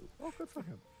level 2. Oh, good for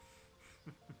him.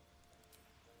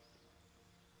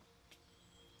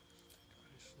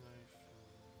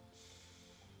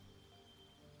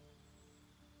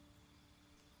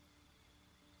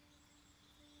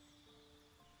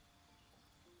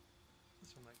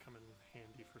 This one might come in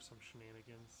handy for some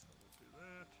shenanigans, so we'll do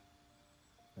that.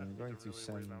 I'm going to really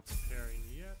send. worry about preparing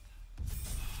yet.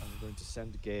 I'm going to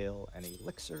send Gale an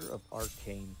elixir of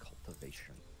arcane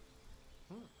cultivation,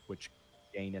 which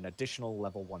gain an additional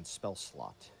level 1 spell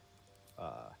slot.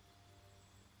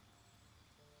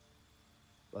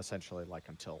 Essentially, like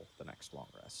until the next long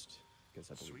rest, because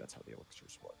I believe that's how the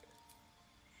elixirs work,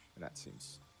 and that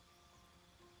seems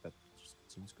good.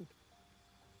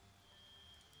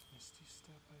 Misty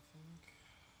Step, I think.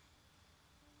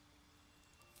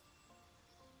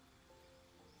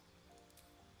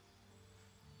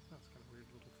 That's kind of weird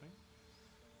little thing.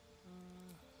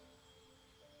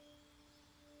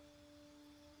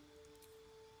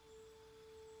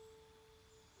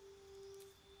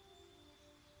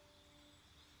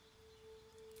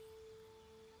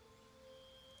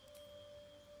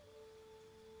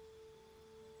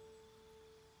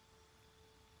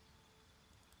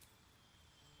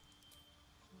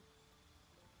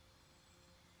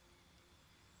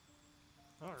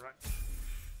 All right.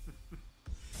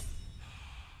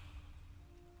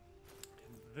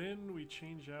 And then we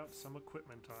change out some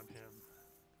equipment on him.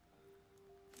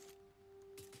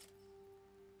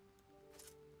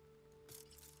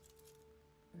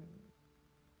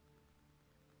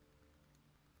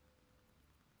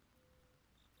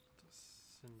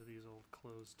 Just send these old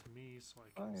clothes to me so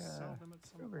I can sell them at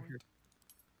some point. Here.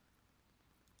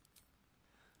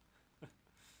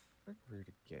 Over here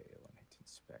to Gale and hit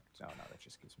inspect. Oh no, that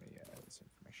just gives me this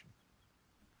information.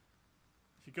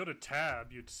 If you go to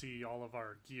tab, you'd see all of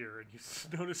our gear, and you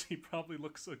notice he probably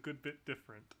looks a good bit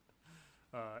different,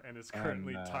 and is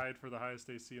currently tied for the highest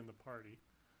AC in the party.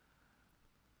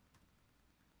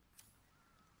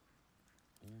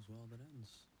 All's well that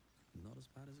ends. Not as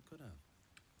bad as it could have.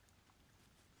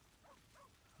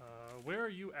 Where are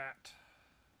you at?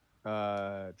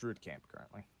 Druid camp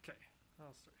currently. Okay,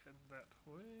 I'll start heading that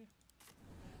way.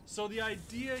 So the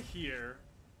idea here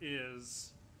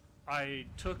is I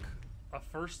took a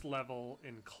first level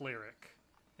in Cleric,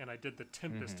 and I did the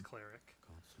Tempest Cleric.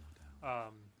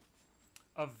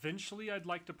 Eventually, I'd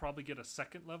like to probably get a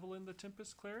second level in the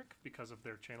Tempest Cleric because of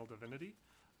their Channel Divinity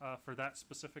for that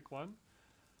specific one,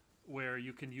 where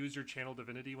you can use your Channel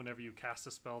Divinity whenever you cast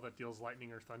a spell that deals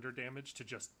lightning or thunder damage to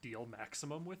just deal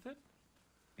maximum with it.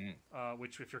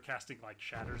 Which, if you're casting like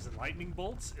Shatters and Lightning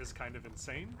Bolts, is kind of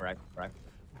insane. Right.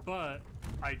 But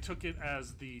I took it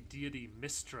as the deity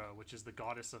Mystra, which is the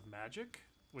goddess of magic,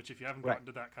 which, if you haven't gotten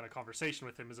to that kind of conversation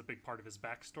with him, is a big part of his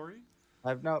backstory.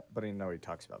 I've not, but I know he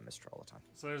talks about Mystra all the time.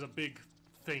 So there's a big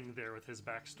thing there with his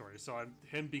backstory. So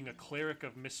him being a cleric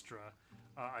of Mystra,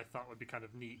 I thought would be kind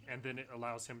of neat, and then it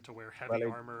allows him to wear heavy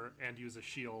armor and use a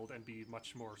shield and be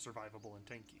much more survivable and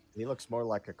tanky. He looks more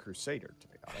like a crusader, to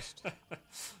be honest.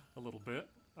 A little bit.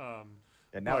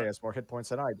 And now he has more hit points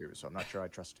than I do, so I'm not sure I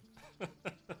trust him.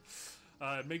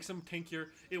 It makes him tankier.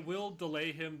 It will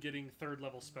delay him getting 3rd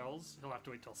level spells. He'll have to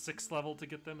wait till 6th level to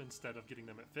get them instead of getting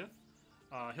them at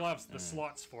 5th. He'll have the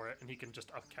slots for it, and he can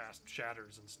just upcast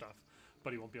Shatters and stuff,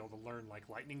 but he won't be able to learn like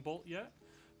Lightning Bolt yet.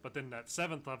 But then that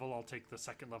 7th level, I'll take the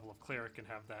 2nd level of Cleric and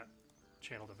have that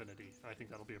Channel Divinity. I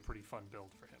think that'll be a pretty fun build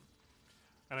for him.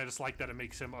 And I just like that it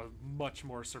makes him a much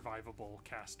more survivable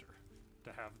caster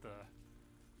to have the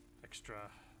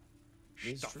extra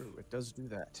It's true, it does do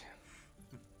that.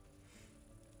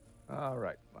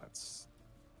 Alright, let's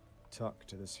talk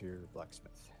to this here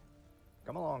blacksmith.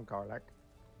 Come along, Karlak.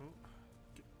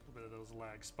 Get a little bit of those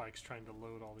lag spikes trying to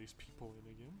load all these people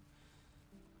in again.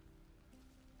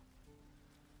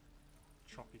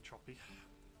 Choppy.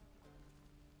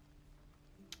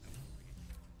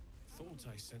 Thought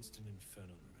I sensed an infernal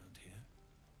around here.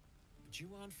 But you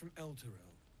aren't from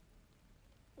Elturel.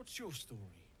 What's your story?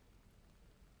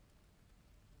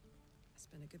 I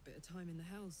spent a good bit of time in the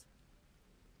Hells.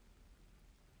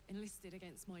 Enlisted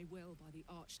against my will by the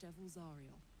Archdevil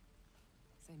Zariel.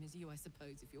 Same as you, I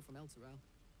suppose, if you're from Elturel.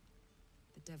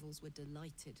 The devils were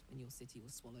delighted when your city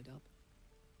was swallowed up.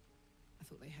 I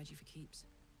thought they had you for keeps.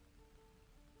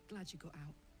 Glad you got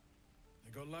out. I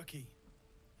got lucky.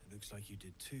 It looks like you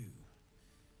did too.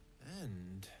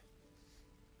 And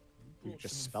you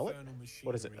just spell it?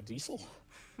 What is it, a diesel?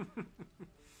 A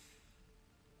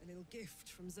little gift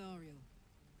from Zariel.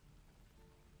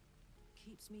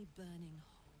 Keeps me burning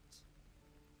hot.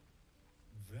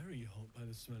 Very hot by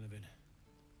the smell of it.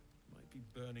 Might be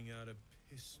burning out a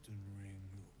piston ring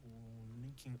or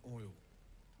leaking oil.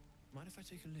 Mind if I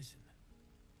take a listen?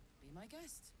 Be my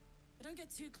guest. But don't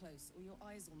get too close or your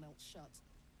eyes will melt shut.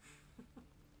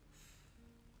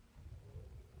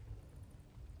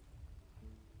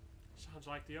 Sounds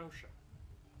like the ocean.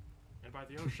 And by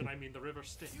the ocean, I mean the river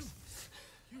Styx.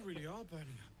 You really are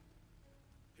burning up.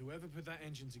 Whoever put that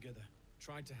engine together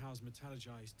tried to house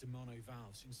metallurgized Demono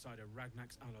valves inside a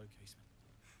Ragnak's alloy casement.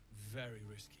 Very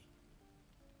risky.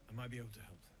 I might be able to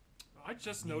help. I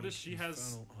just noticed she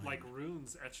has like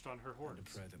runes etched on her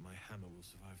horns. Pray that my hammer will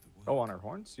survive the work. Oh, on her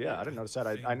horns? Yeah, I didn't notice that.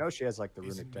 I know she has like the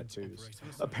runic tattoos.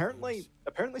 Apparently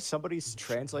somebody's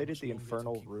translated the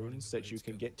infernal runes that you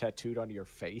can get tattooed onto your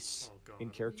face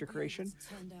in character creation,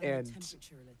 and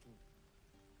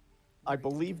I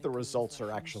believe the results are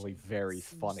actually very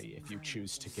funny if you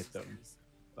choose to get them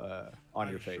on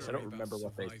your face. I don't remember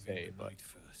what they say, but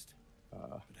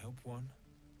help one,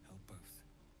 help both.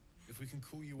 If we can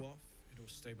cool you off, it'll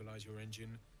stabilize your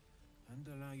engine and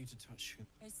allow you to touch.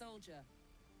 Hey, soldier.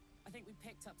 I think we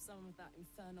picked up some of that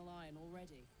infernal iron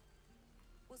already.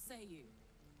 What say you?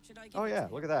 Should I give oh it yeah,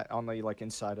 to look him? at that on the like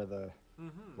inside of the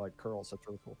like curls. That's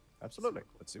really cool. Absolutely.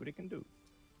 Let's see what he can do.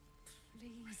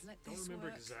 Please let I don't this remember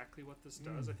work. exactly what this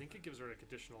does. I think it gives her like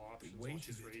additional options while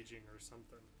she's raging or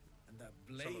something. And that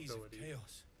blaze of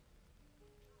chaos.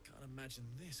 Can't imagine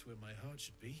this where my heart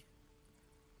should be.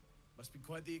 Must be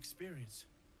quite the experience.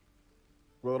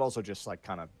 Well, it also just like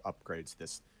kind of upgrades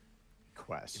this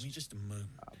quest. Give me just a moment.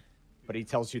 But he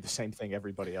tells you the same thing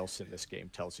everybody else in this game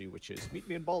tells you, which is meet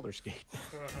me in Baldur's Gate.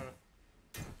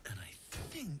 And I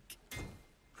think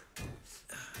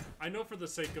I know for the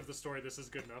sake of the story this is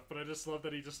good enough, but I just love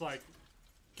that he just like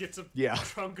gets a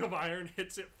chunk of iron,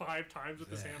 hits it 5 times with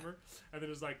his hammer, and then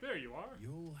is like, there you are.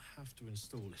 You'll have to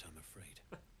install it, I'm afraid.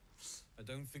 I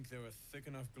don't think there are thick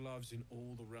enough gloves in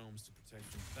all the realms to protect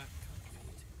from that kind of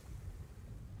heat.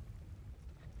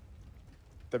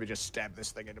 Let me just stab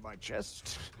this thing into my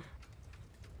chest.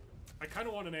 I kind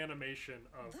of want an animation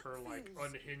of her like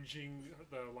unhinging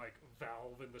the like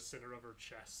valve in the center of her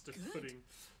chest and putting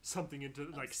something into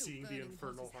like seeing the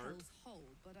infernal heart.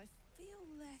 Hold, but I feel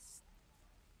less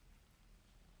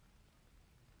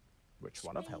Which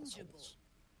one of Hell's Holes?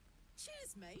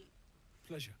 Cheers, mate.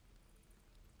 Pleasure.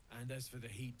 And as for the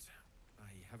heat,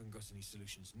 I haven't got any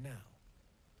solutions now,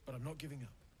 but I'm not giving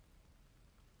up.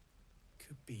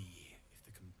 Could be if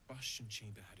the combustion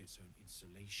chamber had its own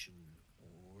insulation,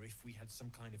 or if we had some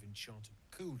kind of enchanted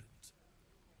coolant.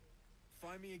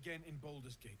 Find me again in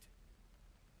Baldur's Gate.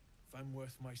 If I'm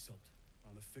worth my salt,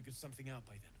 I'll have figured something out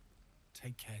by then.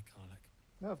 Take care, Karlak.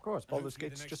 Yeah, of course. And Baldur's hopefully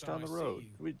the Gate's next just time down the I see road.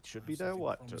 you, We should I'll be have there, something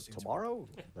what, promising to tomorrow?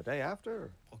 The day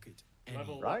after? Pocket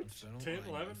Level any right? infernal 10, iron 11,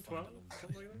 I 12, find along the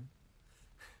something way. like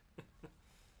that.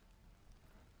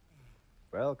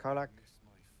 Well, Karlak,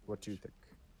 what do you think?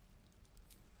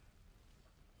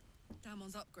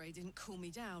 Damon's upgrade didn't cool me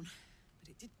down, but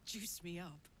it did juice me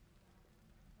up.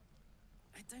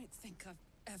 I don't think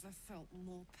I've ever felt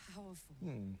more powerful.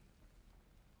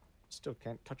 Still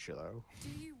can't touch you, though. Do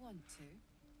you want to?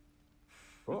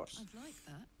 Of course. I'd like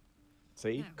that.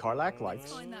 See, Now, Karlak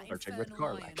likes find that flirting with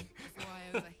infernal Karlak. iron before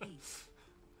I overheat.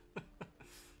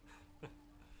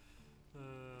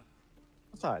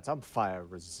 Besides, I'm fire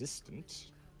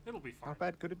resistant. It'll be fine. How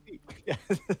bad could it be?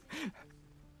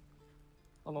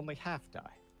 I'll only half die.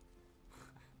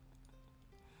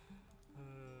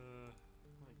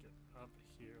 Let me get up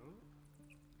here.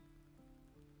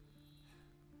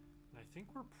 And I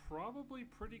think we're probably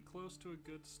pretty close to a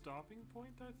good stopping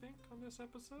point, I think, on this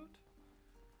episode.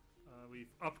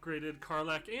 We've upgraded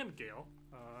Karlak and Gale,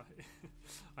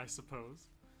 I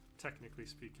suppose. Technically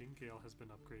speaking, Gale has been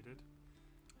upgraded.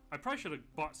 I probably should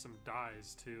have bought some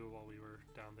dyes too while we were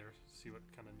down there. See what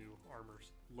kind of new armor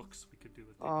looks we could do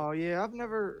with it. Oh yeah, I've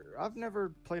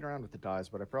never played around with the dyes,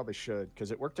 but I probably should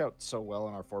because it worked out so well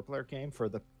in our 4-player game for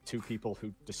the 2 people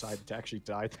who decided to actually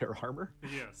dye their armor.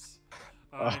 Yes.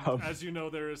 And as you know,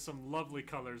 there is some lovely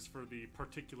colors for the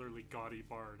particularly gaudy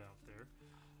bard out there.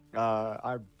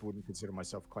 I wouldn't consider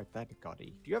myself quite that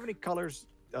gaudy. Do you have any colors?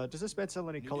 Does this bed sell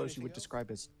any colors you would describe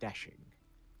as dashing?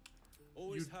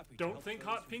 You don't think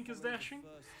hot pink is dashing?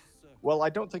 Well, I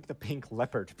don't think the pink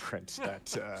leopard print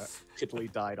that Italy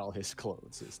dyed all his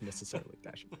clothes is necessarily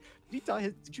dashing.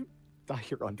 Did you dye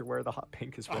your underwear the hot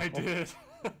pink as well? I did.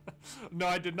 No,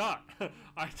 I did not.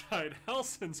 I dyed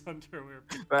Helson's underwear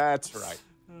pink. That's right.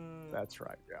 That's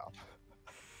right, yeah.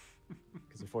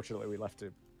 Because unfortunately we left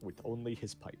him with only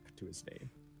his pipe to his name.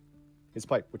 His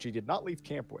pipe, which he did not leave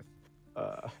camp with.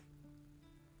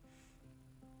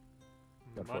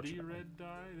 Muddy red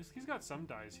dye. He's got some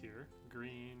dyes here.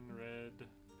 Green, red,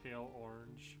 pale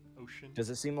orange, ocean. Does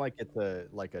it seem like it's a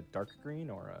dark green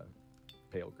or a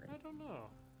pale green? I don't know.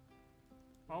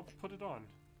 I'll put it on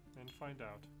and find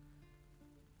out.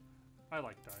 I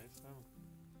like dyes.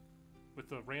 With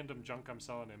the random junk I'm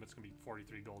selling him, it's going to be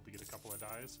 43 gold to get a couple of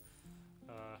dyes.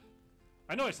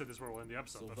 I know I said this where we'll end the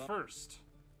episode, but first,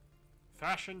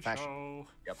 fashion show.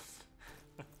 Yep.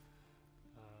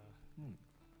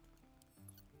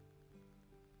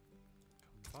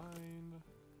 Combine.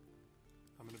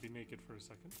 I'm going to be naked for a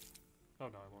second. Oh,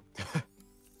 no, I won't.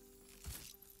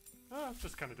 It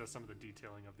just kind of does some of the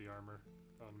detailing of the armor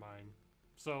on mine.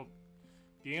 So,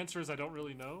 the answer is I don't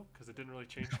really know, because it didn't really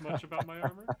change much about my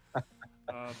armor.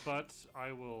 But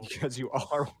I will... Because you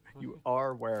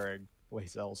are wearing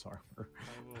Lae'zel's armor.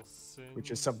 I will send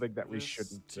which is something that we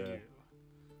shouldn't... to you.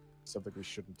 Something we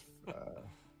shouldn't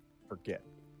forget.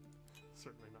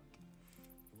 Certainly not.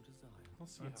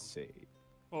 Let's see.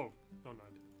 Oh, no, I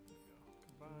didn't.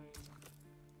 There we go.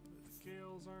 Combine with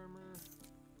Gale's armor.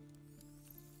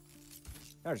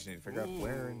 I just need to figure out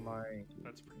where in my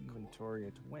inventory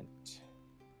it went.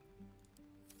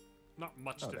 Not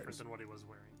much different than what he was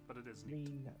wearing, but it is neat.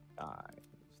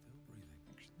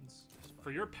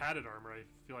 For your padded armor, I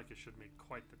feel like it should make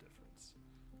quite the difference.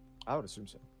 I would assume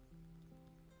so.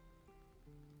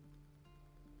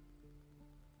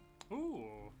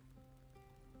 Ooh.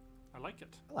 I like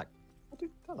it.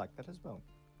 I like that as well.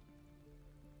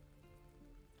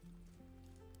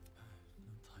 No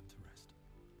time to rest.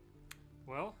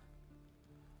 Well,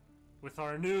 with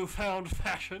our newfound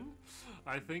fashion,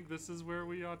 I think this is where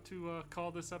we ought to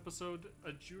call this episode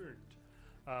adjourned.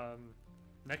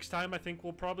 Next time, I think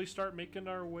we'll probably start making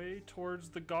our way towards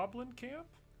the goblin camp.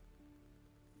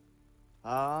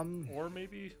 Or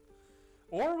maybe...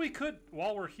 Or we could,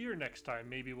 while we're here next time,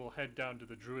 maybe we'll head down to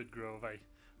the Druid Grove.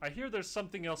 I hear there's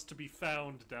something else to be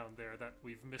found down there that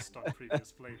we've missed on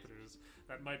previous playthroughs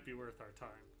that might be worth our time.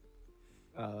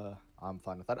 I'm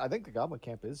fine with that. I think the Goblin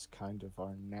Camp is kind of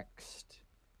our next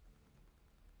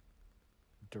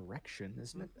direction,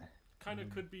 isn't it? Kind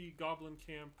of could be Goblin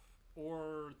Camp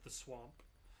or the Swamp,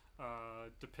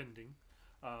 depending,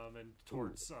 and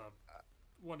towards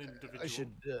one individual. I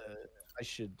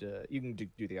should. You can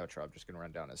do the outro. I'm just gonna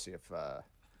run down and see if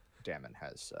Damon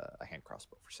has a hand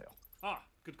crossbow for sale. Ah,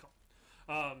 good call.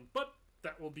 But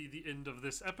that will be the end of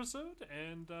this episode,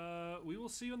 and we will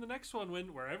see you in the next one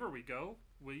when, wherever we go,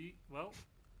 we, well,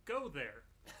 go there.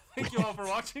 Thank you all for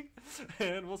watching,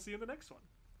 and we'll see you in the next one.